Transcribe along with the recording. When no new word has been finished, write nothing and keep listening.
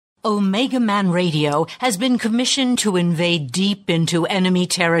Omegaman Radio has been commissioned to invade deep into enemy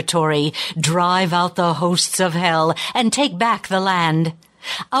territory, drive out the hosts of hell, and take back the land.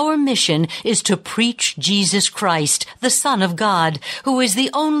 Our mission is to preach Jesus Christ, the Son of God, who is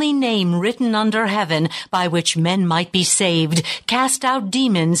the only name written under heaven by which men might be saved, cast out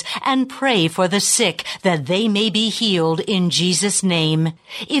demons, and pray for the sick that they may be healed in Jesus' name.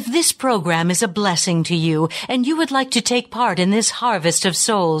 If this program is a blessing to you and you would like to take part in this harvest of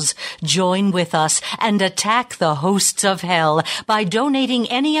souls, join with us and attack the hosts of hell by donating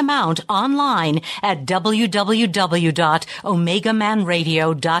any amount online at www.omegamanradio.com.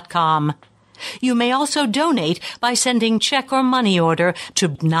 You may also donate by sending check or money order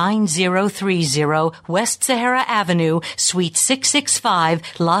to 9030 West Sahara Avenue, Suite 665,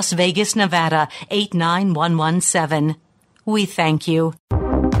 Las Vegas, Nevada, 89117. We thank you.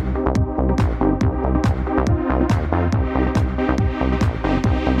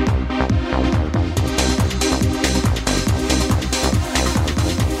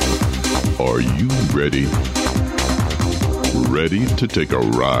 Are you ready? Ready to take a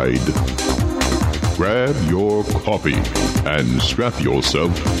ride? Grab your coffee and strap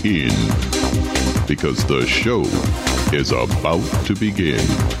yourself in, because the show is about to begin.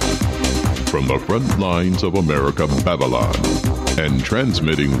 From the front lines of America, Babylon, and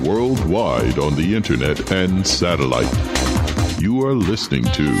transmitting worldwide on the internet and satellite, you are listening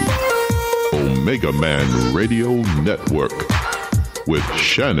to Omegaman Radio Network with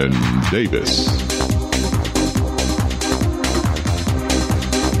Shannon Davis.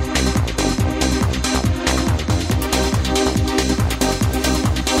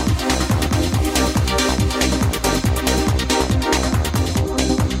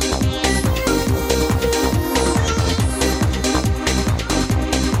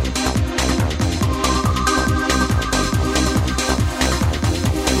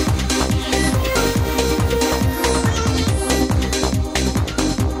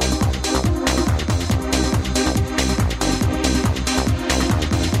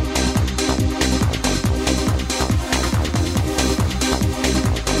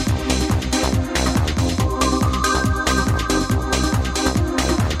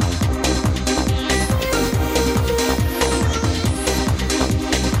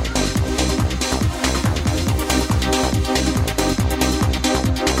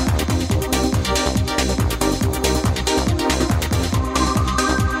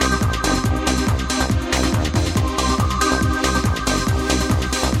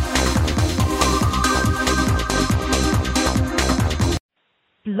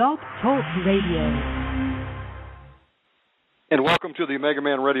 Blog Talk Radio. And welcome to the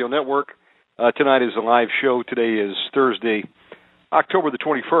Omegaman Radio Network. Tonight is a live show. Today is Thursday, October the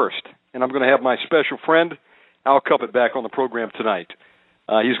 21st. And I'm going to have my special friend, Al Cuppett, back on the program tonight.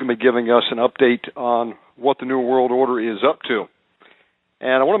 He's going to be giving us an update on what the New World Order is up to.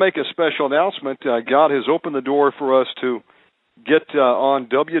 And I want to make a special announcement. God has opened the door for us to get on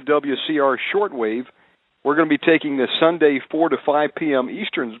WWCR shortwave. We're going to be taking the Sunday 4 to 5 p.m.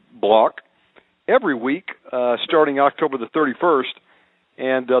 Eastern block every week, starting October the 31st.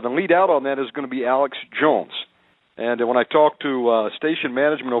 And the lead out on that is going to be Alex Jones. And when I talked to station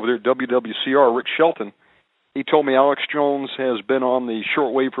management over there at WWCR, Rick Shelton, he told me Alex Jones has been on the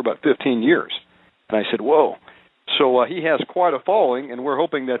shortwave for about 15 years. And I said, whoa. So he has quite a following, and we're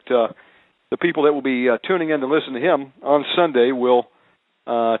hoping that the people that will be tuning in to listen to him on Sunday will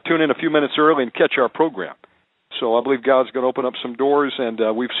tune in a few minutes early and catch our program. So I believe God's going to open up some doors, and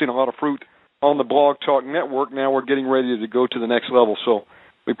we've seen a lot of fruit on the Blog Talk Network. Now we're getting ready to go to the next level, so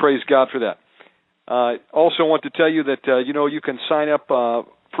we praise God for that. Also want to tell you that, you can sign up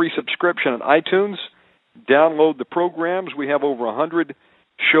free subscription at iTunes, download the programs. We have over 100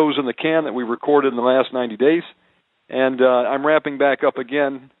 shows in the can that we recorded in the last 90 days, and I'm wrapping back up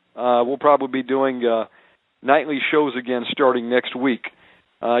again. We'll probably be doing nightly shows again starting next week.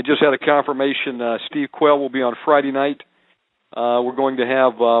 I just had a confirmation. Steve Quell will be on Friday night. We're going to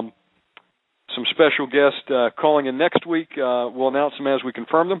have some special guests calling in next week. We'll announce them as we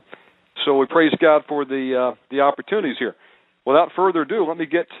confirm them. So we praise God for the opportunities here. Without further ado, let me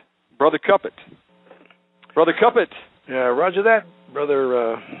get Brother Cuppett. Brother Cuppett. Yeah, roger that,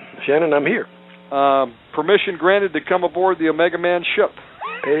 Brother Shannon. I'm here. Permission granted to come aboard the Omegaman ship.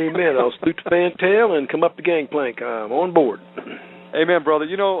 Amen. I'll salute the fantail and come up the gangplank. I'm on board. Amen, brother.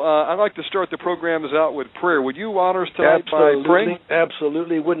 I like to start the programs out with prayer. Would you honor us tonight by praying?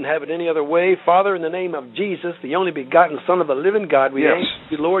 Absolutely. Wouldn't have it any other way. Father, in the name of Jesus, the only begotten Son of the living God, we ask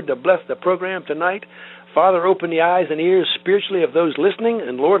you, Lord, to bless the program tonight. Father, open the eyes and ears spiritually of those listening,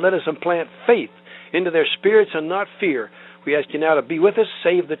 and Lord, let us implant faith into their spirits and not fear. We ask you now to be with us,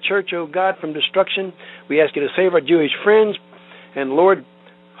 save the church, O God, from destruction. We ask you to save our Jewish friends. And, Lord,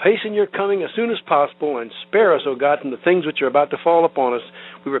 hasten your coming as soon as possible and spare us, O God, from the things which are about to fall upon us.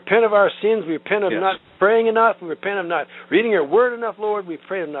 We repent of our sins. We repent of not praying enough. We repent of not reading your word enough, Lord. We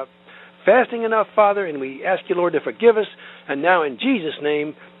pray of not fasting enough, Father. And we ask you, Lord, to forgive us. And now, in Jesus'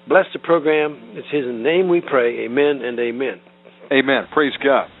 name, bless the program. It's his name we pray. Amen and amen. Amen. Praise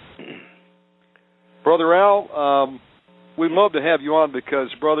God. Brother Al, we'd love to have you on because,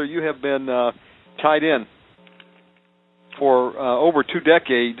 brother, you have been tied in for over 2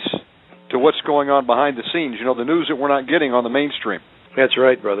 decades to what's going on behind the scenes. You know, the news that we're not getting on the mainstream. That's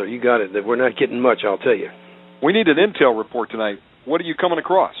right, brother. You got it. That we're not getting much, I'll tell you. We need an intel report tonight. What are you coming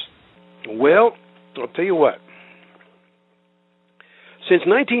across? Well, I'll tell you what. Since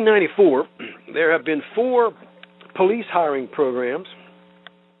 1994, there have been 4 police hiring programs,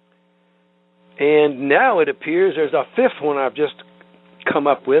 and now it appears there's a 5th one I've just come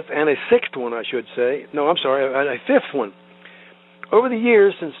up with, and a 6th one, I should say. No, I'm sorry, a 5th one. Over the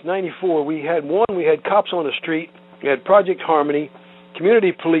years, since 94, we had cops on the street, we had Project Harmony,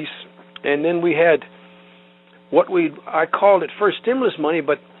 community police, and then we had I called it first stimulus money,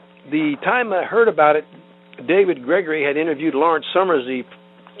 but the time I heard about it, David Gregory had interviewed Lawrence Summers, the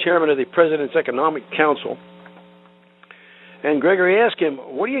chairman of the President's Economic Council, and Gregory asked him,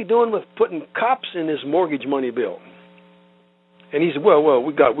 "What are you doing with putting cops in this mortgage money bill?" And he said, "Well,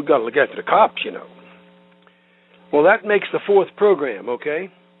 we got to look after the cops, you know." Well, that makes the 4th program,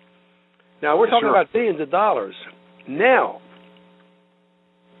 okay? Now we're talking about billions of dollars. Now,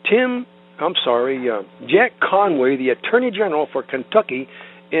 Jack Conway, the Attorney General for Kentucky,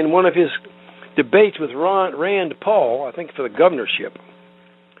 in one of his debates with Rand Paul, I think for the governorship,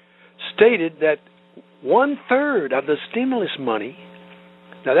 stated that 1/3 of the stimulus money,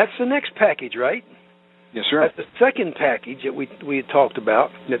 now that's the next package, right? Yes, sir. That's the second package that we had talked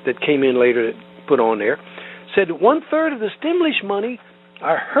about, that came in later, that put on there, said 1/3 of the stimulus money,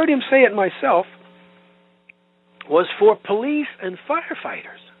 I heard him say it myself, was for police and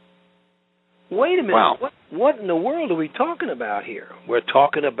firefighters. Wait a minute. Wow. What in the world are we talking about here? We're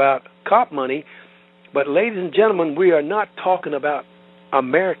talking about cop money, but ladies and gentlemen, we are not talking about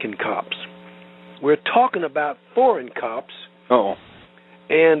American cops. We're talking about foreign cops. Uh-oh.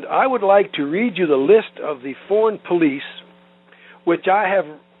 And I would like to read you the list of the foreign police, which I have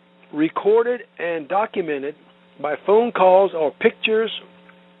recorded and documented by phone calls or pictures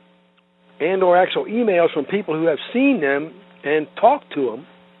and or actual emails from people who have seen them and talked to them.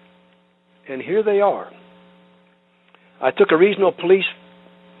 And here they are. I took a regional police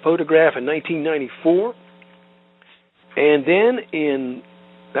photograph in 1994, and then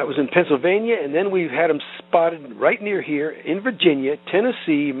that was in Pennsylvania, and then we've had them spotted right near here in Virginia,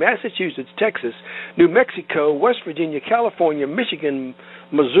 Tennessee, Massachusetts, Texas, New Mexico, West Virginia, California, Michigan,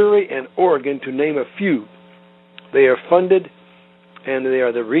 Missouri, and Oregon, to name a few. They are funded, and they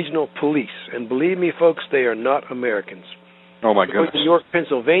are the regional police. And believe me, folks, they are not Americans. Oh, my goodness. New York,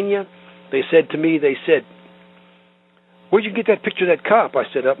 Pennsylvania, they said to me, "Where'd you get that picture of that cop?" I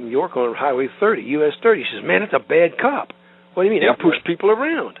said, "Up in New York on Highway 30, US 30. He says, "Man, that's a bad cop." "What do you mean?" Yep. They push people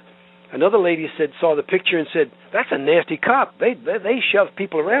around. Another lady saw the picture and said, "That's a nasty cop. They shove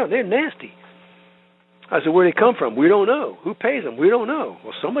people around. They're nasty." I said, "Where do they come from?" "We don't know." "Who pays them?" "We don't know."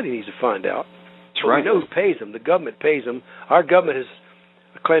 Well, somebody needs to find out. That's right. We know who pays them. The government pays them. Our government has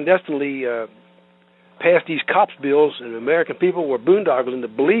clandestinely passed these cops bills, and American people were boondoggled into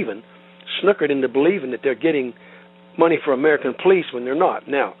believing, snookered into believing that they're getting money for American police when they're not.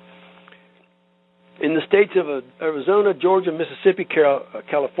 Now, in the states of Arizona, Georgia, Mississippi,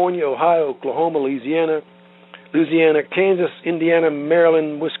 California, Ohio, Oklahoma, Louisiana, Kansas, Indiana,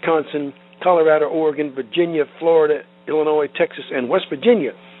 Maryland, Wisconsin, Colorado, Oregon, Virginia, Florida, Illinois, Texas, and West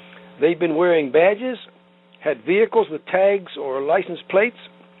Virginia, they've been wearing badges, had vehicles with tags or license plates.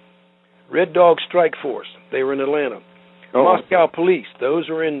 Red Dog Strike Force, they were in Atlanta. Oh. Moscow Police, those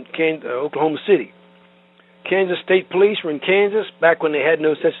were in Oklahoma City. Kansas State Police were in Kansas, back when they had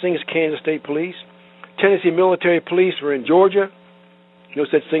no such thing as Kansas State Police. Tennessee Military Police were in Georgia. No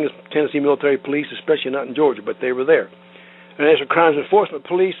such thing as Tennessee Military Police, especially not in Georgia, but they were there. International Crimes Enforcement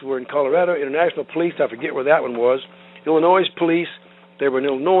Police were in Colorado. International Police, I forget where that one was. Illinois Police, they were in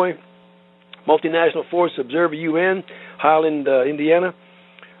Illinois. Multinational Force Observer UN, Highland, Indiana.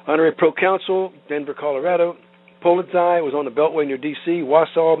 Honorary Pro Counsel, Denver, Colorado. Polizei was on the Beltway near D.C.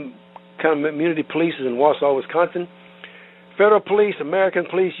 Wausau Community Police is in Wausau, Wisconsin. Federal Police, American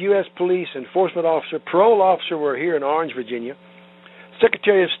Police, U.S. Police, Enforcement Officer, Parole Officer were here in Orange, Virginia.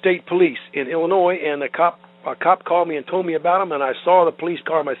 Secretary of State Police in Illinois, and a cop called me and told me about them, and I saw the police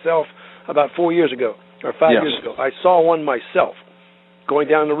car myself about 4 years ago. or 5 years ago. I saw one myself going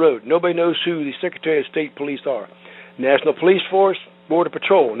down the road. Nobody knows who the Secretary of State Police are. National Police Force, Border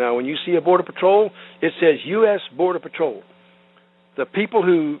Patrol. Now, when you see a Border Patrol, it says U.S. Border Patrol. The people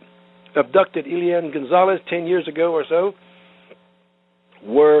who abducted Elian Gonzalez 10 years ago or so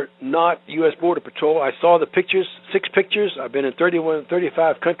were not U.S. Border Patrol. I saw the pictures, 6 pictures. I've been in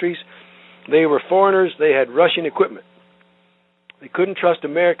 35 countries. They were foreigners. They had Russian equipment. They couldn't trust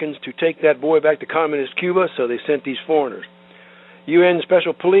Americans to take that boy back to communist Cuba, so they sent these foreigners. UN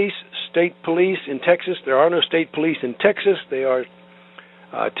Special Police, State Police in Texas. There are no state police in Texas. They are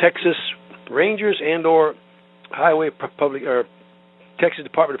Texas Rangers and or Highway Public or Texas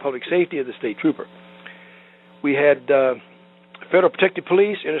Department of Public Safety of the State Trooper. We had Federal Protective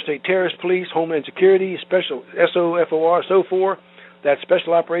Police, Interstate Terrorist Police, Homeland Security, Special SOFOR, SOFOR, that's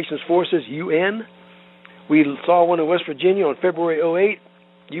Special Operations Forces, UN. We saw one in West Virginia on February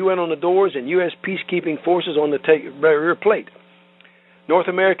 2008, UN on the doors, and U.S. Peacekeeping Forces on the rear plate. North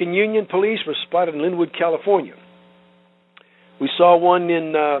American Union Police was spotted in Linwood, California. We saw one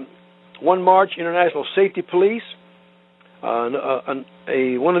in 1 March, International Safety Police.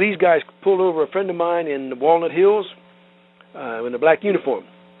 One of these guys pulled over a friend of mine in Walnut Hills in a black uniform.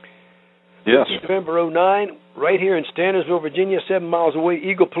 Yes. November 2009, right here in Standersville, Virginia, 7 miles away,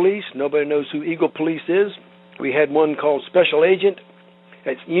 Eagle Police. Nobody knows who Eagle Police is. We had one called Special Agent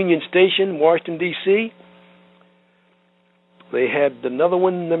at Union Station, Washington, D.C. They had another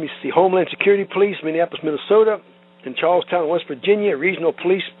one, let me see, Homeland Security Police, Minneapolis, Minnesota. In Charlestown, West Virginia, regional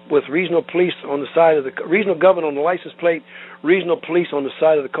police with regional police on the side of the regional government on the license plate, regional police on the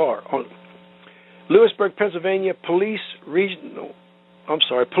side of the car. On Lewisburg, Pennsylvania, police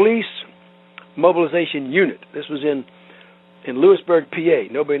mobilization unit. This was in Lewisburg,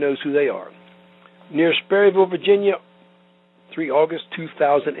 PA. Nobody knows who they are. Near Sperryville, Virginia, 3 August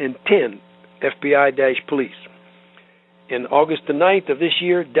 2010, FBI-police. In August the 9th of this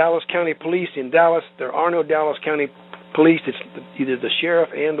year, Dallas County Police in Dallas. There are no Dallas County Police. It's either the sheriff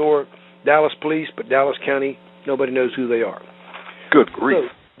and or Dallas Police, but Dallas County, nobody knows who they are. Good grief.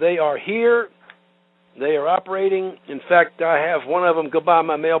 So they are here. They are operating. In fact, I have one of them go by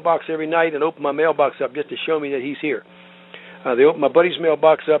my mailbox every night and open my mailbox up just to show me that he's here. They open my buddy's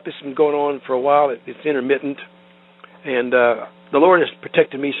mailbox up. This has been going on for a while. It's intermittent. And the Lord has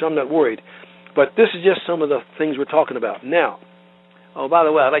protected me, so I'm not worried. But this is just some of the things we're talking about. Now, by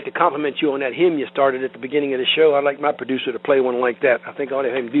the way, I'd like to compliment you on that hymn you started at the beginning of the show. I'd like my producer to play one like that. I think I ought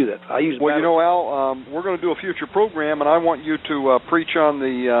to have him do that. Well, you know, Al, we're going to do a future program, and I want you to preach on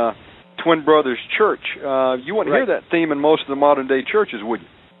the Twin Brothers Church. You wouldn't hear that theme in most of the modern-day churches, would you?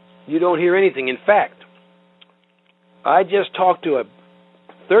 You don't hear anything. In fact, I just talked to a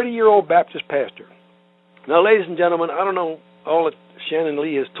 30-year-old Baptist pastor. Now, ladies and gentlemen, I don't know all that Shannon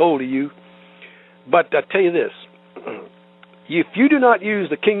Lee has told you, but I tell you this. If you do not use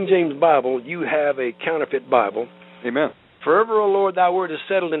the King James Bible, you have a counterfeit Bible. Amen. Forever, O Lord, thy word is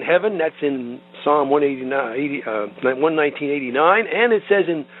settled in heaven. That's in Psalm 119:89. And it says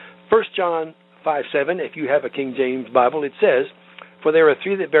in 1 John 5:7, if you have a King James Bible, it says, for there are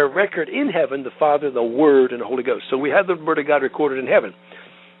 3 that bear record in heaven, the Father, the Word, and the Holy Ghost. So we have the Word of God recorded in heaven.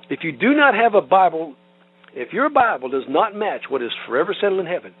 If you do not have a Bible, if your Bible does not match what is forever settled in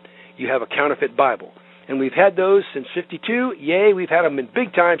heaven, you have a counterfeit Bible. And we've had those since 52. Yay, we've had them in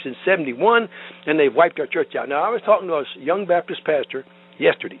big time since 71, and they've wiped our church out. Now, I was talking to a young Baptist pastor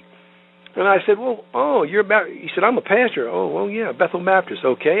yesterday, and I said, well, you're Baptist. He said, I'm a pastor. Oh, well, yeah, Bethel Baptist.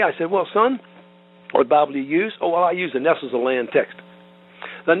 Okay. I said, well, son, what Bible do you use? Oh, well, I use the Nestles of Land text.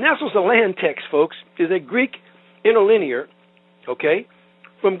 The Nestles of Land text, folks, is a Greek interlinear, okay,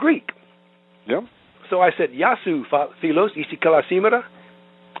 from Greek. Yeah. So I said, Yasu philos isi kalasimera.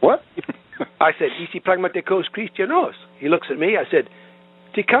 What? I said, isi pragmatikos Christianos. He looks at me. I said,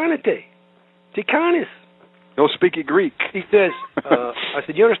 tikanete, tikanis. Don't speak it Greek. He says, I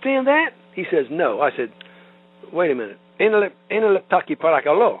said, you understand that? He says, no. I said, wait a minute. Eneleptaki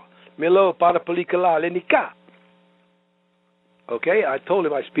parakalo, melo parapolikala lenika. Okay, I told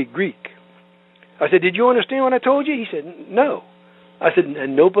him I speak Greek. I said, did you understand what I told you? He said, no. I said,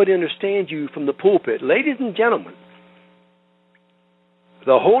 and nobody understands you from the pulpit. Ladies and gentlemen,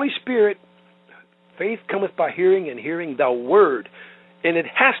 the Holy Spirit, faith cometh by hearing, and hearing the Word. And it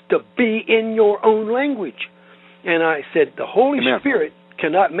has to be in your own language. And I said, the Holy Amen. Spirit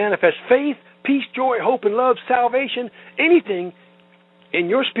cannot manifest faith, peace, joy, hope, and love, salvation, anything in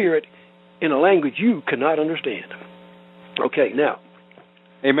your spirit in a language you cannot understand. Okay, now.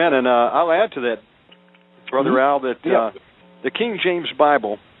 Amen. And I'll add to that, Brother Al, that the King James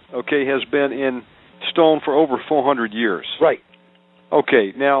Bible, okay, has been in stone for over 400 years. Right.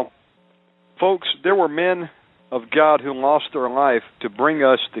 Okay, now, folks, there were men of God who lost their life to bring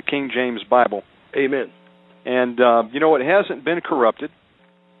us the King James Bible. Amen. And, it hasn't been corrupted.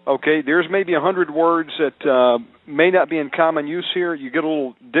 Okay, there's maybe 100 words that may not be in common use here. You get a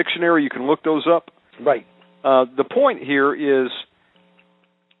little dictionary, you can look those up. Right. The point here is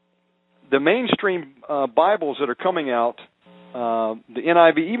the mainstream Bibles that are coming out, the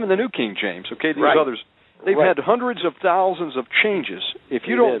NIV, even the New King James, okay, these others, they've had hundreds of thousands of changes. If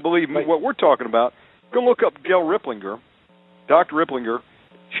you don't believe what we're talking about, go look up Gail Ripplinger, Dr. Ripplinger.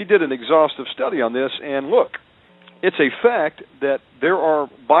 She did an exhaustive study on this, and look, it's a fact that there are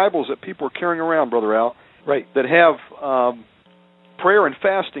Bibles that people are carrying around, Brother Al, that have prayer and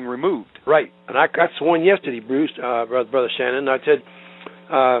fasting removed. Right, and I got one yesterday, Bruce, Brother Shannon. I said,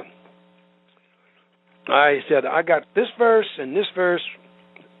 I got this verse and this verse,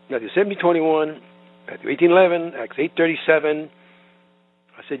 Matthew 17:21, Matthew 18:11, Acts 8:37.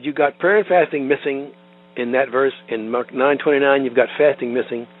 I said, you got prayer and fasting missing in that verse. In Mark 9:29, you've got fasting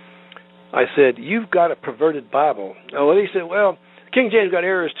missing. I said, you've got a perverted Bible. Oh, well, he said, well, King James got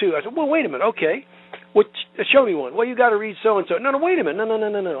errors too. I said, well, wait a minute, okay. Show me one. Well, you got to read so-and-so. No, wait a minute.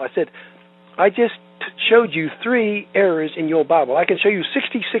 No. I said, I just showed you 3 errors in your Bible. I can show you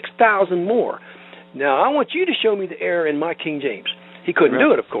 66,000 more. Now, I want you to show me the error in my King James. He couldn't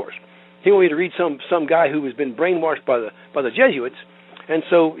do it, of course. He wanted me to read some guy who has been brainwashed by the Jesuits. And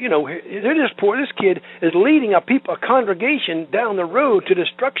so, this kid is leading a congregation down the road to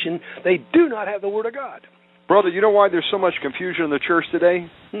destruction. They do not have the Word of God. Brother, you know why there's so much confusion in the church today?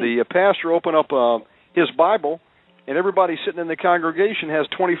 The pastor opened up his Bible, and everybody sitting in the congregation has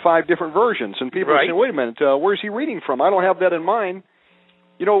 25 different versions. And people are saying, wait a minute, where's he reading from? I don't have that in mind.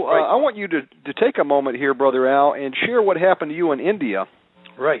 I want you to take a moment here, Brother Al, and share what happened to you in India.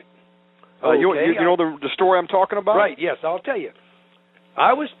 Right. You know the story I'm talking about? Right, yes, I'll tell you.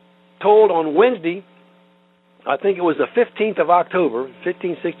 I was told on Wednesday, I think it was the 15th of October,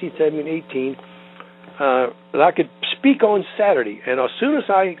 15, 16, 17, 18, that I could speak on Saturday. And as soon as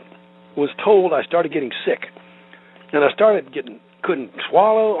I was told, I started getting sick. And I couldn't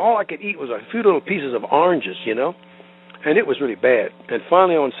swallow. All I could eat was a few little pieces of oranges, and it was really bad. And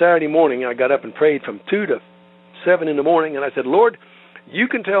finally on Saturday morning, I got up and prayed from 2 to 7 in the morning, and I said, Lord, you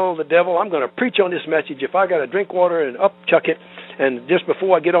can tell the devil I'm going to preach on this message. If I got to drink water and chuck it, and just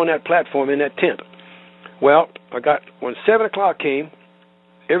before I get on that platform in that tent. Well, when 7 o'clock came,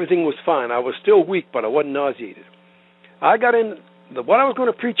 everything was fine. I was still weak, but I wasn't nauseated. I got in, what I was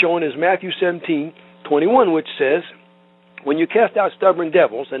going to preach on is Matthew 17:21, which says, when you cast out stubborn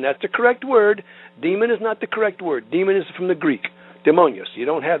devils, and that's the correct word, demon is not the correct word. Demon is from the Greek, demonios. You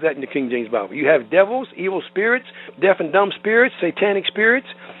don't have that in the King James Bible. You have devils, evil spirits, deaf and dumb spirits, satanic spirits,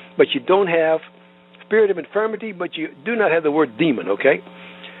 but you don't have spirit of infirmity, but you do not have the word demon, okay?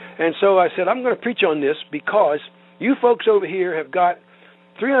 And so I said, I'm going to preach on this because you folks over here have got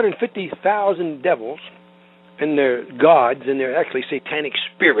 350,000 devils, and they're gods, and they're actually satanic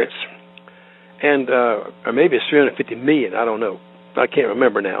spirits, and or maybe it's 350 million, I don't know. I can't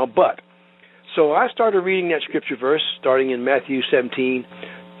remember now, but so I started reading that scripture verse, starting in Matthew 17,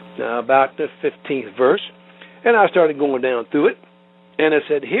 about the 15th verse, and I started going down through it, and I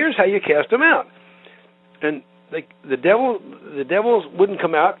said, here's how you cast them out. And the devils wouldn't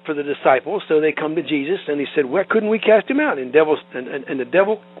come out for the disciples, so they come to Jesus, and he said, why couldn't we cast him out? And the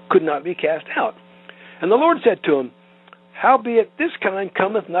devil could not be cast out. And the Lord said to him, howbeit this kind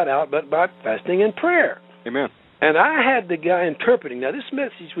cometh not out but by fasting and prayer. Amen. And I had the guy interpreting. Now, this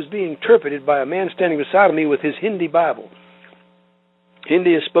message was being interpreted by a man standing beside me with his Hindi Bible.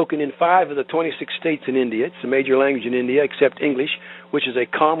 Hindi is spoken in 5 of the 26 states in India. It's a major language in India, except English, which is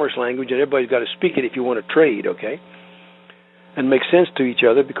a commerce language, and everybody's got to speak it if you want to trade, okay? And make sense to each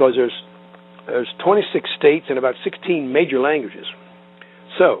other, because there's 26 states and about 16 major languages.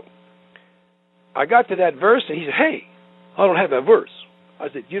 So, I got to that verse, and he said, hey, I don't have that verse. I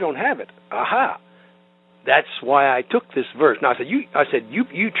said, you don't have it. Aha. That's why I took this verse. Now, I said,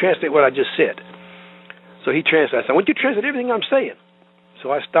 you translate what I just said. So he translated. I said, I want you to translate everything I'm saying. So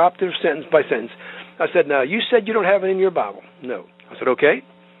I stopped there sentence by sentence. I said, now, you said you don't have it in your Bible. No. I said, okay.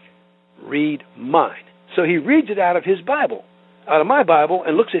 Read mine. So he reads it out of his Bible, out of my Bible,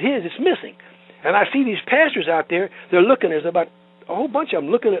 and looks at his. It's missing. And I see these pastors out there. They're looking. There's about a whole bunch of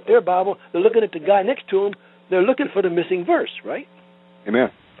them looking at their Bible. They're looking at the guy next to them. They're looking for the missing verse, right? Amen.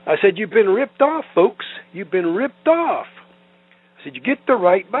 I said, you've been ripped off, folks. You've been ripped off. I said, you get the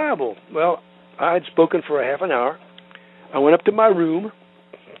right Bible. Well, I had spoken for a half an hour. I went up to my room,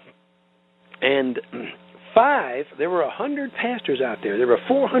 and there were 100 pastors out there. There were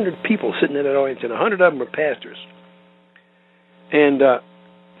 400 people sitting in that audience, and 100 of them were pastors. And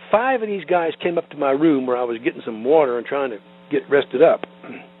 5 of these guys came up to my room where I was getting some water and trying to get rested up.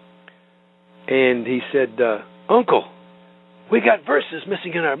 And he said, Uncle, we got verses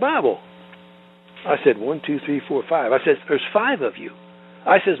missing in our Bible. I said, 1, 2, 3, 4, 5. I said, there's 5 of you.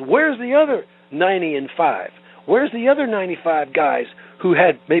 I says, where's the other 90 and 5? Where's the other 95 guys who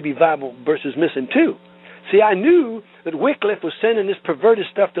had maybe Bible verses missing too? See, I knew that Wycliffe was sending this perverted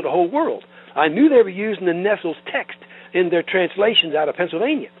stuff to the whole world. I knew they were using the Nessel's text in their translations out of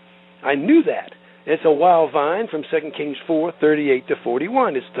Pennsylvania. I knew that. It's a wild vine from 2 Kings 4, 38 to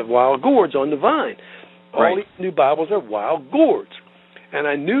 41. It's the wild gourds on the vine. Right. All these new Bibles are wild gourds. And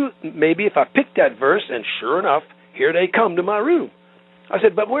I knew maybe if I picked that verse, and sure enough, here they come to my room. I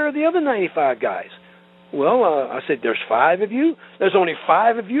said, but where are the other 95 guys? Well, I said, there's 5 of you? There's only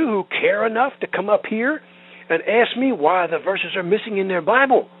 5 of you who care enough to come up here and ask me why the verses are missing in their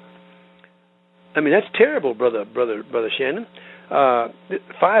Bible. I mean, that's terrible, brother Shannon. 5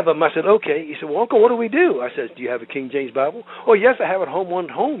 of them, I said, okay. He said, well, Uncle, what do we do? I said, do you have a King James Bible? Oh, yes, I have it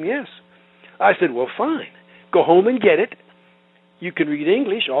home, yes. I said, well, fine. Go home and get it. You can read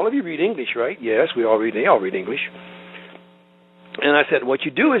English. All of you read English, right? Yes, they all read English. And I said, what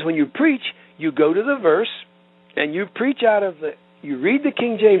you do is when you preach, you go to the verse and you preach you read the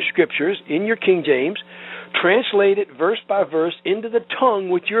King James scriptures in your King James, translate it verse by verse into the tongue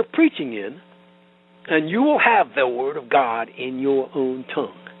which you're preaching in, and you will have the Word of God in your own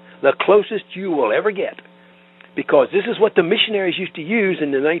tongue, the closest you will ever get. Because this is what the missionaries used to use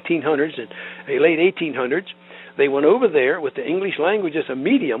in the 1900s and the late 1800s. They went over there with the English language as a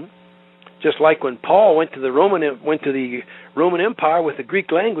medium, just like when Paul went to the Roman Empire with the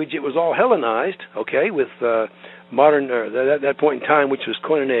Greek language. It was all Hellenized, okay, with modern that point in time, which was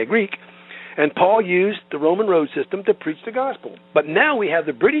Koine Greek. And Paul used the Roman road system to preach the gospel. But now we have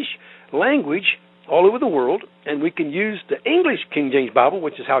the British language all over the world, and we can use the English King James Bible,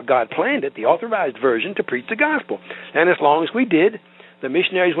 which is how God planned it, the authorized version, to preach the gospel. And as long as we did, the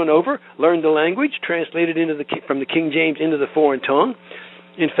missionaries went over, learned the language, translated from the King James into the foreign tongue.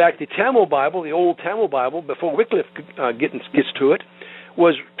 In fact, the Tamil Bible, the old Tamil Bible, before Wycliffe gets to it,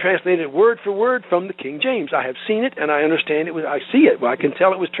 was translated word for word from the King James. I have seen it, and I understand it. I see it. Well, I can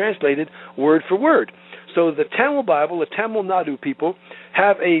tell it was translated word for word. So the Tamil Bible, the Tamil Nadu people,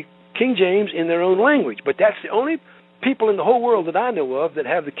 have a King James in their own language. But that's the only people in the whole world that I know of that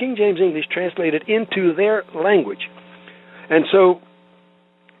have the King James English translated into their language. And so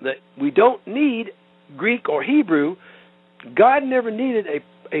we don't need Greek or Hebrew. God never needed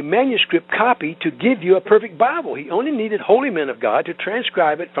a manuscript copy to give you a perfect Bible. He only needed holy men of God to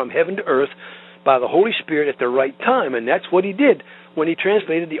transcribe it from heaven to earth by the Holy Spirit at the right time. And that's what he did when he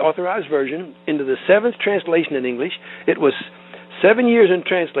translated the authorized version into the 7th translation in English. It was 7 years in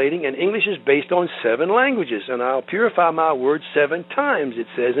translating, and English is based on 7 languages. And I'll purify my words 7 times, it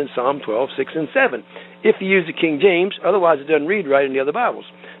says in Psalm 12, 6, and 7. If you use the King James, otherwise it doesn't read right in the other Bibles.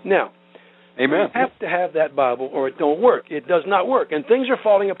 Now, amen. You have to have that Bible or it don't work. It does not work. And things are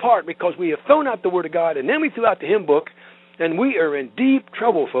falling apart because we have thrown out the Word of God, and then we threw out the hymn book, and we are in deep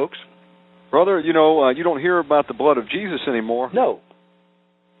trouble, folks. Brother, you don't hear about the blood of Jesus anymore. No.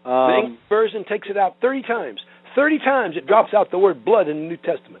 The English version takes it out 30 times. 30 times it drops out the word blood in the New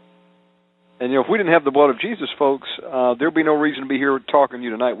Testament. And, if we didn't have the blood of Jesus, folks, there'd be no reason to be here talking to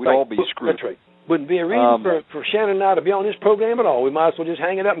you tonight. We'd all be screwed. That's right. Wouldn't be a reason for Shannon and I to be on this program at all. We might as well just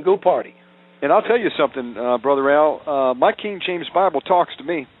hang it up and go party. And I'll tell you something, Brother Al. My King James Bible talks to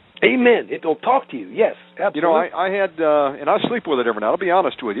me. Amen. It'll talk to you. Yes, absolutely. I had, and I sleep with it every night. I'll be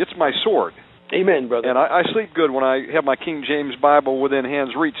honest with you. It's my sword. Amen, brother. And I sleep good when I have my King James Bible within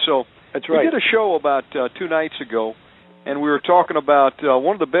hand's reach. So that's right. We did a show about 2 nights ago, and we were talking about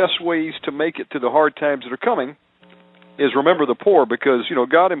one of the best ways to make it to the hard times that are coming is remember the poor, because,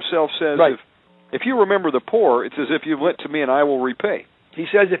 God himself says, right. If you remember the poor, it's as if you've lent to me and I will repay. He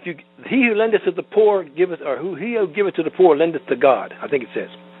says, he who lendeth to the poor giveth, or he who giveth to the poor lendeth to God. I think it says.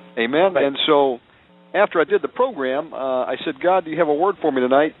 Amen. Right. And so, after I did the program, I said, God, do you have a word for me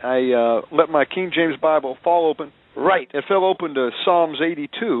tonight? I let my King James Bible fall open. Right. It fell open to Psalms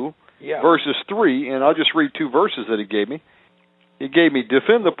 82, verses 3, and I'll just read 2 verses that he gave me. He gave me,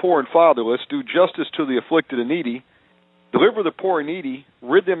 defend the poor and fatherless, do justice to the afflicted and needy, deliver the poor and needy,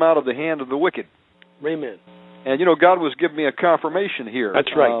 rid them out of the hand of the wicked. Amen. And, God was giving me a confirmation here.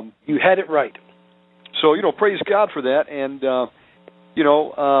 That's right. You had it right. So, praise God for that. And,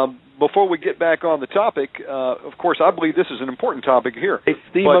 before we get back on the topic, of course, I believe this is an important topic here. It's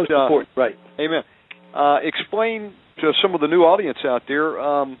the most important, right. Amen. Explain to some of the new audience out there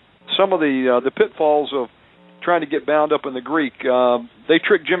some of the pitfalls of trying to get bound up in the Greek. They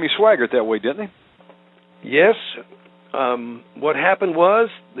tricked Jimmy Swaggart that way, didn't they? Yes. what happened was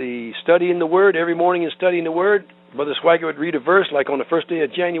the study in the Word, every morning in studying the Word, Brother Swigert would read a verse like on the first day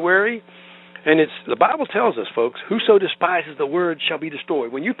of January, and the Bible tells us, folks, whoso despises the Word shall be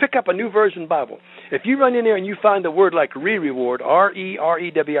destroyed. When you pick up a New Version Bible, if you run in there and you find the word like reward,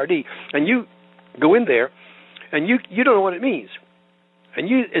 R-E-R-E-W-R-D, and you go in there and you don't know what it means, and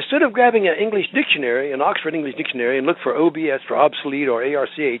you, instead of grabbing an English dictionary, an Oxford English dictionary, and look for OBS for obsolete or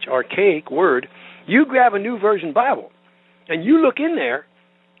ARCH, archaic word, you grab a New Version Bible, and you look in there,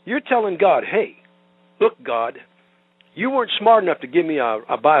 you're telling God, hey, look, God, you weren't smart enough to give me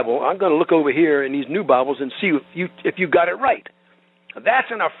a Bible. I'm going to look over here in these new Bibles and see if you got it right. That's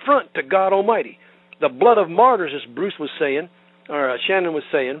an affront to God Almighty. The blood of martyrs, as Bruce was saying, or Shannon was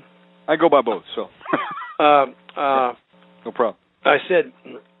saying. I go by both, so. No problem. I said,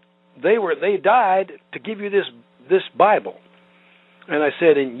 they died to give you this Bible. And I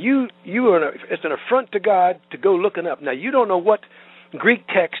said, and it's an affront to God to go looking up. Now, you don't know what Greek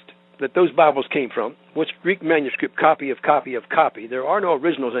text that those Bibles came from, which Greek manuscript, copy of copy of copy. There are no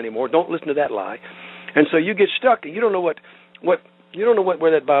originals anymore. Don't listen to that lie. And so you get stuck, and you don't know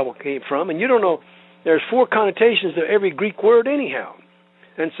where that Bible came from, and you don't know. There's 4 connotations to every Greek word anyhow.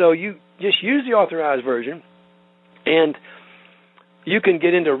 And so you just use the Authorized Version, and you can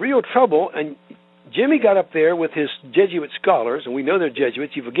get into real trouble. And Jimmy got up there with his Jesuit scholars, and we know they're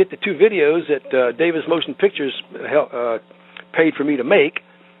Jesuits. You forget the 2 videos that Davis Motion Pictures paid for me to make,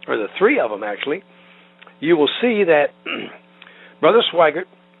 or the 3 of them, actually. You will see that Brother Swigert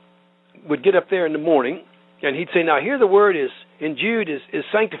would get up there in the morning, and he'd say, now here the word is, in Jude, is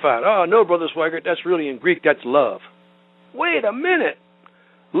sanctified. Oh, no, Brother Swigert, that's really in Greek, that's love. Wait a minute.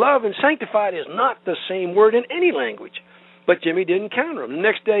 Love and sanctified is not the same word in any language. But Jimmy didn't counter him. The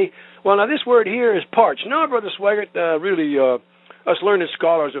next day, well, now this word here is parched. No, Brother Swigert, really, us learned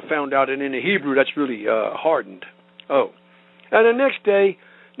scholars have found out that in the Hebrew that's really hardened. Oh. And the next day,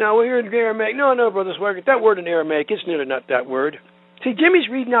 now we're here in Aramaic. No, Brother Swigert, that word in Aramaic, it's nearly not that word. See, Jimmy's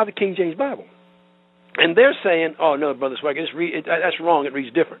reading out the King James Bible. And they're saying, oh, no, Brother Swigert, that's wrong, it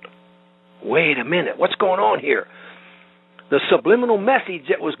reads different. Wait a minute, what's going on here? The subliminal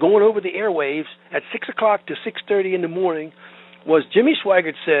message that was going over the airwaves at 6 o'clock to 6:30 in the morning was Jimmy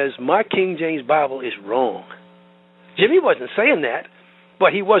Swigert says, my King James Bible is wrong. Jimmy wasn't saying that,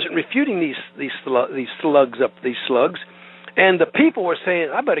 but he wasn't refuting these slugs. And the people were saying,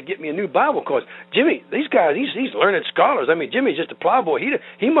 I better get me a new Bible because Jimmy, these guys, he's learned scholars. I mean, Jimmy's just a plowboy.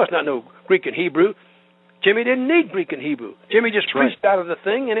 He must not know Greek and Hebrew. Jimmy didn't need Greek and Hebrew. Jimmy just preached out of the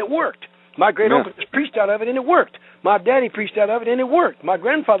thing, and it worked. My great-uncle just preached out of it, and it worked. My daddy preached out of it, and it worked. My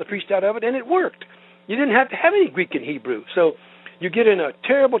grandfather preached out of it, and it worked. You didn't have to have any Greek and Hebrew. So you get in a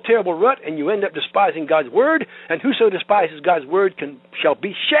terrible, terrible rut, and you end up despising God's word, and whoso despises God's word shall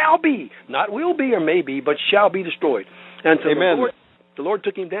be, not will be or may be, but shall be destroyed. And so the Lord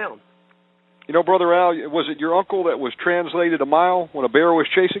took him down. You know, Brother Al, was it your uncle that was translated a mile when a bear was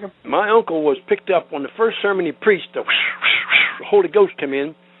chasing him? My uncle was picked up on the first sermon he preached. The Holy Ghost came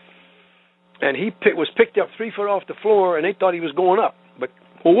in, and he was picked up 3 foot off the floor, and they thought he was going up. But,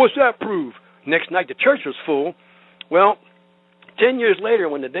 well, what's that prove? Next night the church was full. Well, 10 years later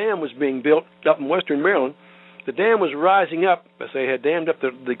when the dam was being built up in western Maryland, the dam was rising up as they had dammed up the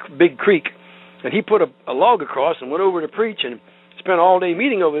big creek, and he put a log across and went over to preach and spent all day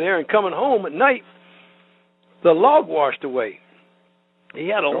meeting over there, and coming home at night, the log washed away. He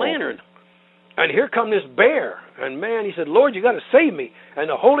had a lantern, and here come this bear. And, man, he said, Lord, you got to save me. And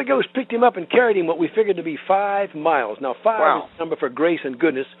the Holy Ghost picked him up and carried him what we figured to be 5 miles. Now, 5 is the number for grace and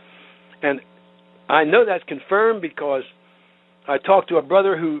goodness. And I know that's confirmed because I talked to a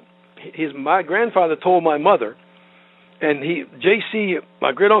brother my grandfather told my mother, and J.C.,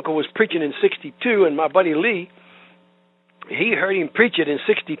 my great-uncle, was preaching in 62, and my buddy Lee, he heard him preach it in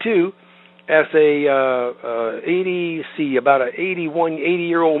 62 as about an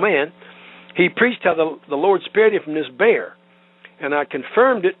 80-year-old man. He preached how the Lord spared him from this bear. And I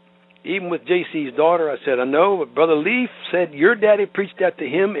confirmed it, even with J.C.'s daughter. I said, I know, but Brother Leaf said your daddy preached that to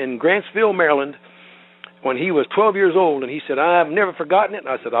him in Grantsville, Maryland, when he was 12 years old. And he said, I've never forgotten it. And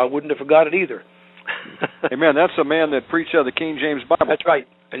I said, I wouldn't have forgot it either. Amen. That's a man that preached out of the King James Bible. That's right.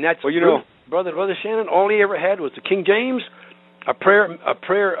 And that's, well, you know, Brother Shannon, all he ever had was the King James, a prayer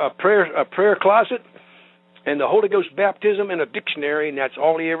closet, and the Holy Ghost baptism and a dictionary, and that's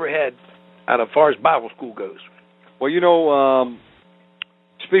all he ever had as far as Bible school goes. Well, you know,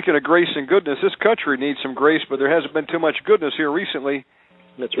 speaking of grace and goodness, this country needs some grace, but there hasn't been too much goodness here recently.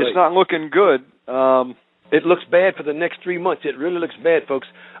 That's right. It's not looking good. It looks bad for the next 3 months. It really looks bad, folks.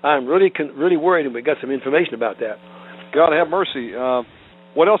 I'm really worried, and we got some information about that. God have mercy.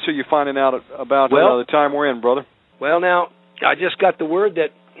 What else are you finding out about the time we're in, brother? Well, now, I just got the word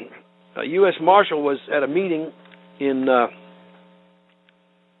that a U.S. Marshal was at a meeting in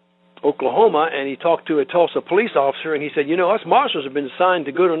Oklahoma, and he talked to a Tulsa police officer, and he said, us marshals have been assigned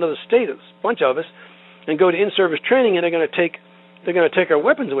to go to another state, a bunch of us, and go to in-service training, and they're going to take our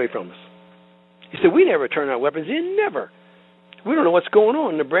weapons away from us. He said, we never turn our weapons in, never. We don't know what's going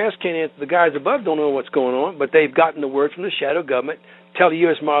on. The brass can't answer. The guys above don't know what's going on, but they've gotten the word from the shadow government, tell the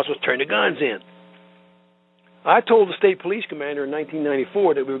U.S. Marshals, turn the guns in. I told the state police commander in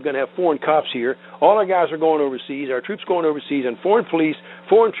 1994 that we were going to have foreign cops here. All our guys are going overseas, our troops going overseas, and foreign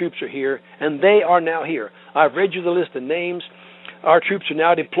troops are here, and they are now here. I've read you the list of names. Our troops are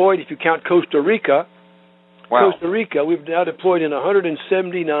now deployed, if you count Costa Rica. Wow. Costa Rica, we've now deployed in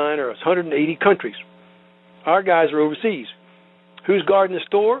 179 or 180 countries. Our guys are overseas. Who's guarding the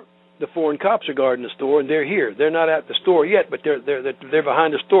store? The foreign cops are guarding the store, and they're here. They're not at the store yet, but they're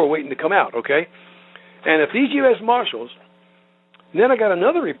behind the store waiting to come out, okay? And if these U.S. Marshals, then I got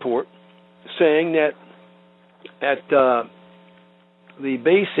another report saying that at the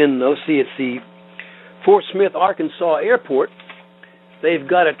base in, it's the Fort Smith, Arkansas airport, they've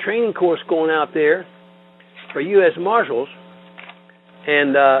got a training course going out there for U.S. Marshals,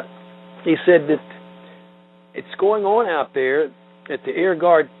 and he said that it's going on out there at the Air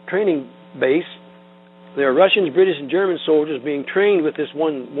Guard training base. There are Russians, British, and German soldiers being trained with this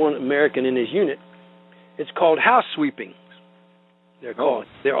one American in his unit. It's called house sweeping. They're called.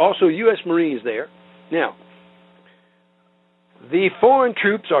 There are also U.S. Marines there. Now, the foreign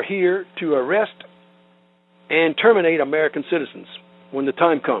troops are here to arrest and terminate American citizens when the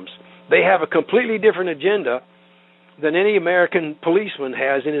time comes. They have a completely different agenda than any American policeman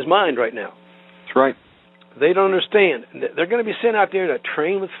has in his mind right now. That's right. They don't understand. They're going to be sent out there to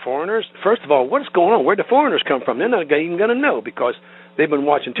train with foreigners. First of all, what's going on? Where do foreigners come from? They're not even going to know because they've been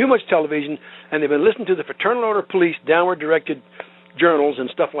watching too much television and they've been listening to the Fraternal Order of Police downward-directed journals and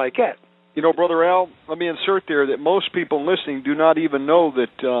stuff like that. Brother Al, let me insert there that most people listening do not even know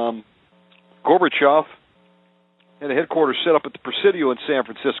that Gorbachev had a headquarters set up at the Presidio in San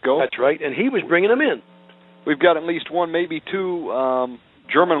Francisco. That's right, and he was bringing them in. We've got at least one, maybe two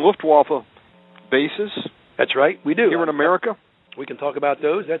German Luftwaffe bases. That's right, we do. Here in America. We can talk about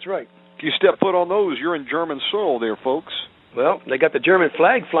those, that's right. If you step foot on those, you're in German soil there, folks. Well, they got the German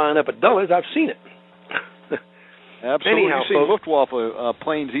flag flying up at Dulles. I've seen it. Absolutely. Anyhow, you've seen Luftwaffe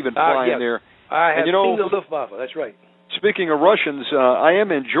planes even flying there. I have seen the Luftwaffe, that's right. Speaking of Russians, I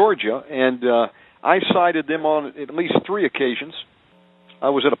am in Georgia, and I sighted them on at least 3 occasions. I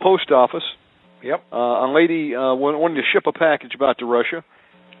was at a post office. Yep. A lady wanted to ship a package back to Russia.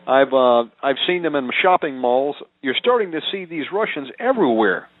 I've seen them in shopping malls. You're starting to see these Russians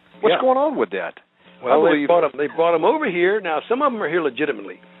everywhere. What's going on with that? Well, they brought them over here. Now, some of them are here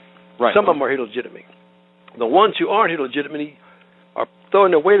legitimately. Right. Some of them are here legitimately. The ones who aren't here legitimately are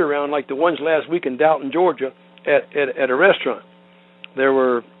throwing their weight around like the ones last week in Dalton, Georgia, at a restaurant. There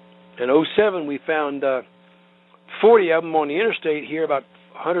were, in 2007, we found 40 of them on the interstate here, about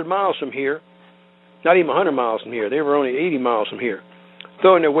 100 miles from here. Not even 100 miles from here. They were only 80 miles from here.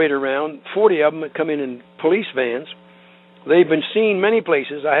 Throwing their weight around. 40 of them had come in police vans. They've been seen many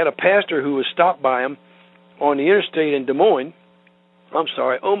places. I had a pastor who was stopped by them on the interstate in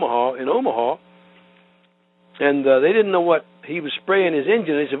Omaha. And they didn't know what he was spraying his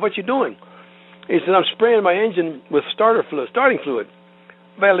engine. They said, "What you doing?" He said, "I'm spraying my engine with starting fluid."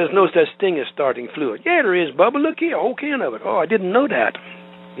 Well, there's no such thing as starting fluid. Yeah, there is, Bubba. Look here, a whole can of it. Oh, I didn't know that.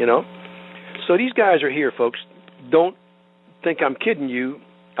 So these guys are here, folks. Don't think I'm kidding you.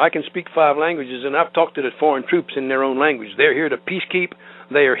 I can speak 5 languages, and I've talked to the foreign troops in their own language. They're here to peacekeep.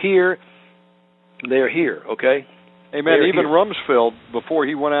 They are here. They're here, okay? Hey, man, even Rumsfeld, before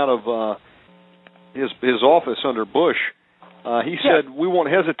he went out of his office under Bush, he said, we won't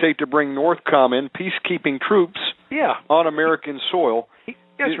hesitate to bring NORTHCOM in, peacekeeping troops on American soil.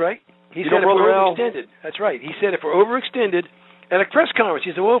 That's right. He said if we're overextended. That's right. He said if we're overextended, at a press conference,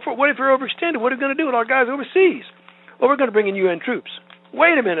 he said, well, what if we're overextended? What are we going to do with our guys overseas? Well, we're going to bring in UN troops.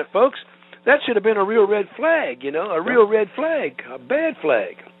 Wait a minute, folks. That should have been a real red flag, a real red flag, a bad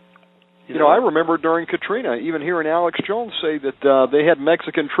flag. I remember during Katrina, even hearing Alex Jones say that they had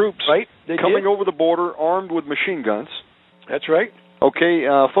Mexican troops coming over the border armed with machine guns. That's right. Okay,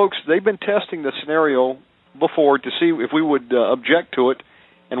 folks, they've been testing the scenario before to see if we would object to it.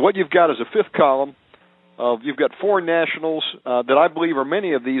 And what you've got is a 5th column. You've got foreign nationals that I believe are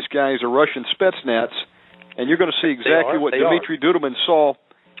many of these guys are Russian Spetsnaz. And you're going to see exactly what Dmitry Duduman saw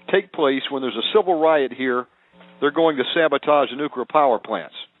take place when there's a civil riot here. They're going to sabotage the nuclear power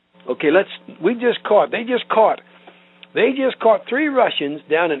plants. Okay, they just caught 3 Russians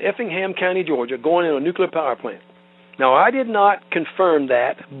down in Effingham County, Georgia, going in a nuclear power plant. Now, I did not confirm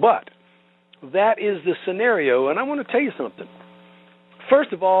that, but that is the scenario, and I want to tell you something.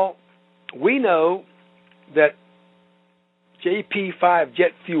 First of all, we know that JP5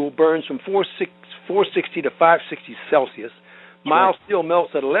 jet fuel burns from 460 to 560 Celsius. Mild steel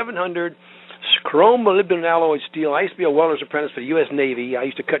melts at 1100. Chrome molybdenum alloy steel. I used to be a welder's apprentice for the U.S. Navy. I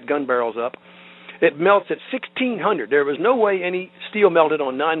used to cut gun barrels up. It melts at 1600. There was no way any steel melted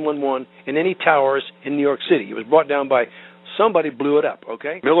on 911 in any towers in New York City. It was brought down by somebody blew it up,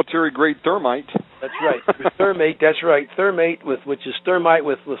 okay? Military-grade thermite. That's right. Thermate, that's right. Thermate, which is thermite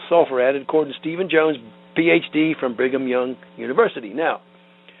with sulfur added, according to Stephen Jones, Ph.D. from Brigham Young University. Now,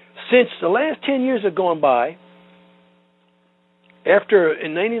 since the last 10 years have gone by, in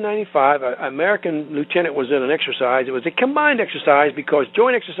 1995, an American lieutenant was in an exercise. It was a combined exercise because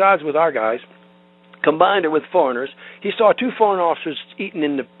joint exercise with our guys, combined it with foreigners. He saw two foreign officers eating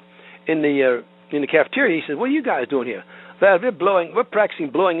in the cafeteria. He said, "What are you guys doing here?" Well, we're practicing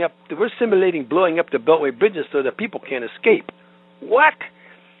blowing up. We're simulating blowing up the Beltway bridges so that people can't escape. What?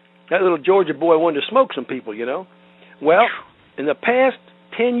 That little Georgia boy wanted to smoke some people, you know. Well, in the past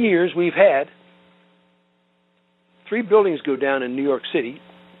 10 years, we've had 3 buildings go down in New York City,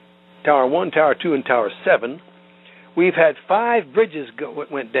 Tower 1, Tower 2, and Tower 7. We've had 5 bridges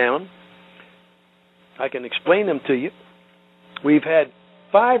went down. I can explain them to you. We've had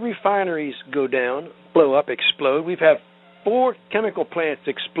 5 refineries go down, blow up, explode. We've had 4 chemical plants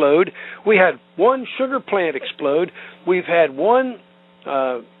explode. We had 1 sugar plant explode. We've had 1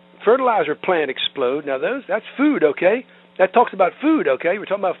 fertilizer plant explode. Now, that's food, okay? That talks about food, okay? We're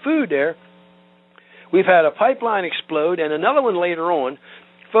talking about food there. We've had a pipeline explode and another one later on.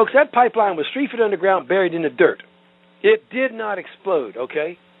 Folks, that pipeline was 3 feet underground, buried in the dirt. It did not explode,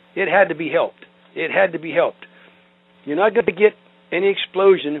 okay? It had to be helped. It had to be helped. You're not going to get any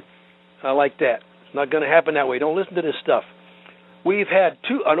explosion like that. It's not going to happen that way. Don't listen to this stuff. We've had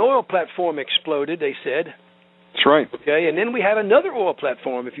an oil platform exploded, they said. That's right. Okay, and then we had another oil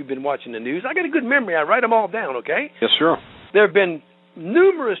platform, if you've been watching the news. I got a good memory. I write them all down, okay? Yes, sir. There have been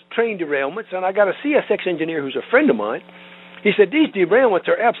numerous train derailments, and I got a CSX engineer who's a friend of mine. He said, these derailments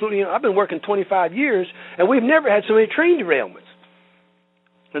are absolutely, I've been working 25 years, and we've never had so many train derailments.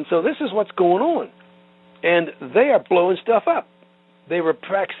 And so this is what's going on. And they are blowing stuff up. They were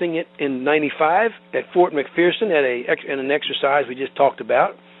practicing it in 95 at Fort McPherson in an exercise we just talked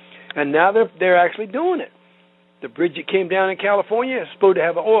about, and now they're actually doing it. The bridge that came down in California is supposed to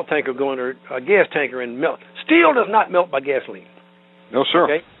have an oil tanker going or a gas tanker and melt. Steel does not melt by gasoline. No, sir.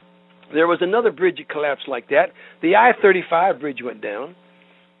 Okay? There was another bridge that collapsed like that. The I-35 bridge went down.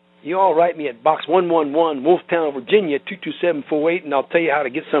 You all write me at Box 111, Wolftown, Virginia, 22748, and I'll tell you how to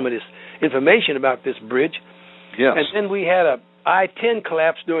get some of this information about this bridge. Yes. And then we had a I-10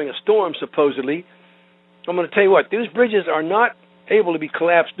 collapse during a storm, supposedly. I'm going to tell you what, these bridges are not able to be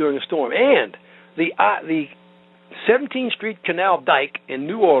collapsed during a storm. And the 17th Street Canal Dyke in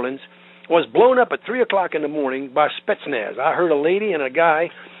New Orleans was blown up at 3 o'clock in the morning by Spetsnaz. I heard a lady and a guy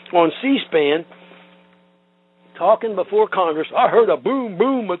on C-SPAN talking before Congress. I heard a boom,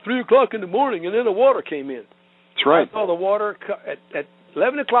 boom at 3 o'clock in the morning, and then the water came in. That's right. I saw the water at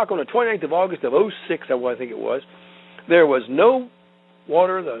 11 o'clock on the 29th of August of 06, I think it was. There was no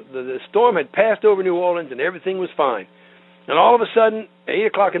water. The storm had passed over New Orleans, and everything was fine. And all of a sudden, at 8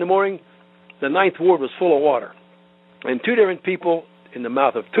 o'clock in the morning, the Ninth Ward was full of water. And 2 different people, in the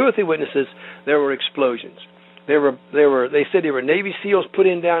mouth of 2 or 3 witnesses, there were explosions. They said there were Navy SEALs put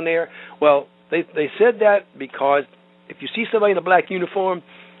in down there. Well, they said that because if you see somebody in a black uniform,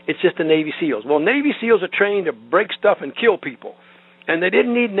 it's just the Navy SEALs. Well, Navy SEAls are trained to break stuff and kill people. And they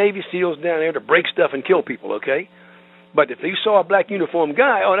didn't need Navy SEAls down there to break stuff and kill people, okay? But if you saw a black uniform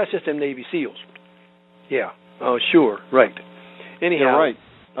guy, oh, that's just them Navy SEAls. Yeah. Oh, sure. Right. Anyhow. Yeah, right.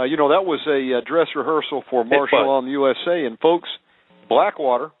 That was a dress rehearsal for Martial Law in the USA. And, folks,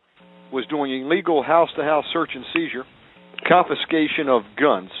 Blackwater was doing illegal house-to-house search and seizure, confiscation of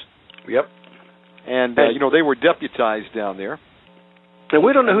guns. Yep. And, they were deputized down there. And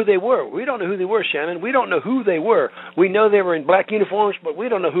we don't know who they were. We don't know who they were, Shannon. We don't know who they were. We know they were in black uniforms, but we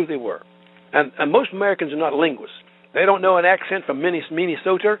don't know who they were. And most Americans are not linguists. They don't know an accent from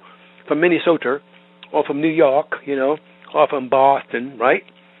Minnesota, or from New York, or from Boston, right?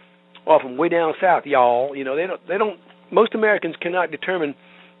 Or from way down south, y'all. They don't. Most Americans cannot determine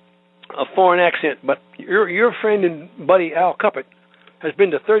a foreign accent. But your friend and buddy Al Cuppett has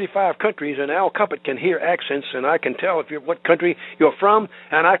been to 35 countries, and Al Cuppett can hear accents, and I can tell what country you're from,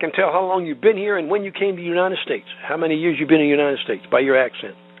 and I can tell how long you've been here and when you came to the United States, how many years you've been in the United States by your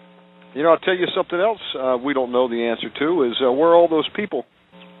accent. I'll tell you something else we don't know the answer to is where are all those people?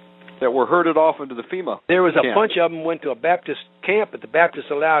 that were herded off into the FEMA. There was a camp. bunch of them went to a Baptist camp that the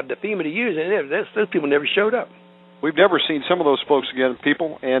Baptists allowed the FEMA to use, and those people never showed up. We've never seen some of those folks again,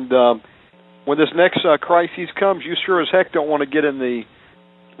 people. And when this next crisis comes, you sure as heck don't want to get in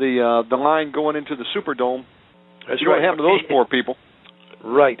the line going into the Superdome. That's right. What happened to those poor people?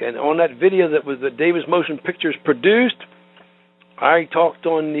 Right. And on that video that was the Davis Motion Pictures produced, I talked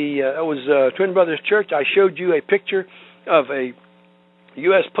on it was Twin Brothers Church. I showed you a picture of a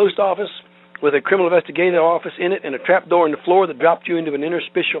U.S. Post Office with a criminal investigative office in it and a trap door in the floor that dropped you into an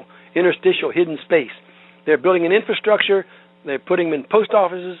interstitial hidden space. They're building an infrastructure. They're putting them in post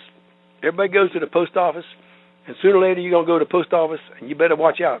offices. Everybody goes to the post office, and sooner or later you're going to go to the post office, and you better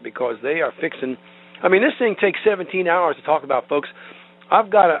watch out because they are fixing. I mean, this thing takes 17 hours to talk about, folks. I've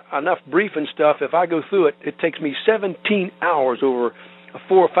got enough briefing stuff. If I go through it, it takes me 17 hours over a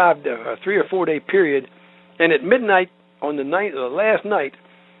 3 or 4 day period. And at midnight on the last night,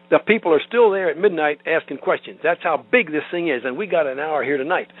 the people are still there at midnight asking questions. That's how big this thing is, and we got an hour here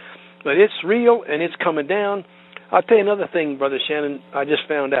tonight. But it's real, and it's coming down. I'll tell you another thing, Brother Shannon, I just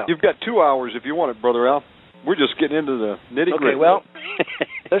found out. You've got 2 hours if you want it, Brother Al. We're just getting into the nitty-gritty. Okay, well,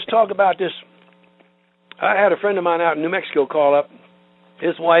 let's talk about this. I had a friend of mine out in New Mexico call up.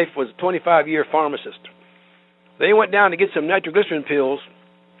 His wife was a 25-year pharmacist. They went down to get some nitroglycerin pills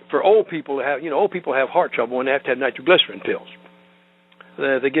for old people to have. Old people have heart trouble and they have to have nitroglycerin pills.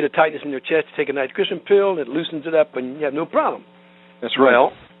 They get a tightness in their chest to take a nitroglycerin pill, and it loosens it up, and you have no problem. That's right.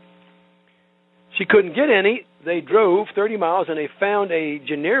 Well, she couldn't get any. They drove 30 miles, and they found a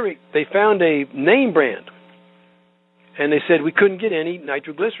name brand. And they said, we couldn't get any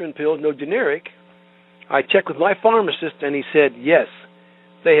nitroglycerin pills, no generic. I checked with my pharmacist, and he said, yes,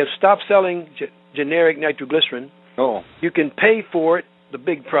 they have stopped selling generic nitroglycerin. Oh. You can pay for it, the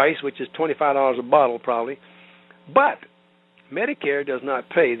big price, which is $25 a bottle probably. But Medicare does not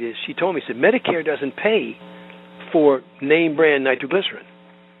pay this. She told me, Medicare doesn't pay for name brand nitroglycerin.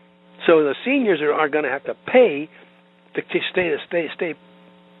 So the seniors are going to have to pay to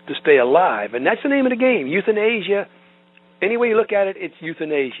stay alive. And that's the name of the game, euthanasia. Any way you look at it, it's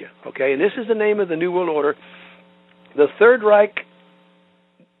euthanasia. Okay, and this is the name of the New World Order. The Third Reich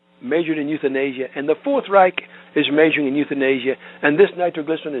measured in euthanasia, and the Fourth Reich is measuring in euthanasia, and this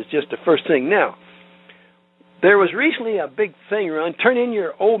nitroglycerin is just the first thing. Now, there was recently a big thing around, turn in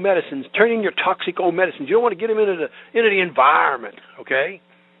your old medicines, turn in your toxic old medicines. You don't want to get them into the environment, okay?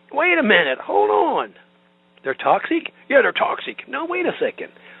 Wait a minute, hold on. They're toxic? Yeah, they're toxic. No, wait a second.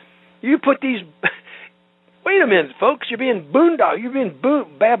 You put these... Wait a minute, folks. You're being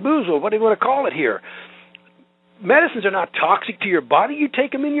bamboozled. What do you want to call it here? Medicines are not toxic to your body. You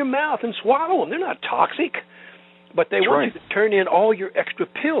take them in your mouth and swallow them. They're not toxic. But they want you to turn in all your extra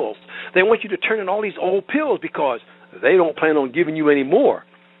pills. They want you to turn in all these old pills because they don't plan on giving you any more.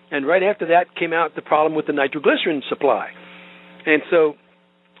 And right after that came out the problem with the nitroglycerin supply. And so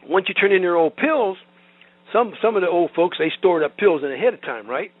once you turn in your old pills, some of the old folks, they stored up pills in ahead of time,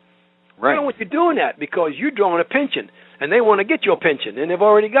 right? Right. They don't want you doing that because you're drawing a pension, and they want to get your pension, and they've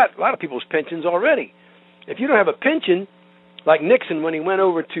already got a lot of people's pensions already. If you don't have a pension, like Nixon when he went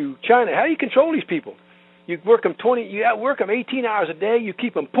over to China, how do you control these people? You work them 18 hours a day, you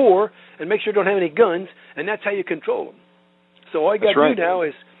keep them poor, and make sure they don't have any guns, and that's how you control them. So all you got to do now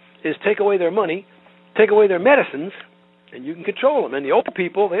is take away their money, take away their medicines, and you can control them. And the old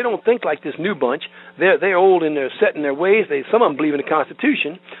people, they don't think like this new bunch. They're old and they're set in their ways. Some of them believe in the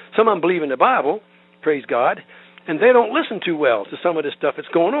Constitution. Some of them believe in the Bible, praise God. And they don't listen too well to some of this stuff that's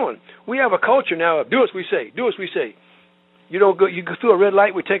going on. We have a culture now of do as we say, do as we say. You go through a red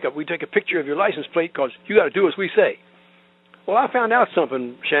light, we take a picture of your license plate because you got to do as we say. Well, I found out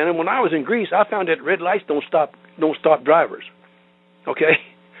something, Shannon. When I was in Greece, I found that red lights don't stop drivers. Okay?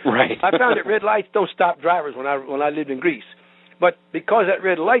 Right. I found that red lights don't stop drivers when I lived in Greece. But because that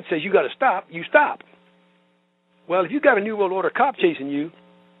red light says you got to stop, you stop. Well, if you got a New World Order cop chasing you,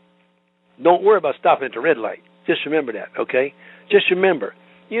 don't worry about stopping at the red light. Just remember that, okay? Just remember.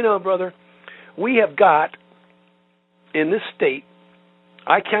 You know, brother, we have got, in this state,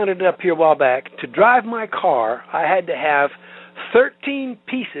 I counted it up here a while back, to drive my car, I had to have 13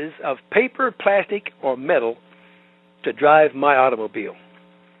 pieces of paper, plastic, or metal to drive my automobile.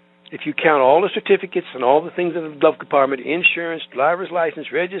 If you count all the certificates and all the things in the glove compartment, insurance, driver's license,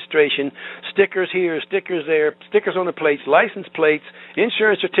 registration, stickers here, stickers there, stickers on the plates, license plates,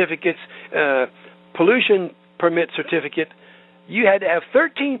 insurance certificates, pollution permit certificate, you had to have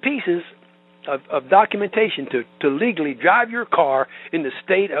 13 pieces of documentation to legally drive your car in the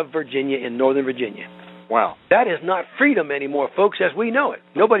state of Virginia, in Northern Virginia. Wow. That is not freedom anymore, folks, as we know it.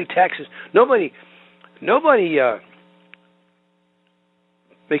 Nobody taxes, nobody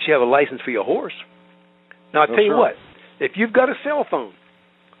Makes you have a license for your horse. Now, I'll tell you what. If you've got a cell phone,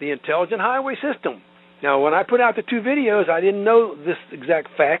 the Intelligent Highway System. Now, when I put out the 2 videos, I didn't know this exact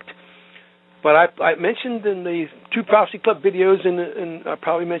fact, but I mentioned in the 2 Prophecy Club videos, and I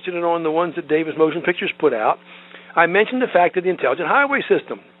probably mentioned it on the ones that Davis Motion Pictures put out, I mentioned the fact of the Intelligent Highway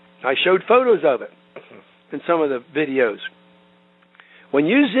System. I showed photos of it in some of the videos. When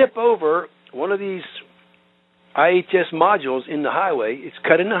you zip over one of these IHS modules in the highway, it's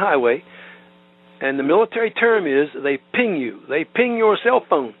cut in the highway, and the military term is they ping you. They ping your cell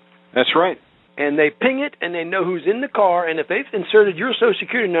phone. That's right. And they ping it, and they know who's in the car, and if they've inserted your Social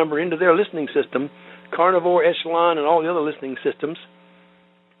Security number into their listening system, Carnivore, Echelon, and all the other listening systems,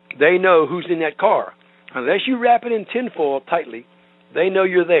 they know who's in that car. Unless you wrap it in tinfoil tightly, they know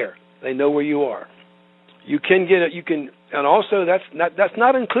you're there. They know where you are. You can get it. You can, and also that's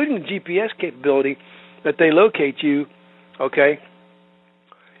not including the GPS capability that they locate you. Okay.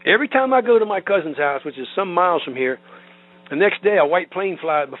 Every time I go to my cousin's house, which is some miles from here, the next day a white plane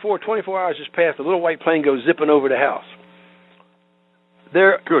flies. Before 24 hours has passed, a little white plane goes zipping over the house.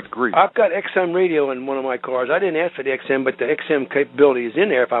 Good grief. I've got XM radio in one of my cars. I didn't ask for the XM, but the XM capability is in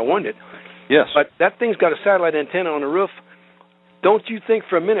there if I wanted it. Yes. But that thing's got a satellite antenna on the roof. Don't you think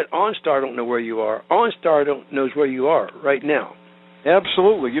for a minute OnStar don't know where you are. OnStar knows where you are right now.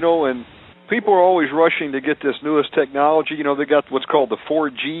 Absolutely. And people are always rushing to get this newest technology. They got what's called the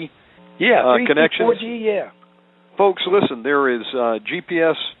 4G connections. 4G, yeah. Folks, listen, there is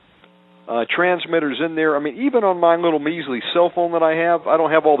GPS transmitters in there. I mean, even on my little measly cell phone that I have, I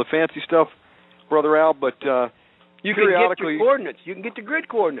don't have all the fancy stuff, Brother Al, but you can get your coordinates. You can get the grid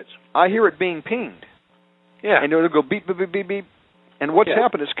coordinates. I hear it being pinged. Yeah. And it'll go beep, beep, beep, beep, beep. And what's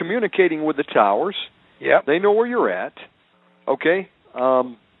happened is communicating with the towers. Yeah. They know where you're at. Okay.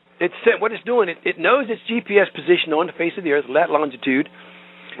 What it's doing, it knows its GPS position on the face of the Earth, longitude.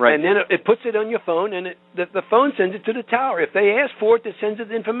 Right. And then it puts it on your phone, and the phone sends it to the tower. If they ask for it, it sends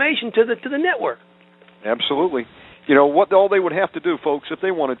it information to the network. Absolutely. What all they would have to do, folks, if they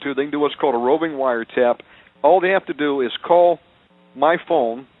wanted to, they can do what's called a roving wiretap. All they have to do is call my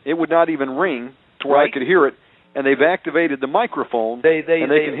phone. It would not even ring to where I could hear it, and they've activated the microphone, and they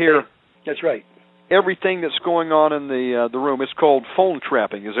can hear. That's right. Everything that's going on in the room. It's called phone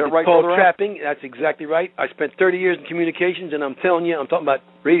trapping. Is that right? It's called trapping. That's exactly right. I spent 30 years in communications, and I'm telling you, I'm talking about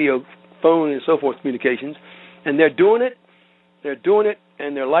radio, phone, and so forth communications, and they're doing it. They're doing it,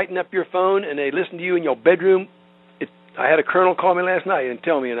 and they're lighting up your phone, and they listen to you in your bedroom. I had a colonel call me last night and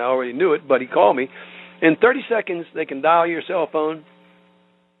tell me, and I already knew it, but he called me. In 30 seconds, they can dial your cell phone,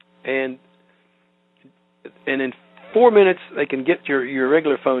 and in 4 minutes, they can get your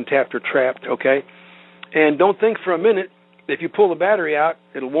regular phone tapped or trapped, okay? And don't think for a minute, if you pull the battery out,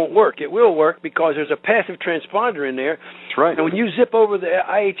 it won't work. It will work because there's a passive transponder in there. That's right. And when you zip over the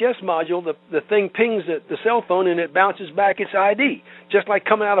IHS module, the thing pings the cell phone and it bounces back its ID. Just like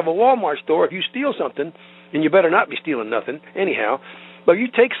coming out of a Walmart store, if you steal something, and you better not be stealing nothing anyhow, but you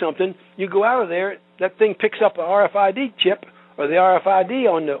take something, you go out of there, that thing picks up an RFID chip or the RFID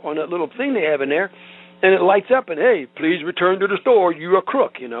on that little thing they have in there, and it lights up and, hey, please return to the store, you're a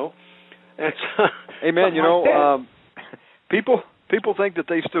crook, That's hey, man, people think that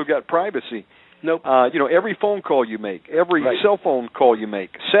they still got privacy. Nope. Every phone call you make, every cell phone call you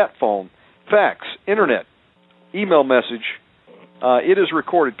make, sat phone, fax, internet, email message, it is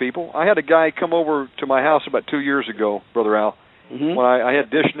recorded, people. I had a guy come over to my house about 2 years ago, Brother Al, when I had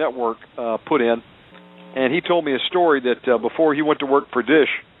Dish Network put in, and he told me a story that before he went to work for Dish,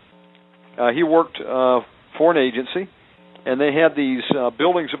 he worked for an agency, and they had these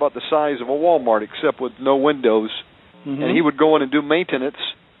buildings about the size of a Walmart except with no windows, and he would go in and do maintenance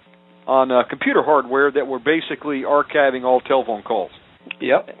on computer hardware that were basically archiving all telephone calls.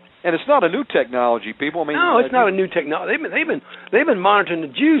 Yep. And it's not a new technology, people. I mean, no, it's not a new technology. They've been monitoring the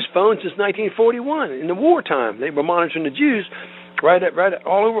Jews' phones since 1941. In the wartime, they were monitoring the Jews right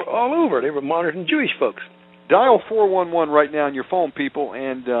all over. They were monitoring Jewish folks. Dial 411 right now on your phone, people,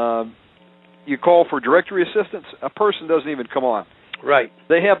 and you call for directory assistance. A person doesn't even come on. Right.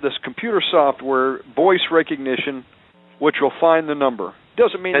 They have this computer software, voice recognition, which will find the number.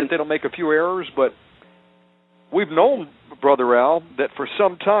 Doesn't mean that they don't make a few errors, but we've known, Brother Al, that for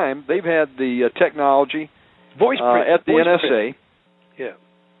some time they've had the technology at the NSA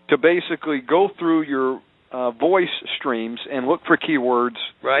to basically go through your voice streams and look for keywords.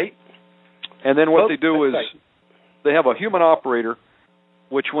 Right. And then what they do is they have a human operator,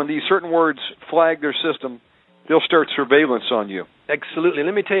 which when these certain words flag their system, they'll start surveillance on you. Absolutely.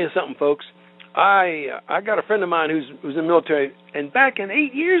 Let me tell you something, folks. I got a friend of mine who's in the military, and back in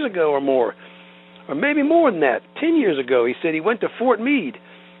 8 years ago or more, or maybe more than that, 10 years ago, he said he went to Fort Meade,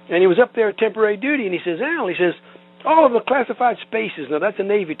 And he was up there at temporary duty, and he says, Al, he says, all of the classified spaces, now that's a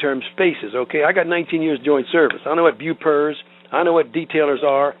Navy term, spaces, okay? I got 19 years joint service. I know what BUPERs, I know what detailers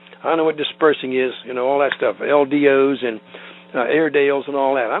are, I know what dispersing is, all that stuff, LDOs and Airedales and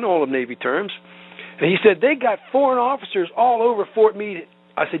all that. I know all the Navy terms. And he said, they got foreign officers all over Fort Meade.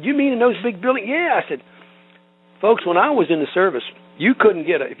 I said, you mean in those big buildings? Yeah. I said, folks, when I was in the service, you couldn't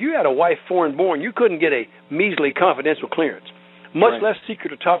get if you had a wife foreign born, you couldn't get a measly confidential clearance, much less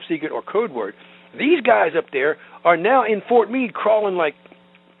secret or top secret or code word. These guys up there are now in Fort Meade crawling like,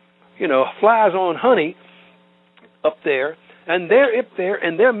 flies on honey up there, and they're up there,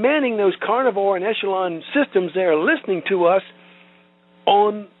 and they're manning those carnivore and echelon systems. They're listening to us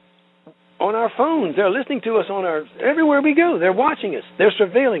on our phones. They're listening to us everywhere we go. They're watching us. They're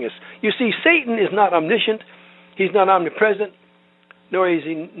surveilling us. You see, Satan is not omniscient. He's not omnipresent, nor is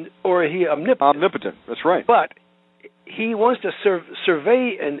he omnipotent. Omnipotent, that's right. But he wants to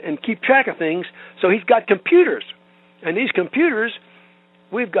survey and keep track of things, so he's got computers. And these computers,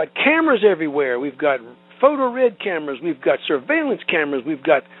 we've got cameras everywhere. We've got photo-red cameras. We've got surveillance cameras.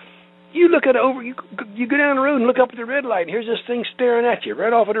 You look at you go down the road and look up at the red light, and here's this thing staring at you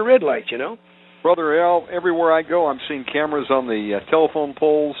right off at the red light, Brother Al, everywhere I go, I'm seeing cameras on the telephone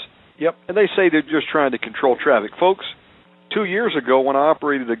poles. Yep. And they say they're just trying to control traffic. Folks, 2 years ago when I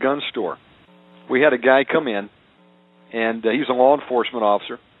operated a gun store, we had a guy come in, and he's a law enforcement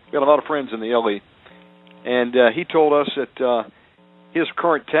officer. We got a lot of friends in the LE. And he told us that his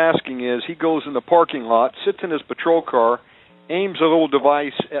current tasking is he goes in the parking lot, sits in his patrol car, aims a little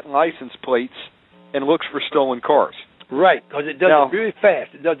device at license plates, and looks for stolen cars. Right, because it does it very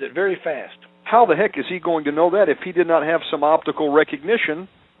fast. It does it very fast. How the heck is he going to know that if he did not have some optical recognition?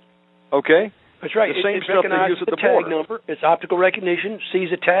 Okay? That's right. The same stuff they use at the tag number. It's optical recognition, sees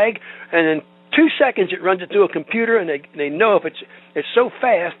a tag, and in 2 seconds it runs it through a computer, and they know if it's so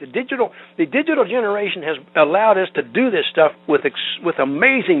fast. The digital generation has allowed us to do this stuff with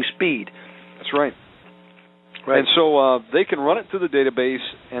amazing speed. That's right. Right. And so they can run it through the database,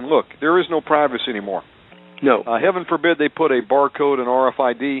 and look, there is no privacy anymore. No. Heaven forbid they put a barcode and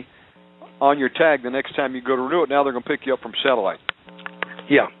RFID on your tag the next time you go to renew it. Now they're going to pick you up from satellite.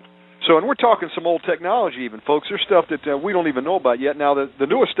 Yeah. So, and we're talking some old technology even, folks. There's stuff that we don't even know about yet. Now, the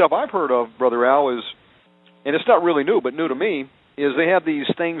newest stuff I've heard of, Brother Al, is, and it's not really new, but new to me, is they have these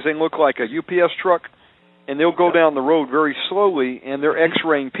things, they look like a UPS truck, and they'll go down the road very slowly, and they're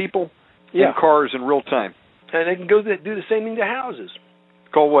X-raying people and cars in real time. And they can do the same thing to houses.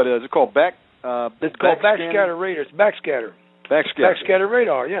 Called what? Is it called back? It's called backscatter radar. It's backscatter. Backscatter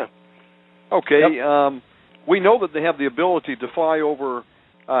radar. Yeah. Okay. Yep. We know that they have the ability to fly over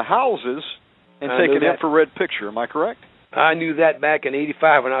houses and take an infrared picture. Am I correct? I knew that back in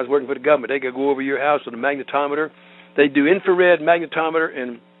 '85 when I was working for the government. They could go over your house with a magnetometer. They do infrared, magnetometer,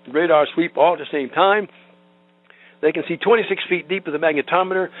 and radar sweep all at the same time. They can see 26 feet deep with the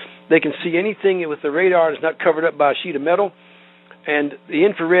magnetometer. They can see anything with the radar that's not covered up by a sheet of metal. And the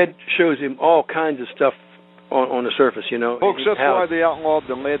infrared shows him all kinds of stuff on the surface, Folks, that's why they outlawed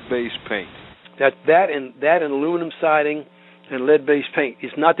the lead-based paint. That and aluminum siding and lead-based paint.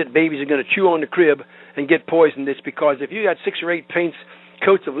 It's not that babies are going to chew on the crib and get poisoned. It's because if you got 6 or 8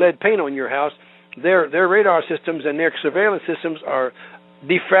 coats of lead paint on your house, their radar systems and their surveillance systems are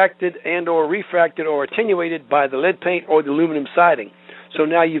diffracted and or refracted or attenuated by the lead paint or the aluminum siding. So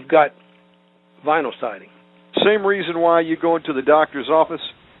now you've got vinyl siding. Same reason why you go into the doctor's office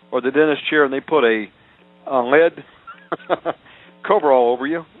or the dentist chair and they put a lead cover all over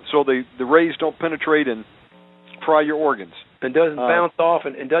you so the rays don't penetrate and fry your organs. And doesn't bounce off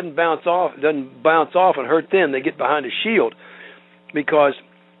and hurt them. They get behind a shield. Because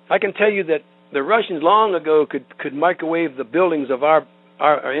I can tell you that the Russians long ago could microwave the buildings of our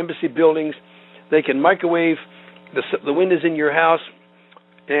embassy buildings. They can microwave the windows in your house,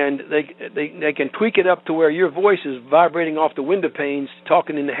 and they can tweak it up to where your voice is vibrating off the window panes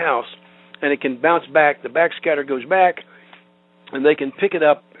talking in the house, and it can bounce back. The backscatter goes back, and they can pick it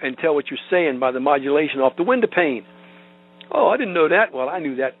up and tell what you're saying by the modulation off the window pane. Oh, I didn't know that. Well, I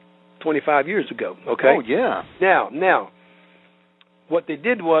knew that 25 years ago. Okay. Oh, yeah. Now, what they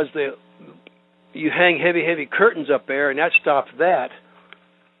did was you hang heavy curtains up there, and that stops that.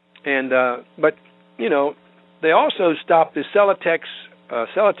 And but they also stopped the Celotex.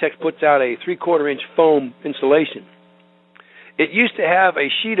 Celotex puts out a 3/4 inch foam insulation. It used to have a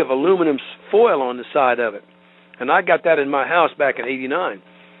sheet of aluminum foil on the side of it, and I got that in my house back in '89.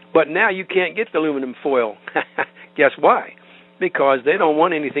 But now you can't get the aluminum foil. Guess why? Because they don't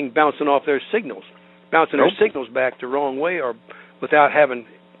want anything bouncing off their signals, their signals back the wrong way or without having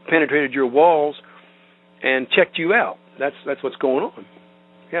penetrated your walls and checked you out. That's what's going on.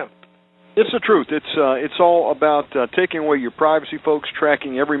 Yeah. It's the truth. It's all about taking away your privacy, folks,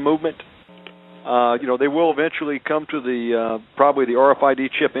 tracking every movement. They will eventually come to the probably the RFID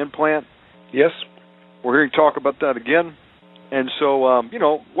chip implant. Yes. We're hearing talk about that again. And so,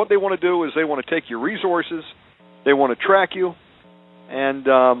 what they want to do is they want to take your resources, they want to track you, and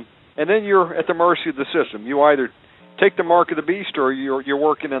then you're at the mercy of the system. You either take the mark of the beast or you're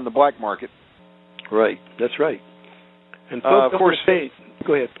working in the black market. Right. That's right. And folks, of course,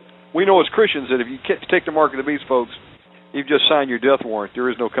 go ahead. We know as Christians that if you take the mark of the beast, folks, you've just signed your death warrant. There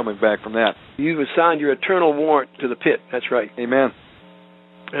is no coming back from that. You've signed your eternal warrant to the pit. That's right. Amen.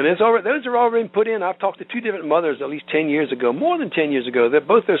 And those are already put in. I've talked to two different mothers at least 10 years ago, more than 10 years ago. That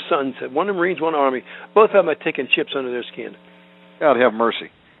both their sons, one in the Marines, one in the Army, both of them had taken chips under their skin. God have mercy.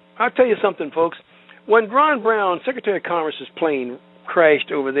 I'll tell you something, folks. When Ron Brown, Secretary of Commerce's plane,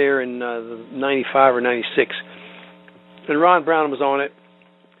 crashed over there in 95 or 96, and Ron Brown was on it,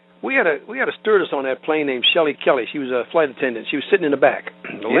 we had a stewardess on that plane named Shelley Kelly. She was a flight attendant. She was sitting in the back.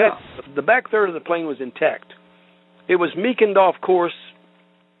 The back third of the plane was intact. It was meekened off course,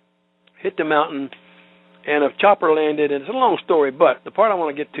 hit the mountain, and a chopper landed. And it's a long story, but the part I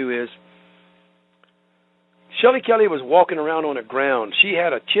want to get to is Shelley Kelly was walking around on the ground. She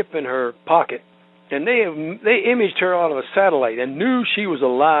had a chip in her pocket, and they imaged her out of a satellite and knew she was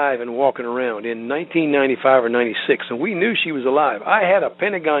alive and walking around in 1995 or 96, and we knew she was alive. I had a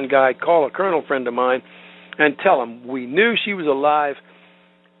Pentagon guy call a colonel friend of mine and tell him we knew she was alive,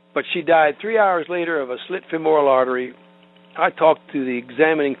 but she died 3 hours later of a slit femoral artery. I talked to the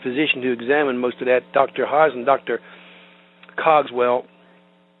examining physician who examined most of that, Dr. Haas and Dr. Cogswell,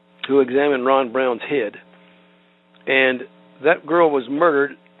 who examined Ron Brown's head. And that girl was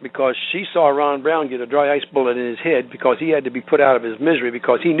murdered because she saw Ron Brown get a dry ice bullet in his head because he had to be put out of his misery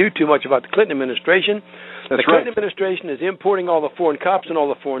because he knew too much about the Clinton administration. The Clinton administration is importing all the foreign cops and all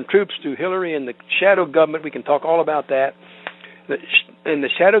the foreign troops through Hillary and the shadow government. We can talk all about that. And the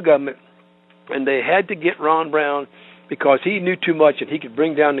shadow government, and they had to get Ron Brown because he knew too much and he could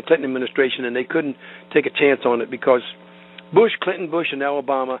bring down the Clinton administration, and they couldn't take a chance on it because Bush, Clinton, Bush, and now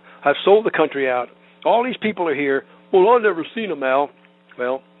Obama have sold the country out. All these people are here. Well, I've never seen them, Al.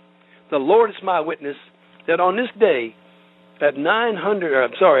 Well, the Lord is my witness that on this day, at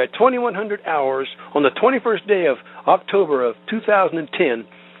 2100 hours, on the 21st day of October of 2010,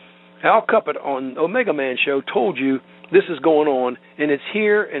 Al Cuppett on Omegaman show told you this is going on, and it's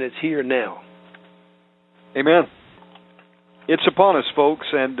here now. Amen. It's upon us, folks,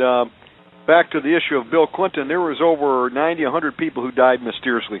 and back to the issue of Bill Clinton, there was over 90, 100 people who died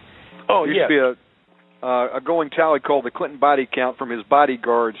mysteriously. Oh, yeah. There used to be a going tally called the Clinton body count from his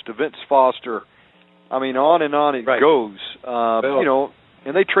bodyguards to Vince Foster. I mean, on and on it goes.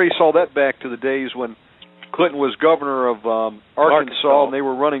 And they trace all that back to the days when Clinton was governor of Arkansas, and they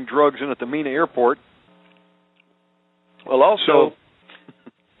were running drugs in at the Mena airport. Well, also,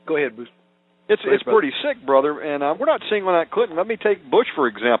 go ahead, Bruce. It's pretty sick, brother, and we're not singling out Clinton. Let me take Bush, for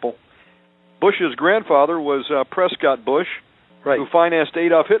example. Bush's grandfather was Prescott Bush, who financed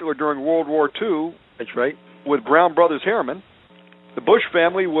Adolf Hitler during World War II. That's right. With Brown Brothers Harriman. The Bush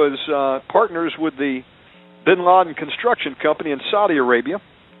family was partners with the Bin Laden Construction Company in Saudi Arabia.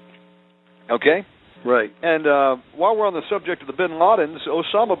 Okay? Right. And while we're on the subject of the Bin Ladens,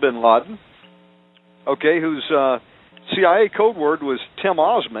 Osama Bin Laden, whose CIA code word was Tim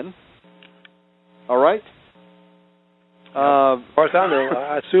Osman. All right? As far as I know,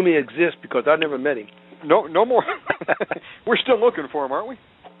 I assume he exists because I've never met him. No more. We're still looking for him, aren't we?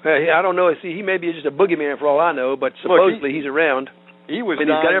 I don't know. See, he may be just a boogeyman for all I know, but supposedly he's around. He was and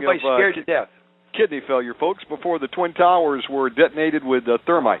he's got everybody scared to death. Kidney failure, folks, before the Twin Towers were detonated with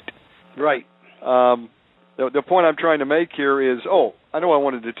thermite. Right. The point I'm trying to make here is, I know I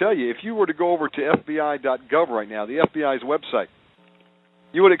wanted to tell you, if you were to go over to FBI.gov right now, the FBI's website,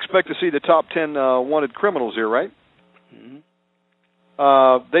 you would expect to see the top 10 wanted criminals here, right? Mm-hmm.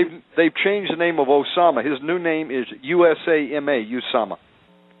 They've changed the name of Osama. His new name is USAMA, Usama.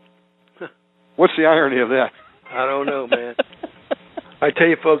 What's the irony of that? I don't know, man. I tell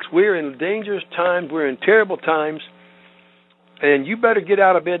you, folks, we're in dangerous times. We're in terrible times. And you better get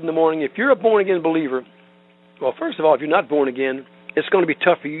out of bed in the morning. If you're a born-again believer, well, first of all, if you're not born again, it's going to be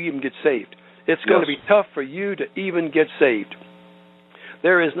tough for you to even get saved. It's going to be tough for you to even get saved.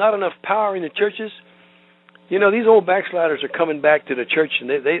 There is not enough power in the churches. You know, these old backsliders are coming back to the church, and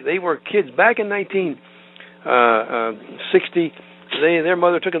they were kids back in 1960. Their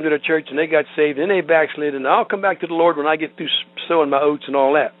mother took them to the church, and they got saved, and they backslid, and I'll come back to the Lord when I get through sowing my oats and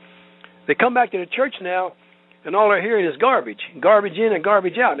all that. They come back to the church now, and all they're hearing is garbage in and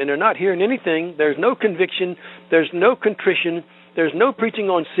garbage out, and they're not hearing anything. There's no conviction. There's no contrition. There's no preaching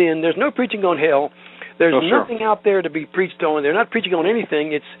on sin. There's no preaching on hell. There's nothing out there to be preached on. They're not preaching on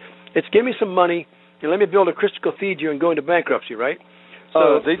anything. It's give me some money and let me build a Christian cathedral and go into bankruptcy, right?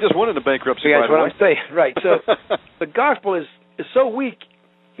 So they just went into bankruptcy. Yeah, that's what I'm saying, right? So the gospel is so weak.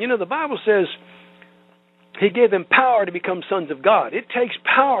 You know, the Bible says He gave them power to become sons of God. It takes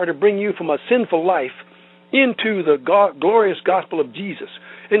power to bring you from a sinful life into the glorious gospel of Jesus,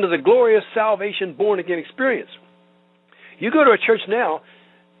 into the glorious salvation born-again experience. You go to a church now,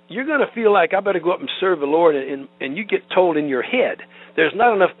 you're going to feel like I better go up and serve the Lord, and you get told in your head there's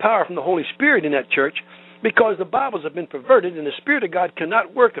not enough power from the Holy Spirit in that church because the Bibles have been perverted and the Spirit of God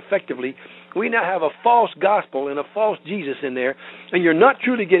cannot work effectively. We now have a false gospel and a false Jesus in there, and you're not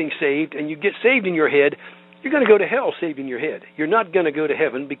truly getting saved, and you get saved in your head. You're going to go to hell saved in your head. You're not going to go to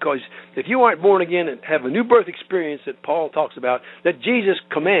heaven because if you aren't born again and have a new birth experience that Paul talks about, that Jesus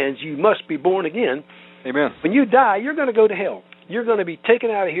commands, you must be born again. Amen. When you die, you're going to go to hell. You're going to be taken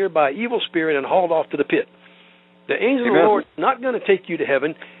out of here by an evil spirit and hauled off to the pit. The angel of the Lord is not going to take you to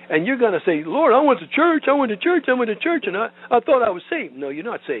heaven, and you're going to say, Lord, I went to church, and I thought I was saved. No, you're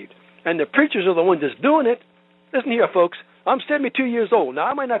not saved. And the preachers are the ones that's doing it. Listen here, folks. I'm 72 years old. Now,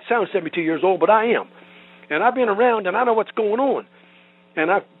 I might not sound 72 years old, but I am. And I've been around, and I know what's going on. And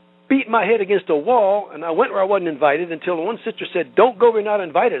I beat my head against a wall, and I went where I wasn't invited until one sister said, don't go where you're not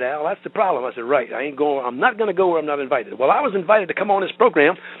invited, Al. That's the problem. I said, right, I'm not going to go where I'm not invited. Well, I was invited to come on this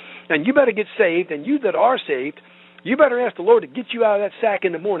program, and you better get saved, and you that are saved, you better ask the Lord to get you out of that sack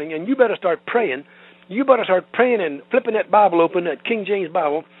in the morning, and you better start praying. You better start praying and flipping that Bible open, that King James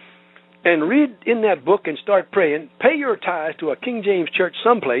Bible, and read in that book and start praying. Pay your tithes to a King James church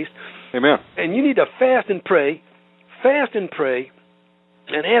someplace. Amen. And you need to fast and pray,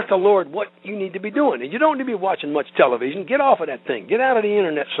 and ask the Lord what you need to be doing. And you don't need to be watching much television. Get off of that thing. Get out of the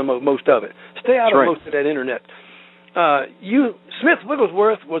Internet, most of it. Stay out of most of that Internet. Smith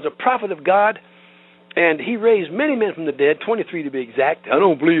Wigglesworth was a prophet of God, and he raised many men from the dead, 23 to be exact. I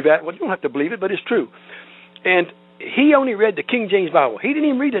don't believe that. Well, you don't have to believe it, but it's true. And he only read the King James Bible. He didn't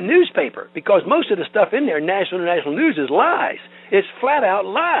even read the newspaper because most of the stuff in there, national and international news, is lies. It's flat out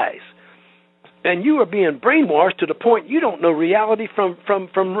lies. And you are being brainwashed to the point you don't know reality from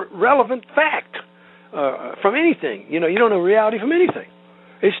relevant fact, from anything. You know, you don't know reality from anything.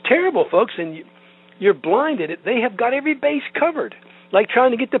 It's terrible, folks, and you're blinded. They have got every base covered, like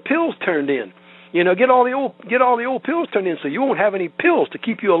trying to get the pills turned in. You know, get all the old pills turned in, so you won't have any pills to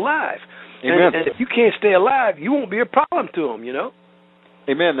keep you alive. Amen. And if you can't stay alive, you won't be a problem to them. You know.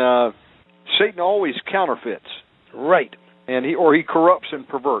 Amen. Satan always counterfeits. Right. And he corrupts and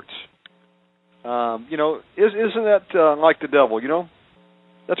perverts. You know, isn't that like the devil? You know,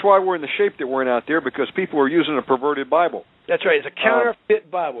 that's why we're in the shape that we're in out there, because people are using a perverted Bible. That's right. It's a counterfeit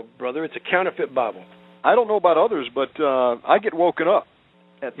Bible, brother. It's a counterfeit Bible. I don't know about others, but I get woken up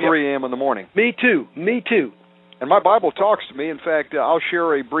at 3 a.m. in the morning. Me too. And my Bible talks to me. In fact, I'll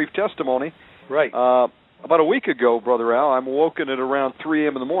share a brief testimony. Right. About a week ago, Brother Al, I'm woken at around 3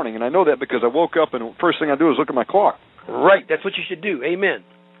 a.m. in the morning, and I know that because I woke up, and the first thing I do is look at my clock. Right. That's what you should do. Amen.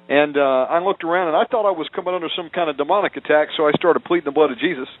 And I looked around, and I thought I was coming under some kind of demonic attack, so I started pleading the blood of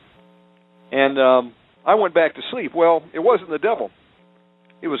Jesus. And I went back to sleep. Well, it wasn't the devil.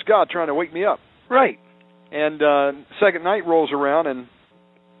 It was God trying to wake me up. Right. And second night rolls around, and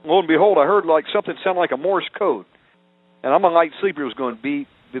lo and behold, I heard like something sound like a Morse code. And I'm a light sleeper. It was going beep,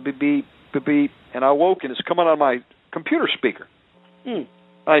 beep, beep, beep, beep, beep. And I woke, and it's coming on my computer speaker. And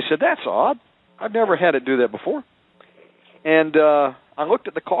I said, that's odd. I've never had it do that before. And I looked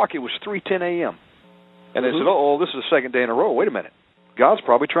at the clock. It was 3:10 a.m. And I said, oh, this is the second day in a row. Wait a minute. God's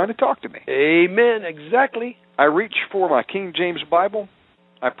probably trying to talk to me. Amen. Exactly. I reached for my King James Bible.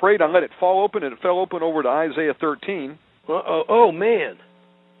 I prayed. I let it fall open, and it fell open over to Isaiah 13. Oh, man.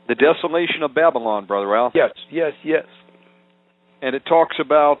 The desolation of Babylon, Brother Al. Yes. And it talks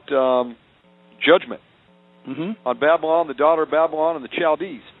about judgment on Babylon, the daughter of Babylon, and the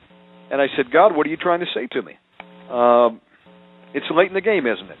Chaldees. And I said, God, what are you trying to say to me? It's late in the game,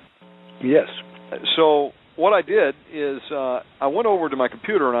 isn't it? Yes. So what I did is I went over to my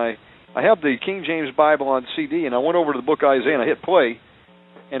computer, and I have the King James Bible on CD, and I went over to the book Isaiah, and I hit play,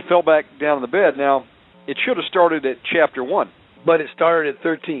 and fell back down in the bed. Now, it should have started at chapter 1. But it started at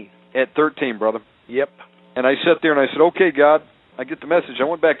 13. At 13, brother. Yep. And I sat there, and I said, okay, God, I get the message. I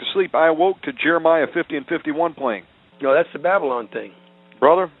went back to sleep. I awoke to Jeremiah 50 and 51 playing. No, that's the Babylon thing.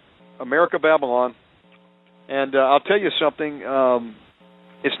 Brother, America, Babylon. And I'll tell you something.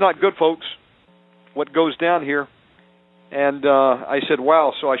 It's not good, folks, what goes down here. And I said,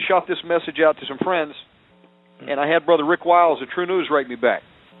 wow. So I shot this message out to some friends, and I had Brother Rick Wiles of True News write me back.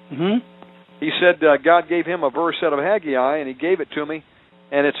 He said God gave him a verse out of Haggai, and he gave it to me,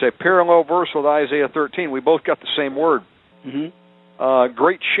 and it's a parallel verse with Isaiah 13. We both got the same word. Mm-hmm.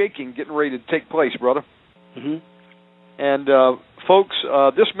 Great shaking getting ready to take place, brother. Mm-hmm. And, folks,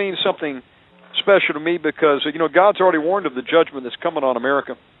 this means something special to me because, God's already warned of the judgment that's coming on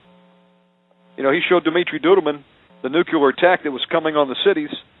America. He showed Dmitry Duduman the nuclear attack that was coming on the cities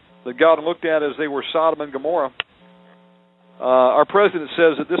that God looked at as they were Sodom and Gomorrah. Our president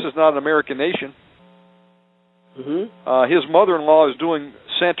says that this is not an American nation. Mm-hmm. His mother-in-law is doing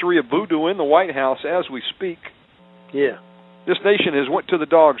Santeria voodoo in the White House as we speak. Yeah. This nation has went to the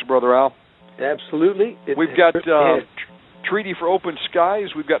dogs, Brother Al. Absolutely. We've got treaty for open skies.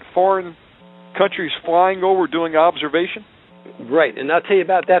 We've got foreign countries flying over doing observation. Right, and I'll tell you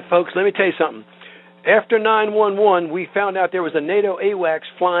about that, folks. Let me tell you something. After 9/11, we found out there was a NATO AWACS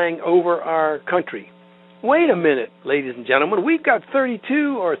flying over our country. Wait a minute, ladies and gentlemen. We've got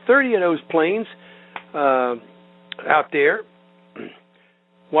 32 or 30 of those planes out there.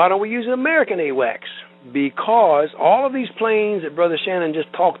 Why don't we use an American AWACS? Because all of these planes that Brother Shannon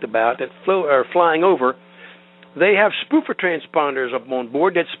just talked about that are flying over, they have spoofer transponders up on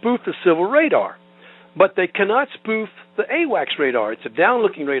board that spoof the civil radar. But they cannot spoof the AWACS radar. It's a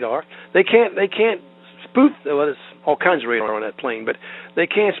down-looking radar. They can't spoof, well, there's all kinds of radar on that plane, but they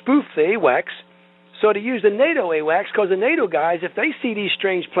can't spoof the AWACS. So to use the NATO AWACS, because the NATO guys, if they see these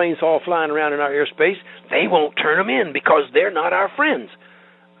strange planes all flying around in our airspace, they won't turn them in because they're not our friends.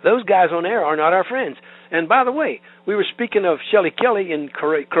 Those guys on there are not our friends. And by the way, we were speaking of Shelly Kelly in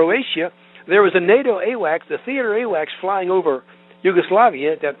Croatia. There was a NATO AWACS, the theater AWACS flying over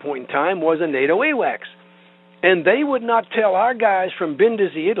Yugoslavia at that point in time was a NATO AWACS. And they would not tell our guys from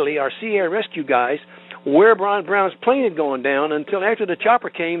Brindisi, Italy, our sea air rescue guys, where Ron Brown's plane had gone down until after the chopper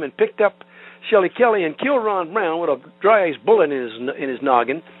came and picked up Shelly Kelly and killed Ron Brown with a dry-ice bullet in his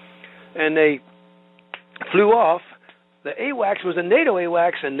noggin. And they flew off. The AWACS was a NATO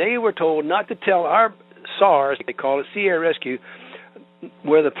AWACS, and they were told not to tell our SARS, they call it, Sea Air Rescue,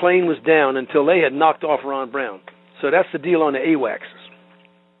 where the plane was down until they had knocked off Ron Brown. So that's the deal on the AWACS.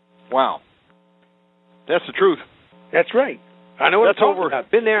 Wow. That's the truth. That's right. I know what I'm talking about.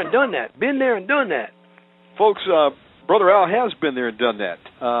 Been there and done that. Been there and done that. Folks, Brother Al has been there and done that.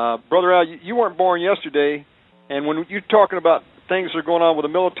 Brother Al, you weren't born yesterday, and when you're talking about things that are going on with the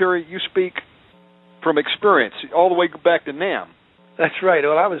military, you speak from experience, all the way back to NAM. That's right.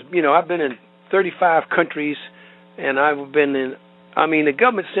 Well, I've been in 35 countries, and I've been in, the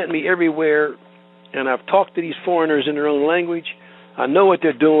government sent me everywhere, and I've talked to these foreigners in their own language. I know what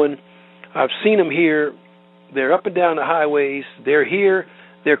they're doing. I've seen them here. They're up and down the highways. They're here.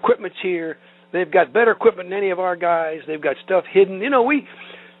 Their equipment's here. They've got better equipment than any of our guys. They've got stuff hidden.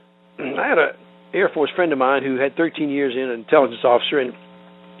 I had an Air Force friend of mine who had 13 years in, an intelligence officer, and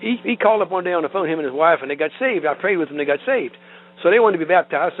he called up one day on the phone, him and his wife, and they got saved. I prayed with them. They got saved. So they wanted to be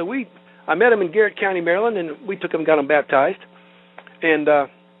baptized. So I met them in Garrett County, Maryland, and we took them and got them baptized. And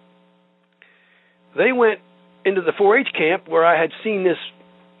they went into the 4-H camp where I had seen this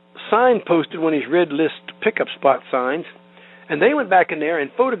sign posted, one of these red list pickup spot signs, and they went back in there and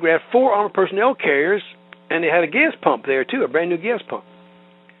photographed 4 armored personnel carriers, and they had a gas pump there too, a brand new gas pump.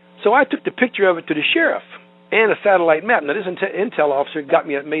 So I took the picture of it to the sheriff and a satellite map. Now this intel officer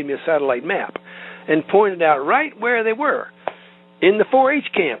made me a satellite map and pointed out right where they were in the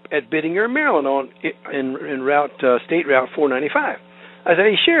 4-H camp at Biddinger, Maryland, in State Route 495. I said,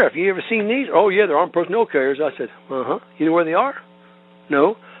 "Hey, Sheriff, you ever seen these?" "Oh, yeah, they're armed personnel carriers." I said, "Uh-huh. You know where they are?"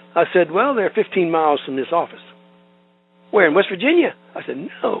 "No." I said, "Well, they're 15 miles from this office." "Where, in West Virginia?" I said,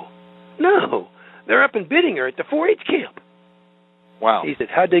 No. They're up in Biddinger at the 4-H camp." Wow. He said,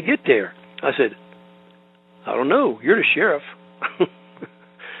 "How'd they get there?" I said, "I don't know. You're the sheriff."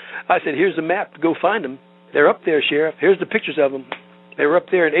 I said, "Here's the map to go find them. They're up there, Sheriff. Here's the pictures of them. They were up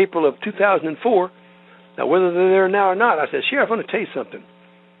there in April of 2004. Now, whether they're there now or not," I said, "Sheriff, I want to tell you something.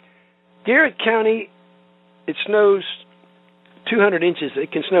 Garrett County, it snows 200 inches.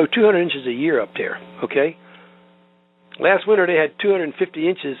 It can snow 200 inches a year up there, okay? Last winter, they had 250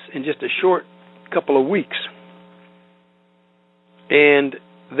 inches in just a short couple of weeks. And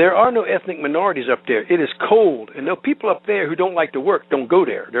there are no ethnic minorities up there. It is cold. And no people up there who don't like to work don't go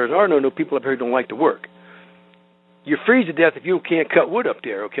there. There are no people up there who don't like to work. You freeze to death if you can't cut wood up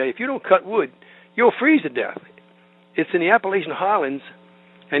there, okay? If you don't cut wood, you'll freeze to death. It's in the Appalachian Highlands,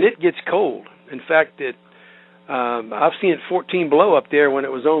 and it gets cold. In fact, I've seen it 14 below up there when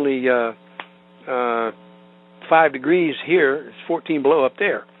it was only 5 degrees here. It's 14 below up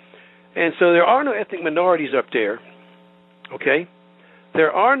there. And so there are no ethnic minorities up there, okay?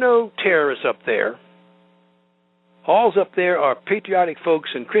 There are no terrorists up there. All's up there are patriotic folks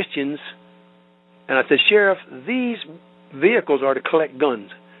and Christians And I said, Sheriff, these vehicles are to collect guns.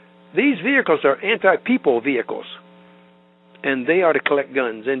 These vehicles are anti-people vehicles, and they are to collect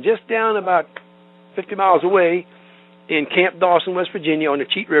guns. And just down about 50 miles away in Camp Dawson, West Virginia, on the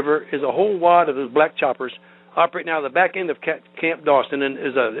Cheat River, is a whole wad of those black choppers operating out of the back end of Camp Dawson. And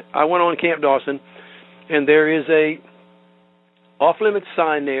I went on Camp Dawson, and there is a off-limits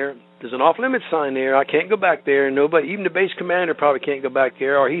sign there. There's an off-limits sign there. I can't go back there. Nobody, even the base commander, probably can't go back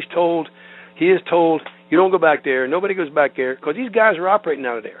there, or he is told, you don't go back there. Nobody goes back there because these guys are operating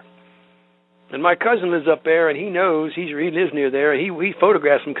out of there. And my cousin lives up there, and he knows he lives near there, and he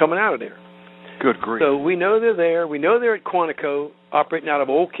photographs them coming out of there. Good grief. So we know they're there. We know they're at Quantico, operating out of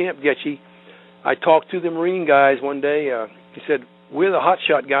old Camp Getchy. I talked to the Marine guys one day. He said, we're the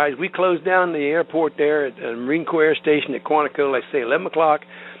hotshot guys. We closed down the airport there at the Marine Corps Air Station at Quantico, like say 11 o'clock.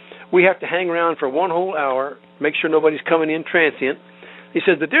 We have to hang around for one whole hour, make sure nobody's coming in transient. He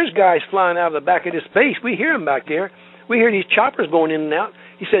says, but there's guys flying out of the back of this base. We hear them back there. We hear these choppers going in and out.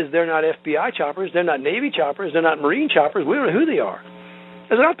 He says, they're not FBI choppers. They're not Navy choppers. They're not Marine choppers. We don't know who they are. I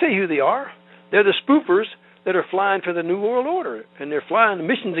said, I'll tell you who they are. They're the spoofers that are flying for the New World Order, and they're flying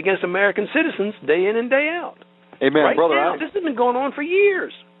missions against American citizens day in and day out. Amen, right brother. Now, this has been going on for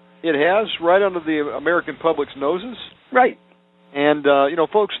years. It has, right under the American public's noses. Right. And,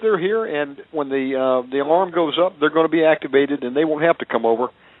 folks, they're here, and when the alarm goes up, they're going to be activated, and they won't have to come over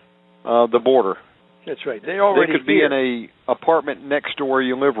the border. That's right. They could be in a apartment next to where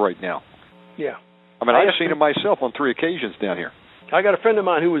you live right now. Yeah. I mean, I've seen it myself on 3 occasions down here. I got a friend of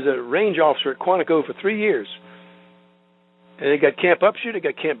mine who was a range officer at Quantico for 3 years. And they got Camp Upshur, they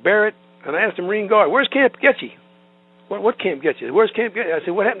got Camp Barrett, and I asked the Marine Guard, where's Camp Getchy? What Camp Getchy? Where's Camp Getchy? I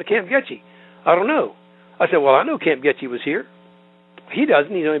said, what happened to Camp Getchy? I don't know. I said, well, I know Camp Getchy was here. He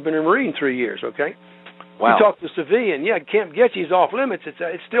doesn't. He's only been a Marine 3 years, okay? Wow. We talked to civilian. Yeah, Camp Getchy's off limits.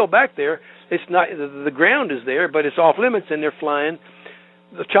 It's still back there. It's not, the ground is there, but it's off limits, and they're flying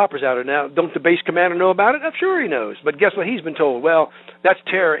the choppers out of it. Now, don't the base commander know about it? I'm sure he knows. But guess what he's been told? Well, that's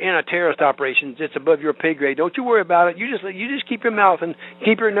anti-terrorist operations. It's above your pay grade. Don't you worry about it. You just keep your mouth and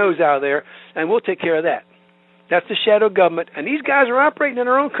keep your nose out of there, and we'll take care of that. That's the shadow government, and these guys are operating in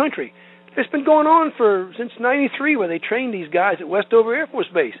their own country. It's been going on since '93, where they trained these guys at Westover Air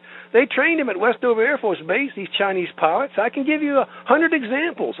Force Base. They trained them at Westover Air Force Base, these Chinese pilots. I can give you 100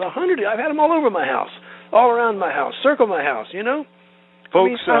 examples, 100. I've had them all over my house, all around my house, circle my house,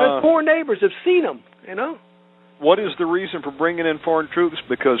 Folks, I had poor neighbors have seen them, What is the reason for bringing in foreign troops?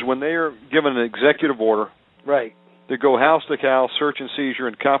 Because when they are given an executive order, right, to go house to house, search and seizure,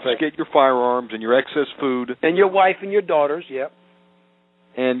 and confiscate your firearms and your excess food. And your wife and your daughters, yep.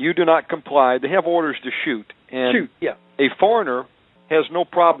 And you do not comply, they have orders to shoot. And shoot, yeah. A foreigner has no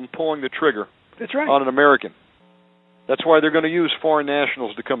problem pulling the trigger. That's right. On an American. That's why they're going to use foreign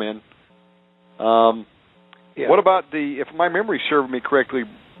nationals to come in. Yeah. What about if my memory served me correctly,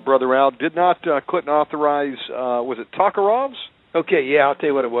 Brother Al, did not Clinton authorize, was it Takarov's? Okay, yeah, I'll tell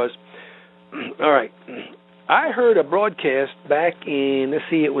you what it was. All right. I heard a broadcast back in,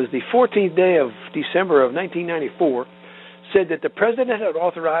 it was the 14th day of December of 1994, said that the president had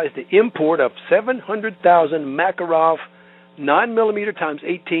authorized the import of 700,000 Makarov 9mm times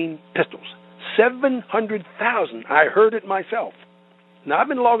 18 pistols. 700,000. I heard it myself. Now, I've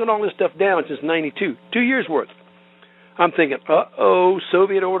been logging all this stuff down since 92, 2 years' worth. I'm thinking,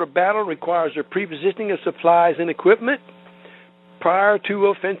 Soviet order battle requires a prepositioning of supplies and equipment prior to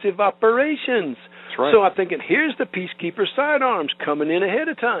offensive operations. That's right. So I'm thinking, here's the peacekeeper sidearms coming in ahead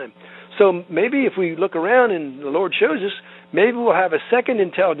of time. So maybe if we look around and the Lord shows us, maybe we'll have a second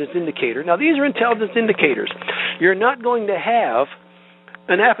intelligence indicator. Now, these are intelligence indicators. You're not going to have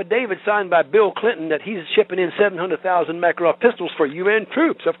an affidavit signed by Bill Clinton that he's shipping in 700,000 Makarov pistols for UN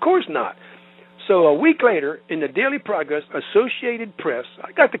troops. Of course not. So a week later, in the Daily Progress, Associated Press,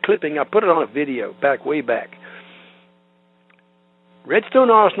 I got the clipping, I put it on a video way back. Redstone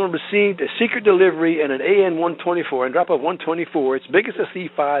Arsenal received a secret delivery and an AN-124, and drop of 124. It's big as a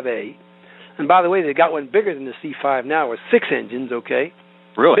C-5A. And by the way, they got one bigger than the C-5 now with 6 engines, okay?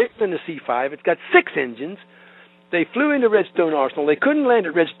 Really? Bigger than the C-5. It's got 6 engines. They flew into Redstone Arsenal. They couldn't land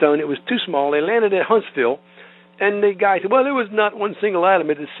at Redstone. It was too small. They landed at Huntsville. And the guy said, well, there was not one single item.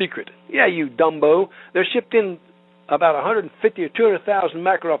 It is secret. Yeah, you dumbo. They're shipped in about 150 or 200,000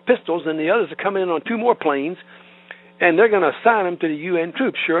 Makarov pistols, and the others are coming in on 2 more planes, and they're going to assign them to the UN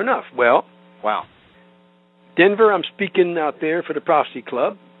troops, sure enough. Well, wow. Denver, I'm speaking out there for the Prophecy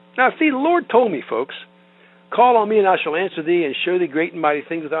Club. Now, see, the Lord told me, folks, call on me and I shall answer thee and show thee great and mighty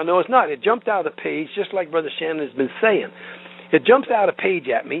things that thou knowest not. It jumped out of the page, just like Brother Shannon has been saying. It jumps out of the page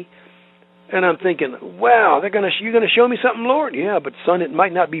at me. And I'm thinking, wow, you're gonna show me something, Lord? Yeah, but son, it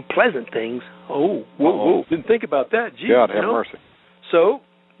might not be pleasant things. Oh, whoa, didn't think about that. Gee, God have mercy. So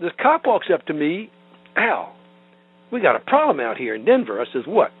this cop walks up to me, Al, we got a problem out here in Denver. I says,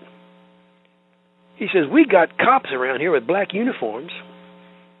 what? He says, we got cops around here with black uniforms.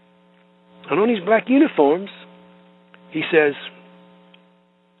 And on these black uniforms, he says,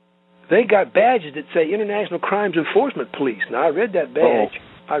 they got badges that say International Crimes Enforcement Police. Now, I read that badge.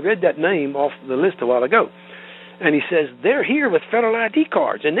 I read that name off the list a while ago. And he says, they're here with federal ID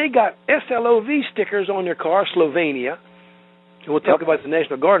cards. And they got SLOV stickers on their car, Slovenia. And we'll talk about the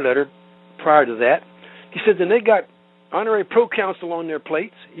National Guard letter prior to that. He says, and they got honorary proconsul on their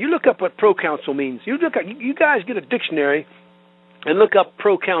plates. You look up what proconsul means. You guys get a dictionary and look up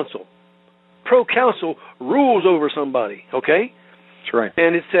proconsul. Proconsul rules over somebody, okay? That's right.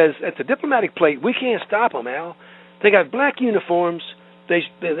 And it says, it's a diplomatic plate. We can't stop them, Al. They got black uniforms. They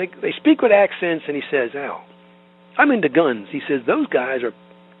speak with accents, and he says, Al, I'm into guns. He says, those guys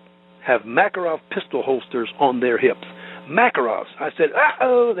have Makarov pistol holsters on their hips. Makarovs. I said,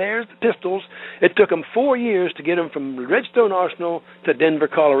 there's the pistols. It took them 4 years to get them from Redstone Arsenal to Denver,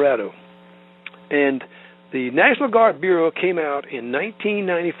 Colorado. And the National Guard Bureau came out in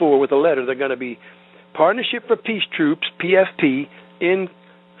 1994 with a letter. They're going to be Partnership for Peace Troops, PFP, in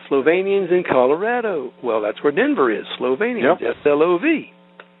Slovenians in Colorado. Well, that's where Denver is, Slovenians, SLOV.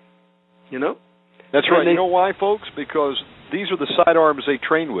 You know? That's right. You know why, folks? Because these are the sidearms they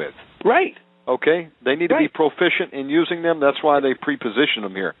train with. Right. Okay? They need to be proficient in using them. That's why they pre-position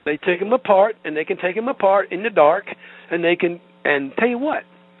them here. They take them apart, and they can take them apart in the dark, and they can, and tell you what,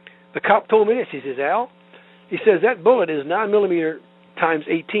 the cop told me this. He says, Al, he says, that bullet is 9mm times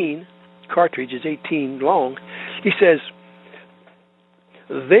 18, cartridge is 18 long. He says,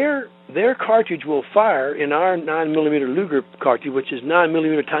 their cartridge will fire in our 9mm Luger cartridge, which is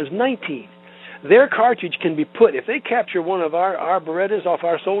 9mm times 19. Their cartridge can be put, if they capture one of our Berettas off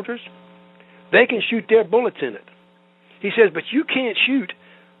our soldiers, they can shoot their bullets in it. He says, but you can't shoot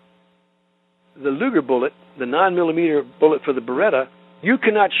the Luger bullet, the 9mm bullet for the Beretta. You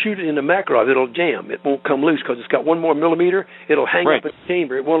cannot shoot it in the Makarov. It'll jam. It won't come loose because it's got one more millimeter. It'll hang up in the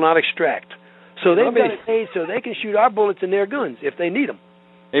chamber. It will not extract. So they've got it made so they can shoot our bullets in their guns if they need them.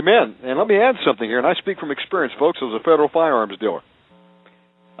 Amen. And let me add something here, and I speak from experience, folks, as a federal firearms dealer.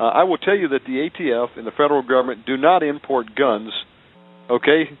 I will tell you that the ATF and the federal government do not import guns,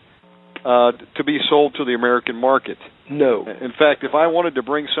 to be sold to the American market. No. In fact, if I wanted to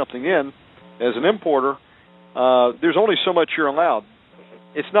bring something in as an importer, there's only so much you're allowed.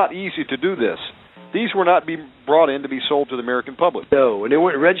 It's not easy to do this. These were not being brought in to be sold to the American public. No, and they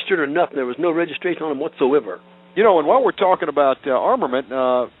weren't registered or nothing. There was no registration on them whatsoever. You know, and while we're talking about armament,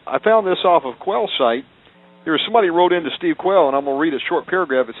 I found this off of Quell's site. There was somebody wrote in to Steve Quell, and I'm going to read a short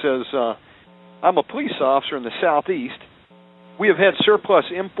paragraph. It says, I'm a police officer in the Southeast. We have had surplus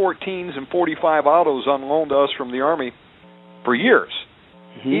M14s and 45 autos on loan to us from the Army for years.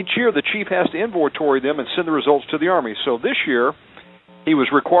 Mm-hmm. Each year, the chief has to inventory them and send the results to the Army. So this year, he was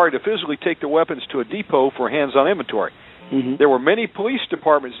required to physically take the weapons to a depot for hands-on inventory. Mm-hmm. There were many police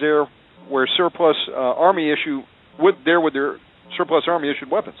departments there where surplus Army issue with their surplus Army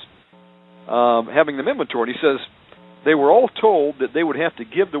issued weapons, having them inventoried. He says they were all told that they would have to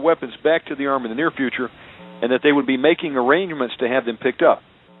give the weapons back to the Army in the near future, and that they would be making arrangements to have them picked up.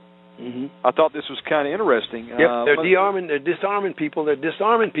 Mm-hmm. I thought this was kind of interesting. Yep, they're disarming people. They're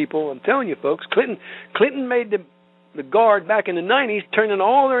disarming people. I'm telling you, folks. Clinton made the Guard back in the 90s turn in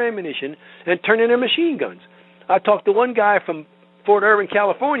all their ammunition and turn in their machine guns. I talked to one guy from Fort Irwin,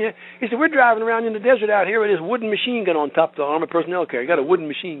 California. He said, we're driving around in the desert out here with this wooden machine gun on top of the armored personnel carrier. You got a wooden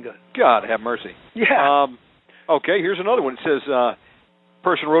machine gun. God have mercy. Yeah. Okay, here's another one. It says,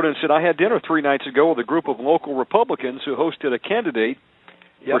 person wrote in and said, I had dinner 3 nights ago with a group of local Republicans who hosted a candidate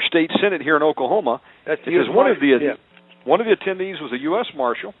for state senate here in Oklahoma. That's because one of the attendees was a U.S.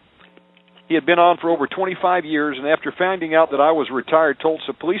 Marshal. He had been on for over 25 years, and after finding out that I was a retired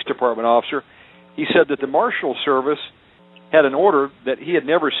Tulsa Police Department officer, he said that the Marshal Service had an order that he had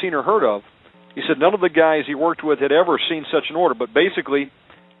never seen or heard of. He said none of the guys he worked with had ever seen such an order, but basically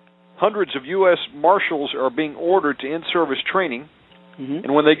hundreds of U.S. Marshals are being ordered to in-service training,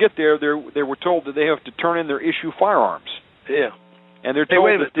 and when they get there, they were told that they have to turn in their issue firearms. Yeah. And they're told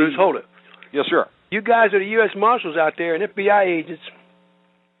wait a minute, Bruce, hold it. Yes, sir. You guys are the U.S. Marshals out there and FBI agents.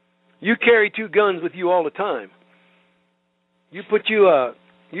 You carry 2 guns with you all the time. You put you a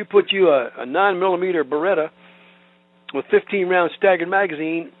 9mm Beretta with 15-round staggered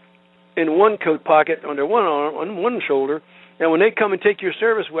magazine in one coat pocket under one arm, on one shoulder, and when they come and take your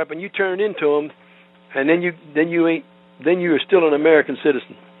service weapon, you turn it into them, and then you are still an American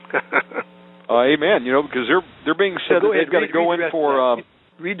citizen. Amen. Because they're being said that they've got to go in for.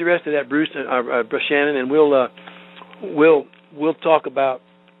 Read the rest of that, Bruce, Shannon, and we'll talk about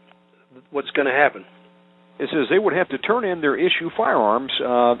what's going to happen. It says they would have to turn in their issue firearms,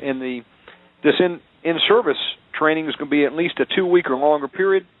 and this in-service training is going to be at least a 2-week or longer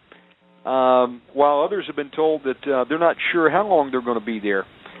period, while others have been told that they're not sure how long they're going to be there.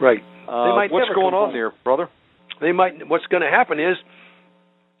 Right. What's going on there, brother? What's going to happen is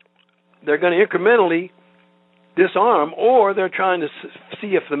they're going to incrementally disarm, or they're trying to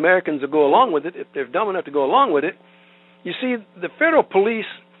see if the Americans will go along with it, if they're dumb enough to go along with it. You see, the federal police,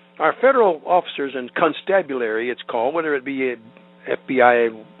 our federal officers and constabulary, it's called, whether it be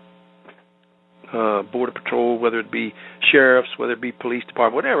FBI, Border Patrol, whether it be sheriffs, whether it be police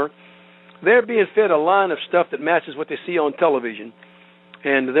department, whatever, they're being fed a line of stuff that matches what they see on television,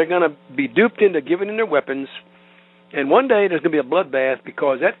 and they're going to be duped into giving in their weapons. And one day there's going to be a bloodbath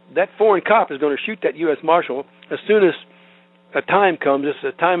because that foreign cop is going to shoot that U.S. Marshal as soon as a time comes, as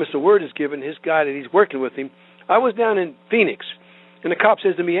the word is given, his guy that he's working with him. I was down in Phoenix, and the cop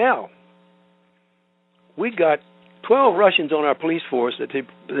says to me, Al, we got 12 Russians on our police force,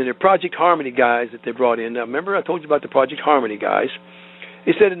 they're Project Harmony guys that they brought in. Now, remember I told you about the Project Harmony guys?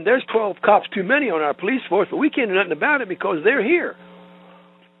 He said, and there's 12 cops too many on our police force, but we can't do nothing about it because they're here.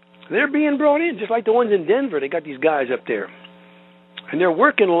 They're being brought in, just like the ones in Denver. They got these guys up there, and they're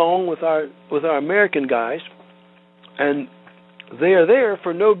working along with our American guys, and they are there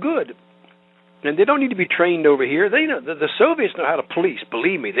for no good. And they don't need to be trained over here. They know the Soviets know how to police.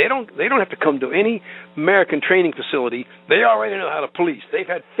 Believe me, they don't have to come to any American training facility. They already know how to police. They've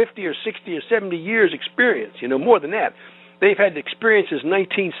had 50 or 60 or 70 years experience. More than that. They've had experience since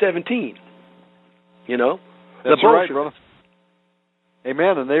 1917. That's right, brother.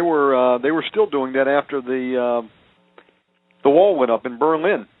 Amen. And they were still doing that after the wall went up in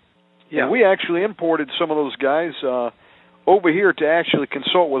Berlin. Yeah. And we actually imported some of those guys over here to actually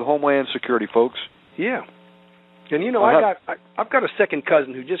consult with Homeland Security folks. Yeah. And I've got a second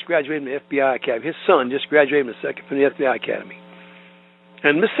cousin who just graduated from the FBI Academy. His son just graduated from the FBI Academy.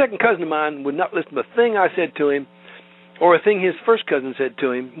 And this second cousin of mine would not listen to a thing I said to him, or a thing his first cousin said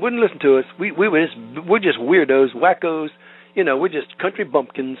to him. Wouldn't listen to us. We're just weirdos, wackos. We're just country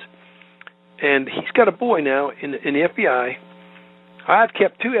bumpkins. And he's got a boy now in the FBI. I've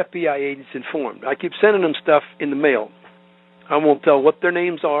kept 2 FBI agents informed. I keep sending them stuff in the mail. I won't tell what their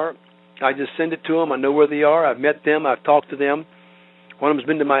names are. I just send it to them. I know where they are. I've met them. I've talked to them. One of them's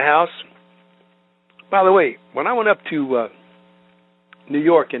been to my house. By the way, when I went up to New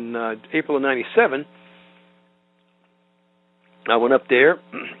York in April of 97, I went up there,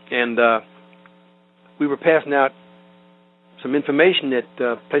 and we were passing out some information at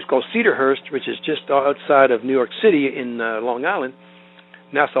a place called Cedarhurst, which is just outside of New York City in Long Island,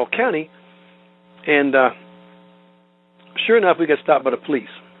 Nassau County. And sure enough, we got stopped by the police.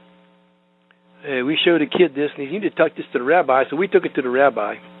 We showed a kid this, and he needed to take this to the rabbi, so we took it to the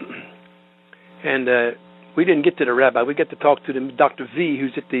rabbi. And we didn't get to the rabbi. We got to talk to Dr. V,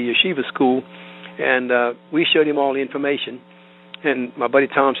 who's at the yeshiva school, and we showed him all the information. And my buddy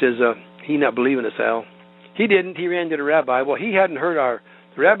Tom says, he not believing us, Al. He didn't. He ran to the rabbi. Well, the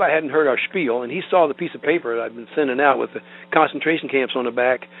rabbi hadn't heard our spiel, and he saw the piece of paper that I'd been sending out with the concentration camps on the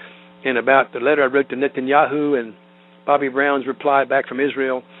back and about the letter I wrote to Netanyahu and Bobby Brown's reply back from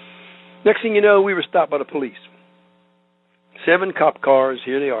Israel. Next thing you know, we were stopped by the police. 7 cop cars.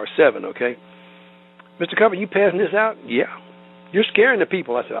 Here they are, 7, okay? Mr. Cuppett, you passing this out? Yeah. You're scaring the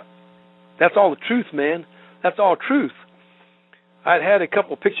people. I said, that's all the truth, man. That's all truth. I'd had a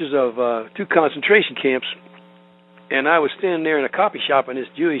couple pictures of 2 concentration camps, and I was standing there in a coffee shop, and this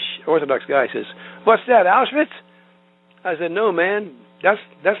Jewish Orthodox guy says, "What's that, Auschwitz?" I said, "No, man, that's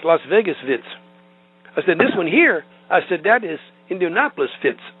Las Vegas Witz." I said, "This one here," I said, "that is Indianapolis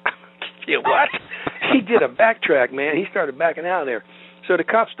Witz." Yeah, what? He did a backtrack, man. He started backing out of there. So the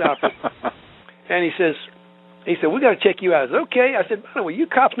cop stopped him, and he said, "We got to check you out." I said, "Okay." I said, "By the way, you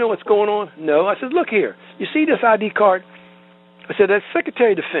cops know what's going on?" "No." I said, "Look here. You see this ID card?" I said, "That's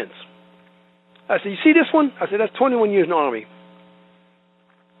Secretary of Defense." I said, "You see this one?" I said, "That's 21 years in the Army."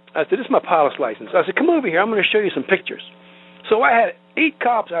 I said, "This is my pilot's license." I said, "Come over here. I'm going to show you some pictures." So I had 8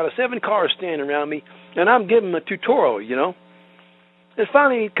 cops out of 7 cars standing around me, and I'm giving them a tutorial, And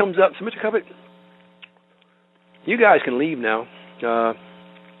finally he comes up and says, "Mr. Cuppett, you guys can leave now.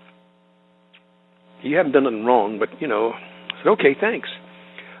 You haven't done nothing wrong, but, I said, "Okay, thanks."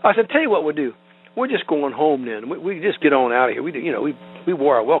 I said, "Tell you what we'll do. We're just going home then. We just get on out of here. We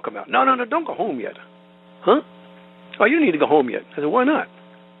wore our welcome out." No, don't go home yet." "Huh? Oh, you need to go home yet." I said, "Why not?"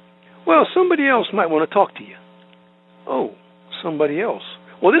 "Well, somebody else might want to talk to you." "Oh, somebody else.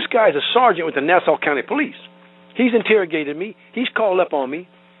 Well, this guy's a sergeant with the Nassau County Police. He's interrogated me. He's called up on me.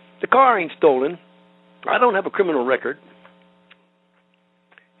 The car ain't stolen. I don't have a criminal record.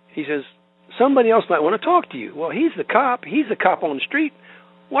 He says, somebody else might want to talk to you. Well, he's the cop. He's the cop on the street.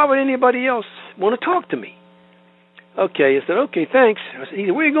 Why would anybody else want to talk to me? Okay, I said, okay, thanks. He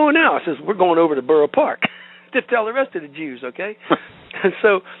said, where are you going now? I says, we're going over to Borough Park to tell the rest of the Jews, okay? And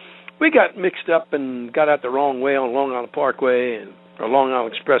so we got mixed up and got out the wrong way on Long Island Parkway or Long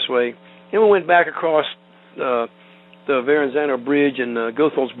Island Expressway. And we went back across the Verrazano Bridge and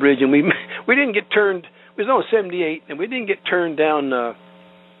Goethals Bridge, and we didn't get turned. We was on 78, and we didn't get turned down. Down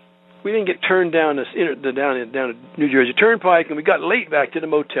to New Jersey Turnpike, and we got late back to the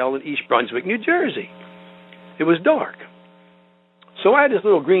motel in East Brunswick, New Jersey. It was dark, so I had this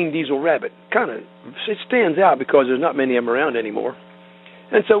little green diesel Rabbit. It stands out because there's not many of them around anymore.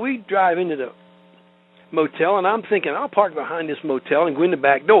 And so we drive into the motel, and I'm thinking I'll park behind this motel and go in the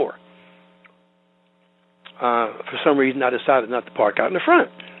back door. For some reason, I decided not to park out in the front.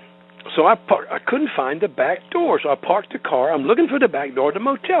 So I couldn't find the back door, so I parked the car. I'm looking for the back door of the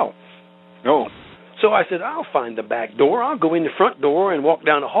motel. Oh. So I said, I'll find the back door. I'll go in the front door and walk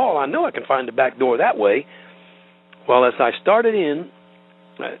down the hall. I know I can find the back door that way. Well, as I started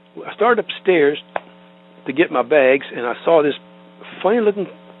upstairs to get my bags, and I saw this funny-looking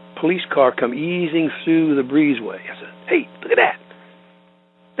police car come easing through the breezeway. I said, hey, look at that.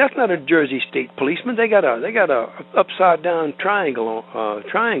 That's not a Jersey State policeman. They got a upside-down triangle,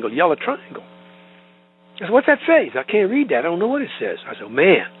 yellow triangle. I said, what's that say? I can't read that. I don't know what it says. I said,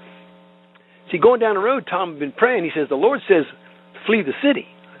 man. See, going down the road, Tom had been praying. He says, the Lord says, flee the city.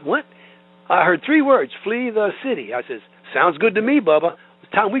 I said, what? I heard 3 words, flee the city. I says, sounds good to me, Bubba.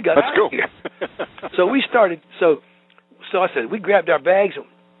 It's time we got out of here. So we started. So I said, we grabbed our bags and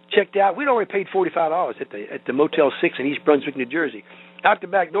checked out. We'd already paid $45 at the Motel 6 in East Brunswick, New Jersey. Out the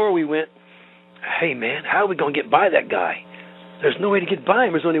back door we went. Hey, man, how are we going to get by that guy? There's no way to get by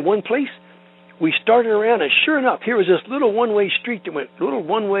him. There's only one place. We started around, and sure enough, here was this little one-way street that went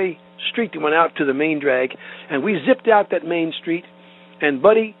out to the main drag, and we zipped out that main street, and,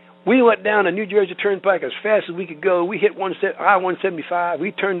 buddy, we went down the New Jersey Turnpike as fast as we could go. We hit I-175.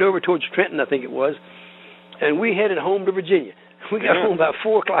 We turned over towards Trenton, I think it was, and we headed home to Virginia. We got home about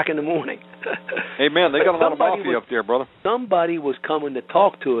 4 o'clock in the morning. Hey, man, they got a lot of mafia up there, brother. Somebody was coming to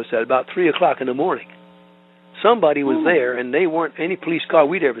talk to us at about 3 o'clock in the morning. Somebody was there, and they weren't any police car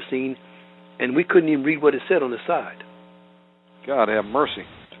we'd ever seen, and we couldn't even read what it said on the side. God have mercy.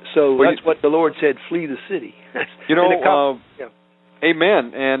 So that's what the Lord said, flee the city.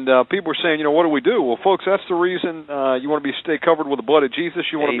 Amen. And people are saying, what do we do? Well, folks, that's the reason you want to stay covered with the blood of Jesus.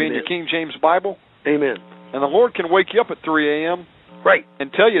 You want to be in your King James Bible. Amen. And the Lord can wake you up at 3 a.m. Right. And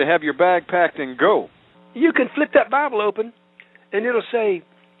tell you to have your bag packed and go. You can flip that Bible open, and it'll say,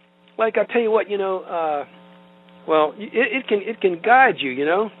 like I tell you what, it can guide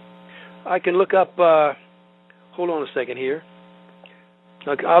you, I can look up, hold on a second here.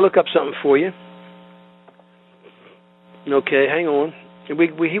 I'll look up something for you. Okay, hang on.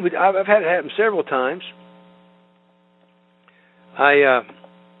 I've had it happen several times.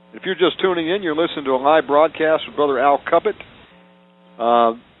 If you're just tuning in, you're listening to a live broadcast with Brother Al Cuppett.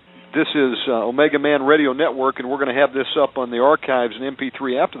 This is Omegaman Radio Network, and we're going to have this up on the archives in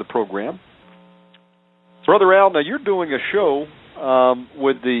MP3 after the program. Brother Al, now you're doing a show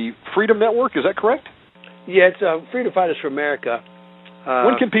with the Freedom Network, is that correct? Yeah, it's Freedom Fighters for America.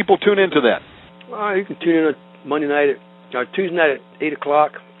 When can people tune into that? You can tune in on Monday night or Tuesday night at 8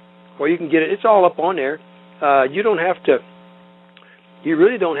 o'clock, or you can get it. It's all up on there. You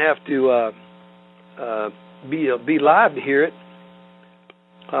really don't have to be live to hear it,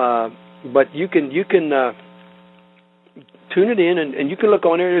 but you can tune it in, and you can look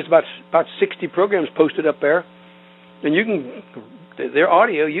on there. There's about 60 programs posted up there, and their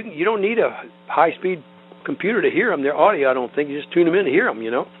audio. You don't need a high-speed computer to hear them. Their audio, I don't think. You just tune them in to hear them.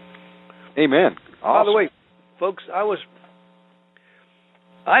 Amen. Awesome. By the way, folks,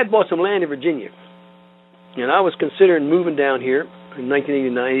 I had bought some land in Virginia, and I was considering moving down here in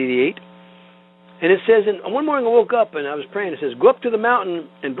 1989, 88. And it says, one morning I woke up and I was praying, it says, go up to the mountain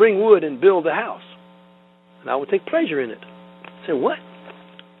and bring wood and build a house, and I will take pleasure in it. I said, what?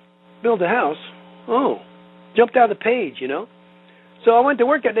 Build a house? Oh, jumped out of the page, So I went to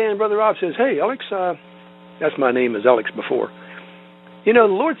work that day, and Brother Rob says, hey, Alex, that's my name is Alex before. The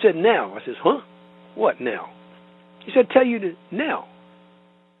Lord said now. I says, huh? What now? He said, tell you to now.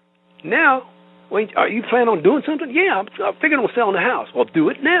 Now? Wait, are you planning on doing something? Yeah, I'm figuring on selling the house. Well, do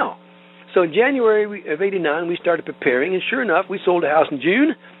it now. So in January of 89, we started preparing, and sure enough, we sold the house in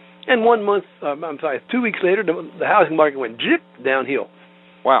June, and 2 weeks later, the housing market went zip downhill.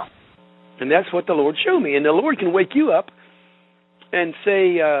 Wow. And that's what the Lord showed me. And the Lord can wake you up and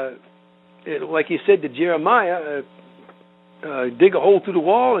say, like he said to Jeremiah, dig a hole through the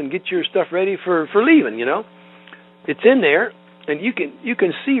wall and get your stuff ready for leaving, you know. It's in there, and you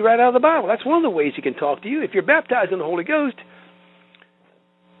can see right out of the Bible. That's one of the ways he can talk to you. If you're baptized in the Holy Ghost,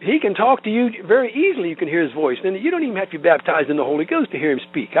 he can talk to you very easily. You can hear his voice. And you don't even have to be baptized in the Holy Ghost to hear him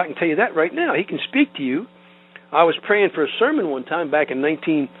speak. I can tell you that right now. He can speak to you. I was praying for a sermon one time back in I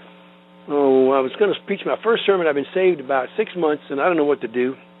was going to preach my first sermon. I've been saved about 6 months, and I don't know what to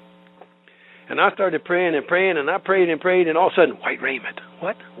do. And I started praying and praying, and I prayed and prayed, and all of a sudden, white raiment.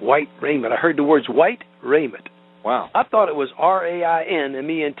 What? White raiment. I heard the words white raiment. Wow. I thought it was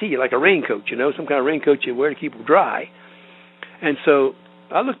R-A-I-N-M-E-N-T, like a raincoat, you know, some kind of raincoat you wear to keep it dry. And so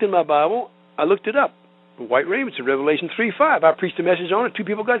I looked in my Bible. I looked it up. White raiments in Revelation 3:5. I preached a message on it. 2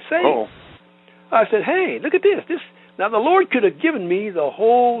 people got saved. Oh. I said, hey, look at this. Now, the Lord could have given me the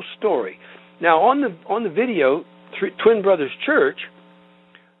whole story. Now, on the video, Twin Brothers Church,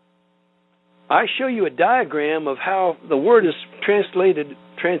 I show you a diagram of how the word is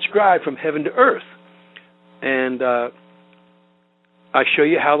transcribed from heaven to earth. And I show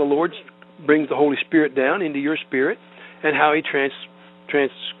you how the Lord brings the Holy Spirit down into your spirit and how he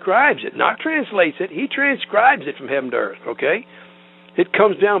transcribes it. Not translates it. He transcribes it from heaven to earth, okay? It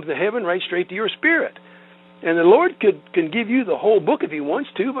comes down from the heaven right straight to your spirit. And the Lord can give you the whole book if he wants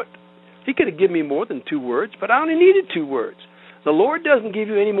to, but he could have given me more than 2 words, but I only needed 2 words. The Lord doesn't give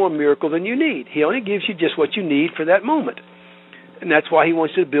you any more miracle than you need. He only gives you just what you need for that moment. And that's why he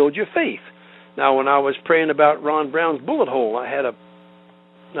wants you to build your faith. Now, when I was praying about Ron Brown's bullet hole, I had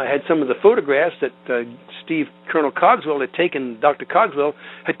some of the photographs that Colonel Cogswell had taken, Dr. Cogswell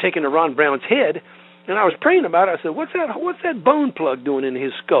had taken of Ron Brown's head, and I was praying about it. I said, what's that bone plug doing in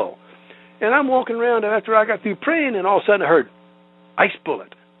his skull? And I'm walking around after I got through praying, and all of a sudden I heard, ice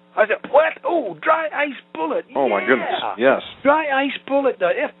bullet. I said, what? Oh, dry ice bullet. Oh, my goodness. Yes. Dry ice bullet. The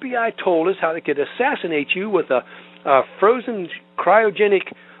FBI told us how they could assassinate you with a frozen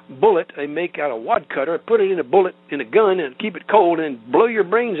cryogenic bullet they make out of wad cutter, put it in a gun and keep it cold and blow your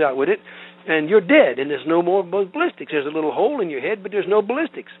brains out with it, and you're dead, and there's no more ballistics. There's a little hole in your head, but there's no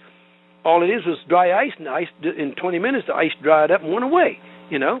ballistics. All it is was dry ice, and in 20 minutes the ice dried up and went away,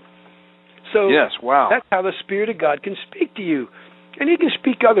 you know. So yes, wow. That's how the Spirit of God can speak to you. And he can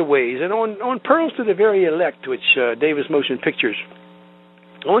speak other ways. And on Pearls to the Very Elect, which Davis Motion Pictures,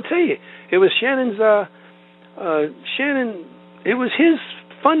 I want to tell you, it was it was his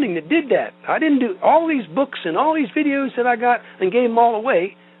funding that did that. I didn't do all these books and all these videos that I got and gave them all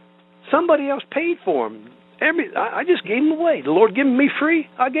away. Somebody else paid for them. I just gave them away. The Lord gave them me free.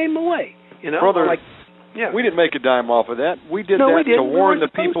 I gave them away. You know, brother. Yeah. We didn't make a dime off of that. We did that to warn the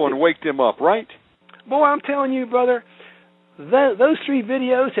people and wake them up, right? Boy, I'm telling you, brother, those 3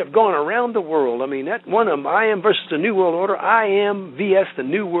 videos have gone around the world. I mean, that one of them, I Am versus the New World Order, I Am vs. the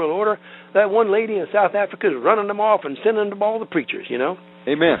New World Order. That one lady in South Africa is running them off and sending them to all the preachers, you know.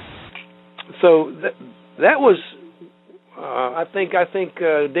 Amen. So that was, I think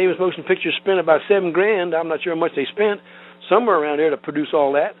Davis Motion Pictures spent about $7,000. I'm not sure how much they spent, somewhere around there to produce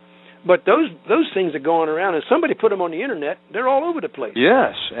all that. But those things are going around, and somebody put them on the internet. They're all over the place.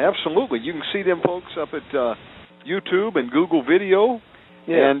 Yes, absolutely. You can see them folks up at YouTube and Google Video.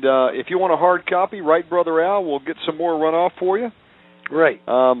 Yeah. And if you want a hard copy, write Brother Al. We'll get some more runoff for you. Right.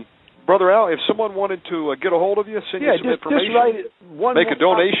 Brother Al, if someone wanted to get a hold of you, send you some information, just write make a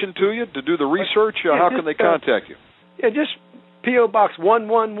donation to you to do the research, how can they contact you? Yeah, just P.O. Box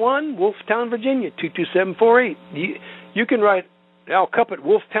 111, Wolftown, Virginia, 22748. You can write Al Cuppett,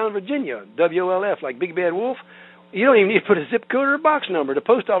 Wolftown, Virginia, WLF, like Big Bad Wolf. You don't even need to put a zip code or a box number. The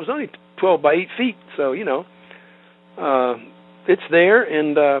post office is only 12 by 8 feet, so, you know, it's there,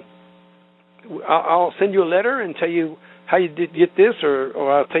 and I'll send you a letter and tell you how you did get this,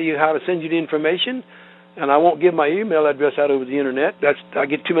 or I'll tell you how to send you the information, and I won't give my email address out over the internet. I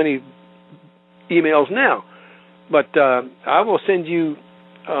get too many emails now. But I will send you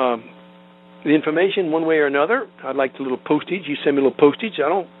the information one way or another. I'd like the little postage. You send me a little postage.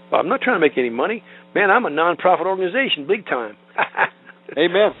 I'm not trying to make any money. Man, I'm a non-profit organization, big time.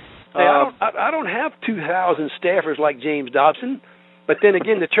 Amen. Hey, I don't have 2,000 staffers like James Dobson. But then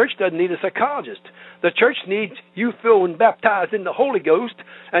again, the church doesn't need a psychologist. The church needs you filled and baptized in the Holy Ghost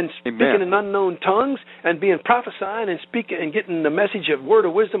and speaking in unknown tongues and being prophesying and speaking and getting the message of word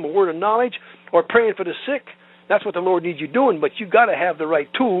of wisdom, a word of knowledge, or praying for the sick. That's what the Lord needs you doing. But you got to have the right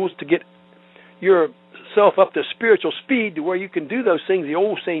tools to get yourself up to spiritual speed to where you can do those things the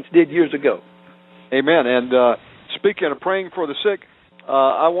old saints did years ago. Amen. And speaking of praying for the sick,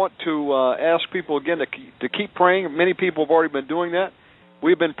 I want to ask people again to keep praying. Many people have already been doing that.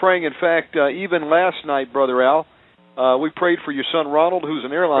 We've been praying. In fact, even last night, Brother Al, we prayed for your son Ronald, who's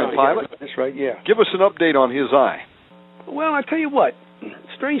an airline pilot. Yeah, that's right, yeah. Give us an update on his eye. Well, I tell you what,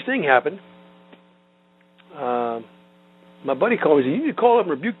 strange thing happened. My buddy called me and said, you need to call up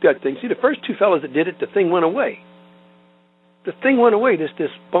and rebuke that thing. See, the first two fellows that did it, the thing went away. The thing went away. This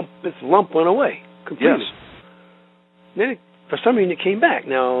lump went away completely. Yes. Then, for some reason, it came back.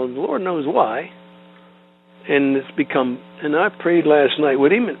 Now, the Lord knows why. And it's become, and I prayed last night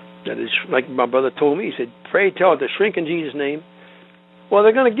with him, and that is, like my brother told me, he said, pray, tell it to shrink in Jesus' name. Well,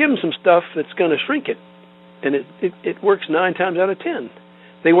 they're going to give him some stuff that's going to shrink it. And it works 9 times out of 10.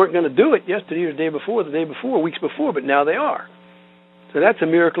 They weren't going to do it yesterday or the day before, weeks before, but now they are. So that's a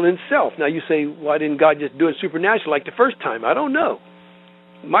miracle in itself. Now you say, why didn't God just do it supernatural like the first time? I don't know.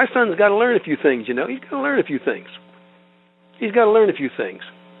 My son's got to learn a few things, you know. He's got to learn a few things.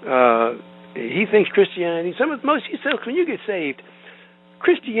 He thinks Christianity, he says when you get saved,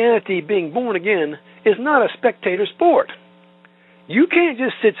 Christianity, being born again, is not a spectator sport. You can't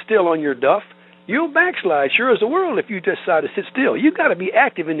just sit still on your duff. You'll backslide sure as the world if you decide to sit still. You've got to be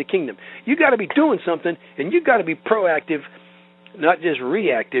active in the kingdom. You've got to be doing something, and you've got to be proactive, not just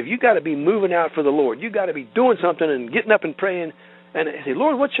reactive. You've got to be moving out for the Lord. You've got to be doing something and getting up and praying and say,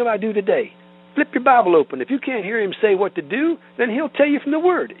 Lord, what shall I do today? Flip your Bible open. If you can't hear him say what to do, then he'll tell you from the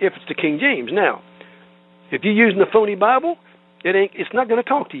Word, if it's the King James. Now, if you're using the phony Bible, it's not going to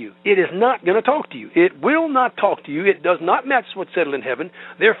talk to you. It is not going to talk to you. It will not talk to you. It does not match what's settled in heaven.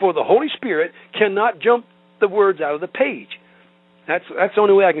 Therefore, the Holy Spirit cannot jump the words out of the page. That's the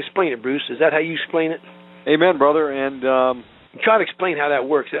only way I can explain it, Bruce. Is that how you explain it? Amen, brother. And try to explain how that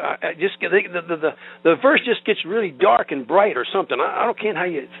works. The verse just gets really dark and bright or something. I don't care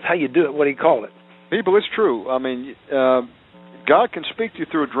how you do it. What do you call it? People, it's true. I mean, God can speak to you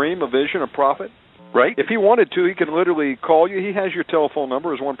through a dream, a vision, a prophet. Right. If he wanted to, he can literally call you. He has your telephone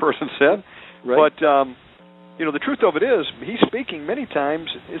number, as one person said. Right. But, the truth of it is, he's speaking many times.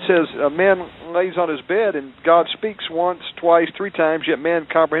 It says a man lays on his bed, and God speaks once, twice, 3 times, yet man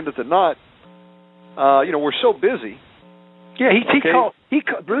comprehendeth it not. We're so busy. Yeah, he called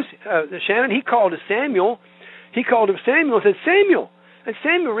Bruce, Shannon, he called to Samuel. He called him Samuel and said, Samuel. And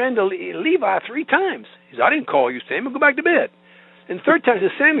Samuel ran to Levi 3 times. He said, I didn't call you, Samuel. Go back to bed. And the 3rd time, he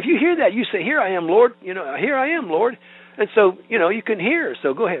said, Samuel, if you hear that, you say, here I am, Lord. Here I am, Lord. And so, you can hear.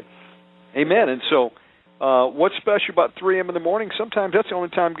 So go ahead. Amen. And so what's special about 3 a.m. in the morning? Sometimes that's the only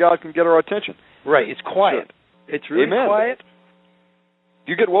time God can get our attention. Right. It's quiet. Sure. It's really quiet.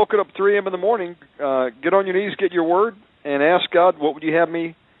 You get woken up 3 a.m. in the morning, get on your knees, get your word, and ask God, what would you have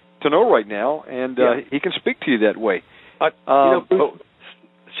me to know right now? And he can speak to you that way.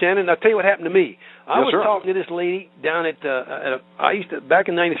 Shannon, I'll tell you what happened to me. I was sir. talking to this lady down back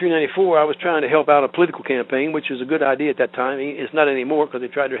in 93, 94, I was trying to help out a political campaign, which was a good idea at that time. It's not anymore because they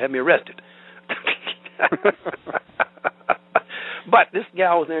tried to have me arrested. But this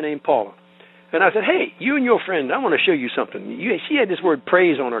gal was there named Paula. And I said, hey, you and your friend, I want to show you something. She had this word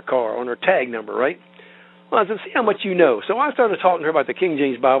praise on her car, on her tag number, right? Well, I said, see how much you know. So I started talking to her about the King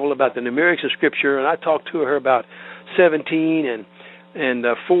James Bible, about the numerics of Scripture, and I talked to her about 17 and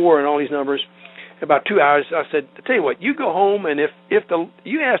 4 and all these numbers. About 2 hours, I said, I tell you what, you go home, and if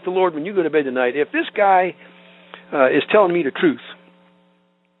you ask the Lord when you go to bed tonight, if this guy is telling me the truth,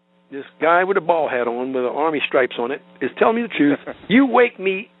 this guy with a ball hat on with army stripes on it is telling me the truth, you wake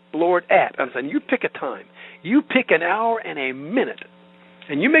me, Lord, at. I'm saying, you pick a time. You pick an hour and a minute,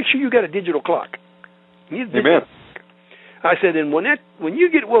 and you make sure you got a digital clock. Amen. I said, and when you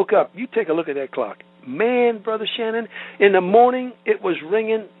get woke up, you take a look at that clock. Man, Brother Shannon, in the morning it was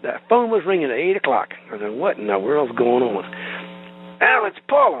ringing. That phone was ringing at 8 o'clock. I said, what in the world's going on? Al, it's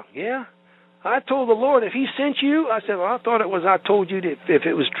Paula. Yeah? I told the Lord if he sent you. I said, well, I thought it was I told you if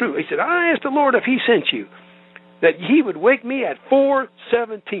it was true. He said, I asked the Lord if he sent you, that he would wake me at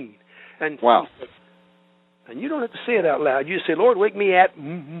 4:17. And wow. And you don't have to say it out loud. You just say, Lord, wake me at,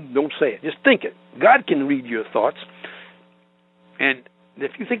 don't say it. Just think it. God can read your thoughts. And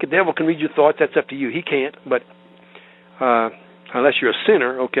if you think the devil can read your thoughts, that's up to you. He can't, but unless you're a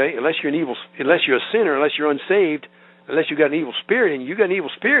sinner, okay? Unless you're a sinner, unless you're unsaved, unless you got an evil spirit in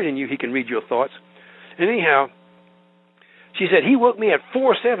you, he can read your thoughts. And anyhow, she said, he woke me at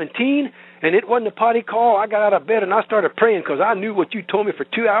 4:17, and it wasn't a potty call. I got out of bed, and I started praying because I knew what you told me for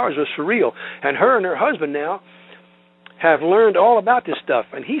 2 hours was for real. And her and her husband now have learned all about this stuff.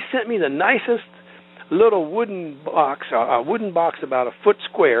 And he sent me the nicest little wooden box about a foot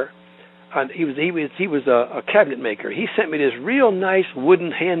square. He was a cabinet maker. He sent me this real nice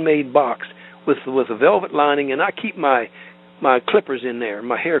wooden handmade box with a velvet lining, and I keep my clippers in there,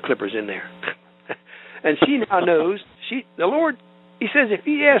 my hair clippers in there. And she now knows. The Lord He says if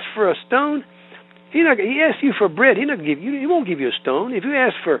he asks for a stone, he asks you for bread. He won't give you a stone. If you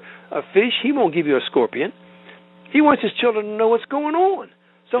ask for a fish, he won't give you a scorpion. He wants his children to know what's going on.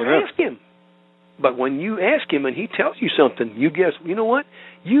 So ask him. But when you ask him and he tells you something, you guess, you know what?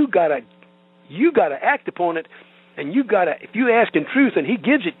 You gotta act upon it, and if you ask in truth and he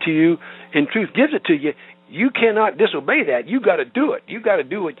gives it to you, and truth gives it to you, you cannot disobey that. You got to do it. You got to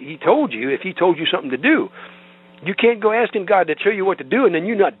do what he told you if he told you something to do. You can't go asking God to show you what to do and then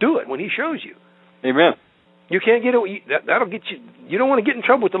you not do it when he shows you. Amen. You can't get away. That'll get you. You don't want to get in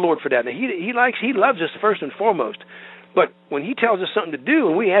trouble with the Lord for that. Now, he loves us first and foremost. But when he tells us something to do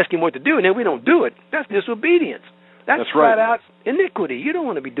and we ask him what to do and then we don't do it, that's disobedience. That's flat out iniquity. You don't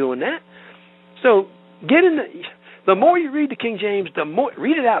want to be doing that. So the more you read the King James, the more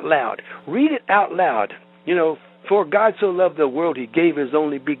read it out loud. Read it out loud. You know, for God so loved the world, he gave his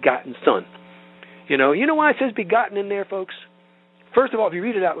only begotten Son. You know why it says begotten in there, folks? First of all, if you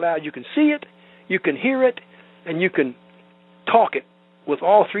read it out loud, you can see it, you can hear it, and you can talk it with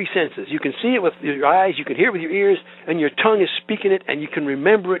all three senses. You can see it with your eyes, you can hear it with your ears, and your tongue is speaking it, and you can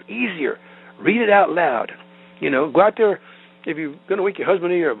remember it easier. Read it out loud. You know, go out there. If you're going to wake your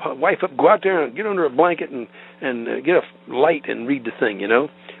husband or your wife up, go out there and get under a blanket and get a light and read the thing, you know.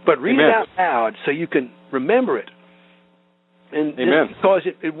 But read it out loud so you can remember it. And because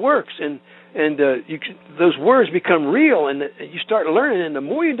it works, and those words become real, and you start learning. And the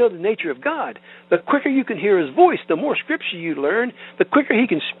more you know the nature of God, the quicker you can hear his voice. The more scripture you learn, the quicker he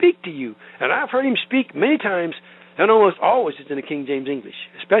can speak to you. And I've heard him speak many times, and almost always it's in the King James English,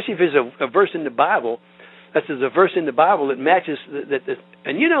 especially if there's a verse in the Bible. That's a verse in the Bible that matches that.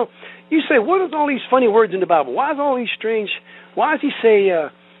 And you know, you say, what are all these funny words in the Bible? Why is all these strange? Why does he say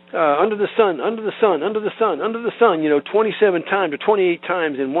under the sun, under the sun, under the sun, under the sun? You know, 27 times or 28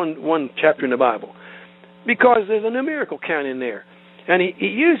 times in one chapter in the Bible, because there's a numerical count in there, and he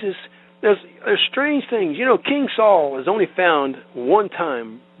uses there's strange things. You know, King Saul is only found one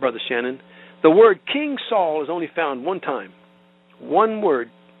time, Brother Shannon. The word King Saul is only found one time. One word,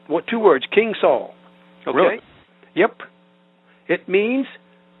 two words, King Saul. Okay? Really? Yep. It means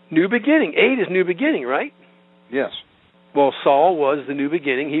new beginning. 8 is new beginning, right? Yes. Well, Saul was the new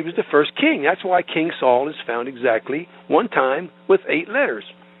beginning. He was the first king. That's why King Saul is found exactly one time with 8 letters.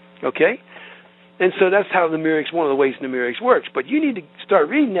 Okay? And so that's how one of the ways numerics works. But you need to start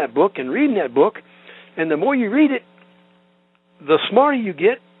reading that book, and the more you read it, the smarter you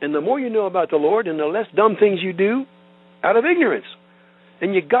get, and the more you know about the Lord, and the less dumb things you do out of ignorance.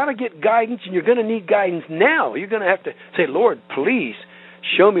 And you got to get guidance, and you're going to need guidance now. You're going to have to say, Lord, please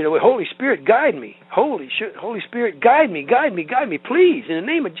show me the way. Holy Spirit, guide me. Holy Spirit, guide me, please, in the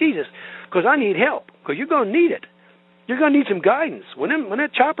name of Jesus, because I need help, because you're going to need it. You're going to need some guidance. When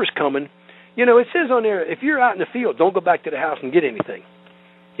that chopper's coming, you know, it says on there, if you're out in the field, don't go back to the house and get anything.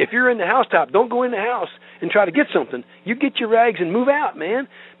 If you're in the housetop, don't go in the house and try to get something. You get your rags and move out, man,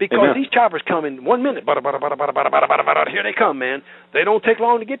 because these choppers come in 1 minute. Here they come, man. They don't take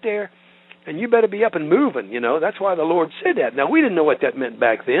long to get there, and you better be up and moving. You know, that's why the Lord said that. Now, we didn't know what that meant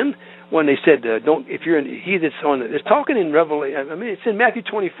back then when they said, "Don't." If you're he that's on it's talking in Revelation. I mean, it's in Matthew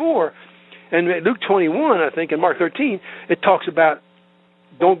 24 and Luke 21, I think, and Mark 13. It talks about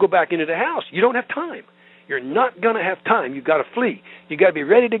don't go back into the house. You don't have time. You're not going to have time. You've got to flee. You've got to be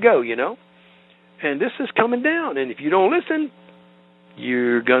ready to go, you know. And this is coming down. And if you don't listen,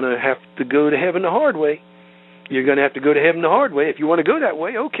 you're going to have to go to heaven the hard way. You're going to have to go to heaven the hard way. If you want to go that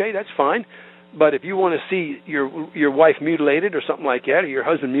way, okay, that's fine. But if you want to see your wife mutilated or something like that, or your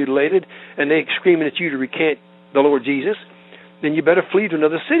husband mutilated, and they screaming at you to recant the Lord Jesus, then you better flee to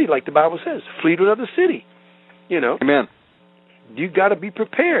another city, like the Bible says. Flee to another city, you know. Amen. You got to be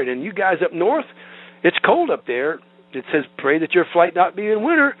prepared. And you guys up north, it's cold up there. It says, pray that your flight not be in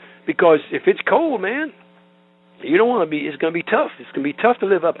winter, because if it's cold, man, you don't want to be. It's going to be tough. It's going to be tough to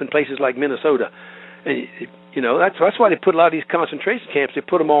live up in places like Minnesota, and you know that's why they put a lot of these concentration camps. They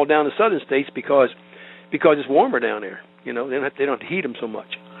put them all down in southern states because it's warmer down there. You know, they don't heat them so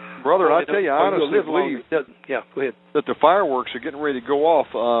much. Brother, I tell you, I honestly believe go ahead. That the fireworks are getting ready to go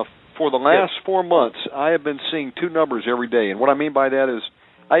off. For the last 4 months, I have been seeing 2 numbers every day, and what I mean by that is,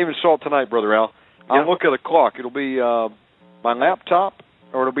 I even saw it tonight, Brother Al. I'll look at a clock. It'll be my laptop,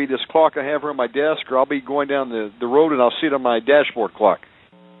 or it'll be this clock I have here on my desk, or I'll be going down the road and I'll see it on my dashboard clock.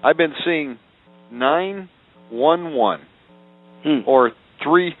 I've been seeing 911 or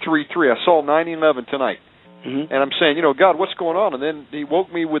 333. I saw 911 tonight. And I'm saying, you know, God, what's going on? And then he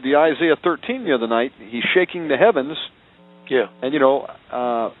woke me with the Isaiah 13 the other night. He's shaking the heavens. Yeah. And, you know,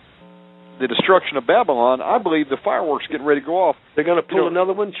 the destruction of Babylon, I believe the fireworks getting ready to go off. They're going to pull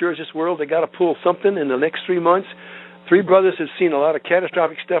another one, sure as this world. They got to pull something in the next 3 months. Three brothers have seen a lot of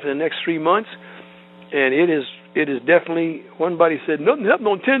catastrophic stuff in the next 3 months, and it is definitely. One buddy said nothing happened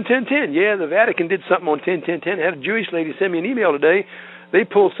on 10-10-10. Yeah, the Vatican did something on 10-10-10. I had a Jewish lady send me an email today. They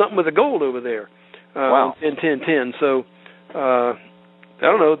pulled something with the gold over there. Wow. On 10-10-10. So I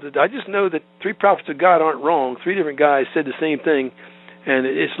don't know. I just know that three prophets of God aren't wrong. Three different guys said the same thing, and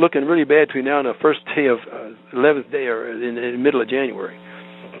it's looking really bad between now and the first day of 11th day or in the middle of January.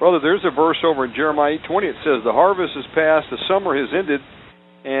 Brother, there's a verse over in Jeremiah 8:20. It says, "The harvest is past, the summer has ended,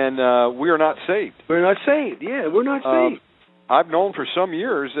 and we are not saved." We're not saved. Yeah, we're not saved. I've known for some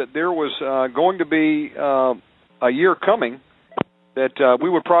years that there was going to be a year coming that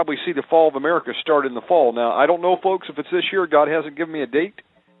we would probably see the fall of America start in the fall. Now, I don't know, folks, if it's this year. God hasn't given me a date.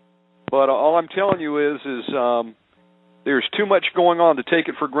 But all I'm telling you is there's too much going on to take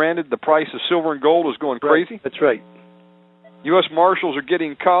it for granted. The price of silver and gold is going crazy. That's right. U.S. Marshals are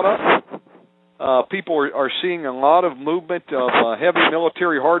getting caught up. People are seeing a lot of movement of heavy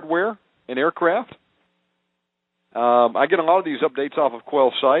military hardware and aircraft. I get a lot of these updates off of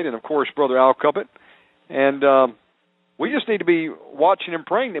Quell's site and, of course, Brother Al Cuppett. And we just need to be watching and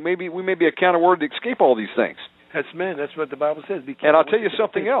praying that maybe we may be a counter-word to escape all these things. That's what the Bible says. And I'll tell you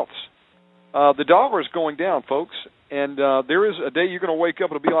something else. The dollar is going down, folks. And there is a day you're going to wake up,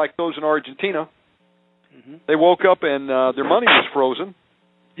 it'll be like those in Argentina. Mm-hmm. They woke up and their money was frozen.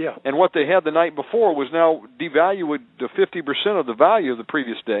 Yeah. And what they had the night before was now devalued to 50% of the value of the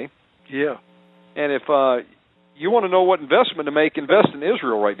previous day. Yeah. And if you want to know what investment to make, invest in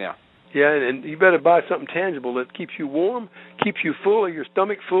Israel right now. Yeah, and you better buy something tangible that keeps you warm, keeps you full, or your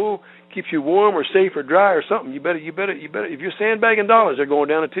stomach full, keeps you warm or safe or dry or something. You better. If you're sandbagging dollars, they're going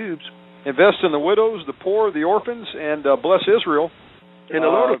down the tubes. Invest in the widows, the poor, the orphans, and bless Israel. And the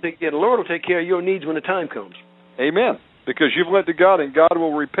Lord will take care of your needs when the time comes. Amen. Because you've lent to God, and God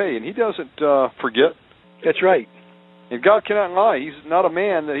will repay, and He doesn't forget. That's right. And God cannot lie. He's not a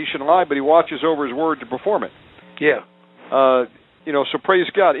man that He should lie, but He watches over His word to perform it. Yeah. So praise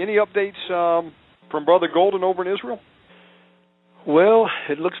God. Any updates from Brother Golden over in Israel? Well,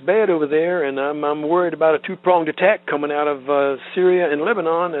 it looks bad over there, and I'm worried about a two-pronged attack coming out of Syria and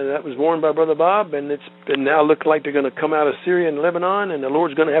Lebanon, and that was warned by Brother Bob, and it's now looking like they're going to come out of Syria and Lebanon, and the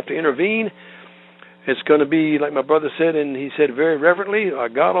Lord's going to have to intervene. It's going to be, like my brother said, and he said very reverently, a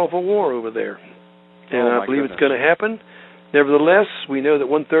god-awful war over there. And I believe it's going to happen. Nevertheless, we know that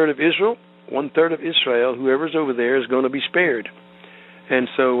one-third of Israel, whoever's over there, is going to be spared. And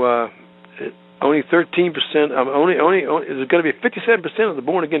so only 13%, there's going to be 57% of the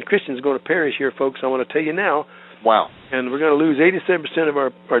born-again Christians going to perish here, folks. I want to tell you now. Wow. And we're going to lose 87% of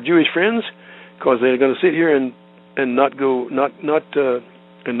our Jewish friends because they're going to sit here and not go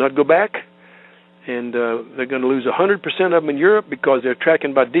back. And they're going to lose 100% of them in Europe because they're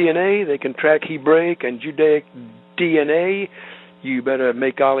tracking by DNA. They can track Hebraic and Judaic DNA. You better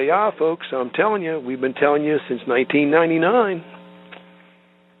make Aliyah, folks. I'm telling you. We've been telling you since 1999.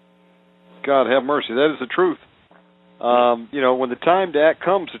 God have mercy. That is the truth. When the time to act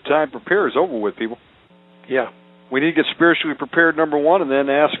comes, the time to prepare is over with, people. Yeah. We need to get spiritually prepared, number one, and then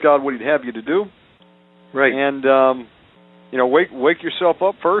ask God what He'd have you to do. Right. And, wake yourself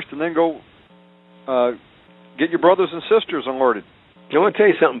up first and then go get your brothers and sisters alerted. I want to tell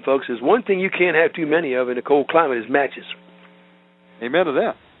you something, folks. There's one thing you can't have too many of in a cold climate is matches. Amen to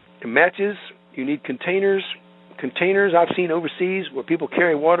that. And matches, you need containers. Containers I've seen overseas where people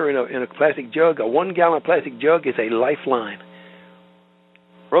carry water in a plastic jug. A 1-gallon plastic jug is a lifeline.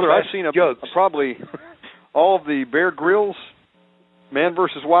 Brother, I've seen probably all of the Bear Grylls Man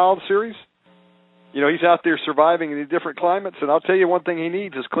vs. Wild series. He's out there surviving in these different climates, and I'll tell you one thing he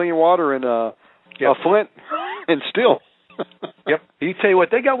needs is clean water and a flint and steel. Yep. You tell you what,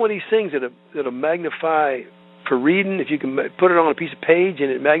 they got one of these things that'll magnify for reading. If you can put it on a piece of page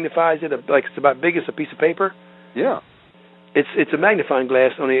and it magnifies it, like it's about big as a piece of paper. Yeah. It's a magnifying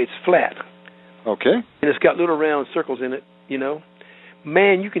glass, only it's flat. Okay. And it's got little round circles in it,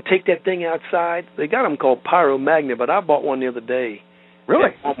 Man, you can take that thing outside. They got them called Pyromagna, but I bought one the other day.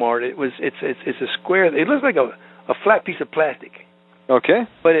 Really? At Walmart. It's a square. It looks like a flat piece of plastic. Okay.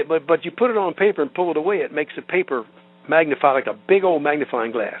 But you put it on paper and pull it away, it makes the paper magnify like a big old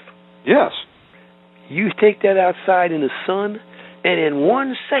magnifying glass. Yes. You take that outside in the sun, and in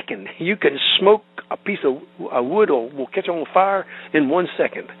 1 second, you can smoke a piece of wood or will catch on fire in 1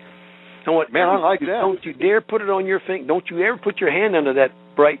 second. And Man, I like that. Don't you dare put it on your finger. Don't you ever put your hand under that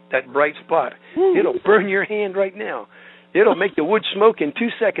bright spot. Woo. It'll burn your hand right now. It'll make the wood smoke. In 2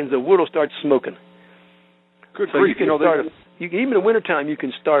 seconds, the wood will start smoking. Good so grief. You can even in the wintertime, you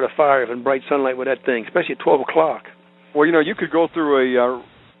can start a fire in bright sunlight with that thing, especially at 12 o'clock. Well, you could go through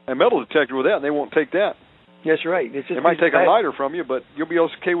a metal detector with that, and they won't take that. That's right. It might take a lighter from you, but you'll be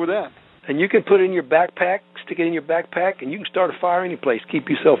okay with that. And you can put it in your backpack, stick it in your backpack, and you can start a fire any place. Keep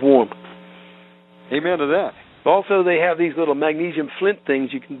yourself warm. Amen to that. Also, they have these little magnesium flint things.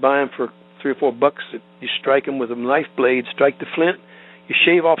 You can buy them for $3 or $4. You strike them with a knife blade, strike the flint. You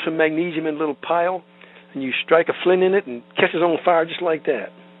shave off some magnesium in a little pile, and you strike a flint in it, and it catches on fire just like that.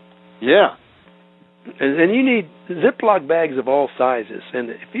 Yeah. And you need Ziploc bags of all sizes. And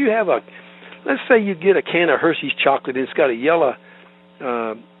if you have let's say you get a can of Hershey's chocolate, and it's got a yellow,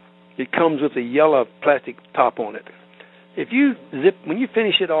 it comes with a yellow plastic top on it. If you when you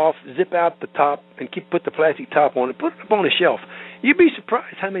finish it off, zip out the top and put the plastic top on it, put it up on a shelf. You'd be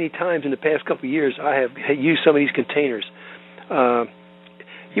surprised how many times in the past couple of years I have used some of these containers.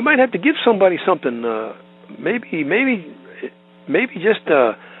 You might have to give somebody something, maybe just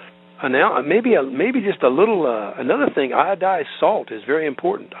maybe just a little. Another thing, iodized salt is very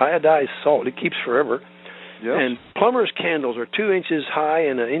important. Iodized salt, it keeps forever. Yes. And plumber's candles are 2 inches high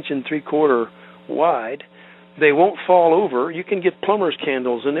and 1 3/4 wide. They won't fall over. You can get plumber's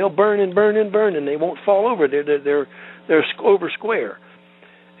candles, and they'll burn and burn and burn, and they won't fall over. They're over square,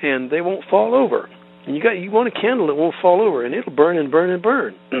 and they won't fall over. And you want a candle that won't fall over, and it'll burn and burn and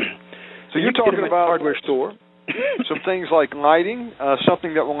burn. So you're talking about a hardware store. Some things like lighting,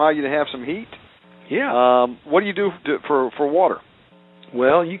 something that will allow you to have some heat. Yeah. What do you do for water?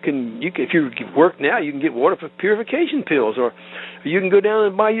 Well, you can if you work now, you can get water purification pills, or you can go down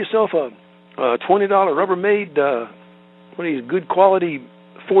and buy yourself a $20 Rubbermaid, one of these good quality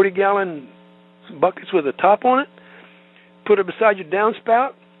 40-gallon buckets with a top on it. Put it beside your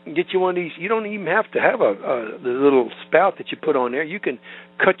downspout. And get you one of these. You don't even have to have the little spout that you put on there. You can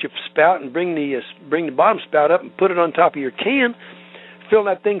cut your spout and bring the bottom spout up and put it on top of your can. Fill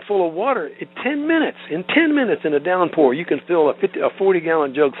that thing full of water in 10 minutes. In 10 minutes in a downpour, you can fill a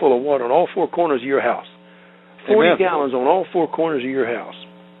 40-gallon jug full of water on all four corners of your house. 40 Amen. gallons on all four corners of your house.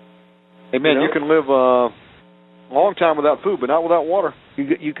 Amen. You can live a long time without food, but not without water.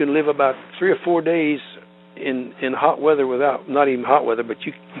 You can live about 3 or 4 days in hot weather without, not even hot weather, but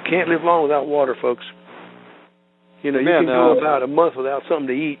you can't live long without water, folks. You Amen. You can go about a month without something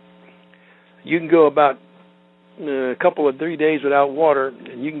to eat. You can go about a couple of 3 days without water,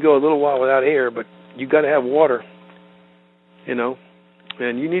 and you can go a little while without air, but you got to have water,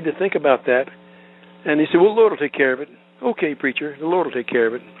 and you need to think about that. And he said, well, the Lord will take care of it. Okay, preacher, the Lord will take care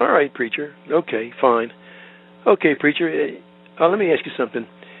of it. All right, preacher. Okay, fine. Okay, preacher, let me ask you something.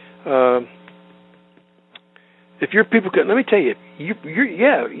 If your people can, let me tell you,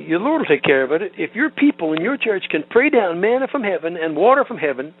 your Lord will take care of it. If your people in your church can pray down manna from heaven and water from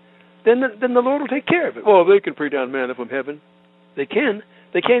heaven, then the Lord will take care of it. Well, they can pray down manna from heaven. They can.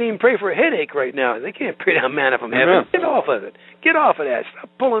 They can't even pray for a headache right now. They can't pray down manna from heaven. Amen. Get off of it. Get off of that. Stop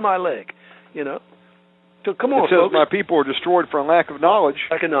pulling my leg. So come on, it says, folks. my people are destroyed for lack of knowledge.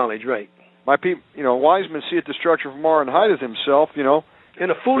 Lack of knowledge, right. My people, wise men seeth destruction from far and hideth himself,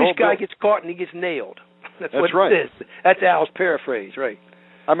 And a foolish guy gets caught and he gets nailed. That's what right. it says. That's Al's paraphrase, right.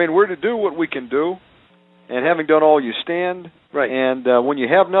 I mean, we're to do what we can do, and having done all, you stand. Right. And when you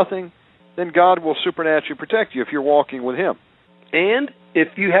have nothing, then God will supernaturally protect you if you're walking with Him. And if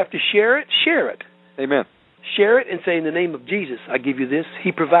you have to share it, share it. Amen. Share it and say, in the name of Jesus, I give you this.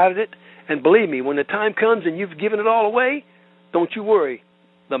 He provided it. And believe me, when the time comes and you've given it all away, don't you worry.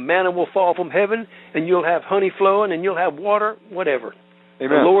 The manna will fall from heaven, and you'll have honey flowing, and you'll have water, whatever.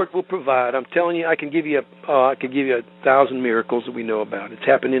 Amen. The Lord will provide. I'm telling you, I can give you 1,000 miracles that we know about. It's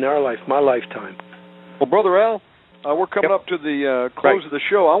happened in our life, my lifetime. Well, Brother Al, we're coming up to the close of the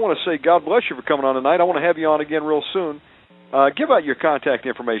show. I want to say God bless you for coming on tonight. I want to have you on again real soon. Give out your contact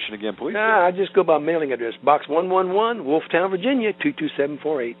information again, please. I just go by mailing address, Box 111, Wolftown, Virginia,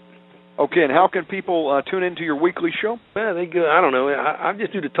 22748. Okay, and how can people tune into your weekly show? Well, they go. I don't know. I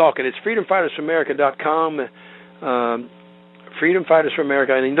just do the talking. It's freedomfightersforamerica.com. Freedom Fighters for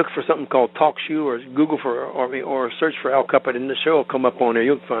America, and you look for something called Talk Shoe, or Google or search for Al Cuppett, and the show will come up on there.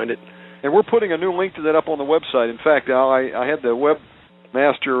 You'll find it. And we're putting a new link to that up on the website. In fact, Al, I had the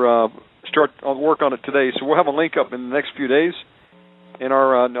webmaster start work on it today, so we'll have a link up in the next few days. And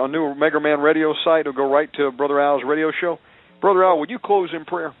our new Omegaman radio site will go right to Brother Al's radio show. Brother Al, would you close in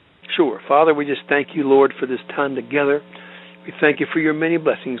prayer? Sure. Father, we just thank you, Lord, for this time together. We thank you for your many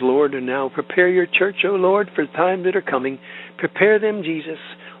blessings, Lord, and now prepare your church, O Lord, for the times that are coming. Prepare them, Jesus.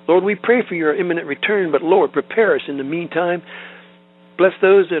 Lord, we pray for your imminent return, but, Lord, prepare us in the meantime. Bless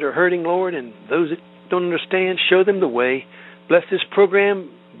those that are hurting, Lord, and those that don't understand, show them the way. Bless this program.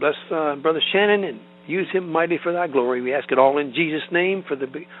 Bless Brother Shannon, and use him mighty for thy glory. We ask it all in Jesus' name, for the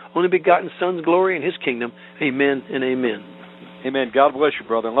only begotten Son's glory and his kingdom. Amen and amen. Amen. God bless you,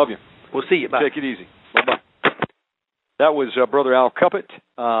 brother. I love you. We'll see you. Bye. Take it easy. Bye-bye. That was Brother Al Cuppett.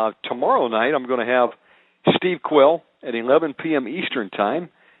 Tomorrow night I'm going to have Steve Quill at 11 p.m. Eastern Time.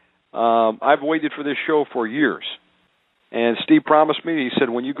 I've waited for this show for years. And Steve promised me, he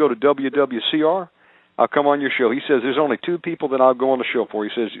said, when you go to WWCR, I'll come on your show. He says, there's only two people that I'll go on the show for. He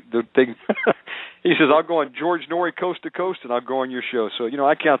says, he says, I'll go on George Norrie Coast to Coast, and I'll go on your show. So,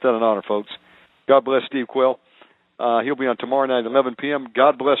 I count that an honor, folks. God bless Steve Quill. He'll be on tomorrow night at 11 p.m.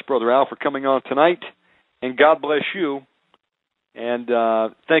 God bless Brother Al for coming on tonight. And God bless you. And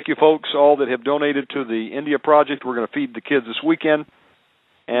thank you, folks, all that have donated to the India Project. We're going to feed the kids this weekend.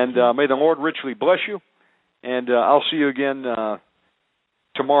 And may the Lord richly bless you. And I'll see you again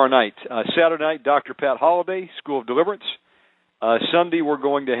tomorrow night. Saturday night, Dr. Pat Holliday, School of Deliverance. Sunday, we're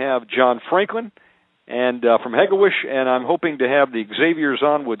going to have John Franklin and from Hegewisch, and I'm hoping to have the Xaviers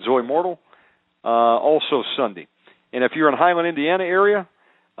on with Zoe Mortal also Sunday. And if you're in Highland, Indiana area,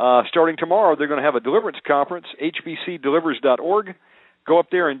 starting tomorrow, they're going to have a deliverance conference, hbcdelivers.org. Go up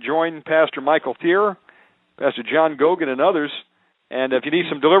there and join Pastor Michael Thier, Pastor John Gogan, and others. And if you need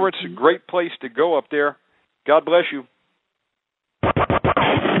some deliverance, a great place to go up there. God bless you.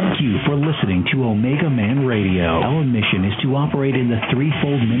 Thank you for listening to Omegaman Radio. Our mission is to operate in the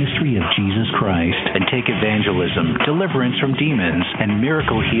threefold ministry of Jesus Christ and take evangelism, deliverance from demons, and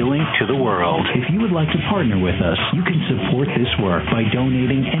miracle healing to the world. If you would like to partner with us, you can support this work by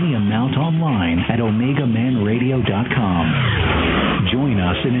donating any amount online at OmegamanRadio.com. Join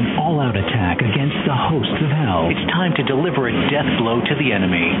us in an all-out attack against the hosts of hell. It's time to deliver a death blow to the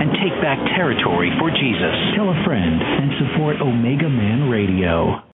enemy and take back territory for Jesus. Tell a friend and support Omegaman Radio.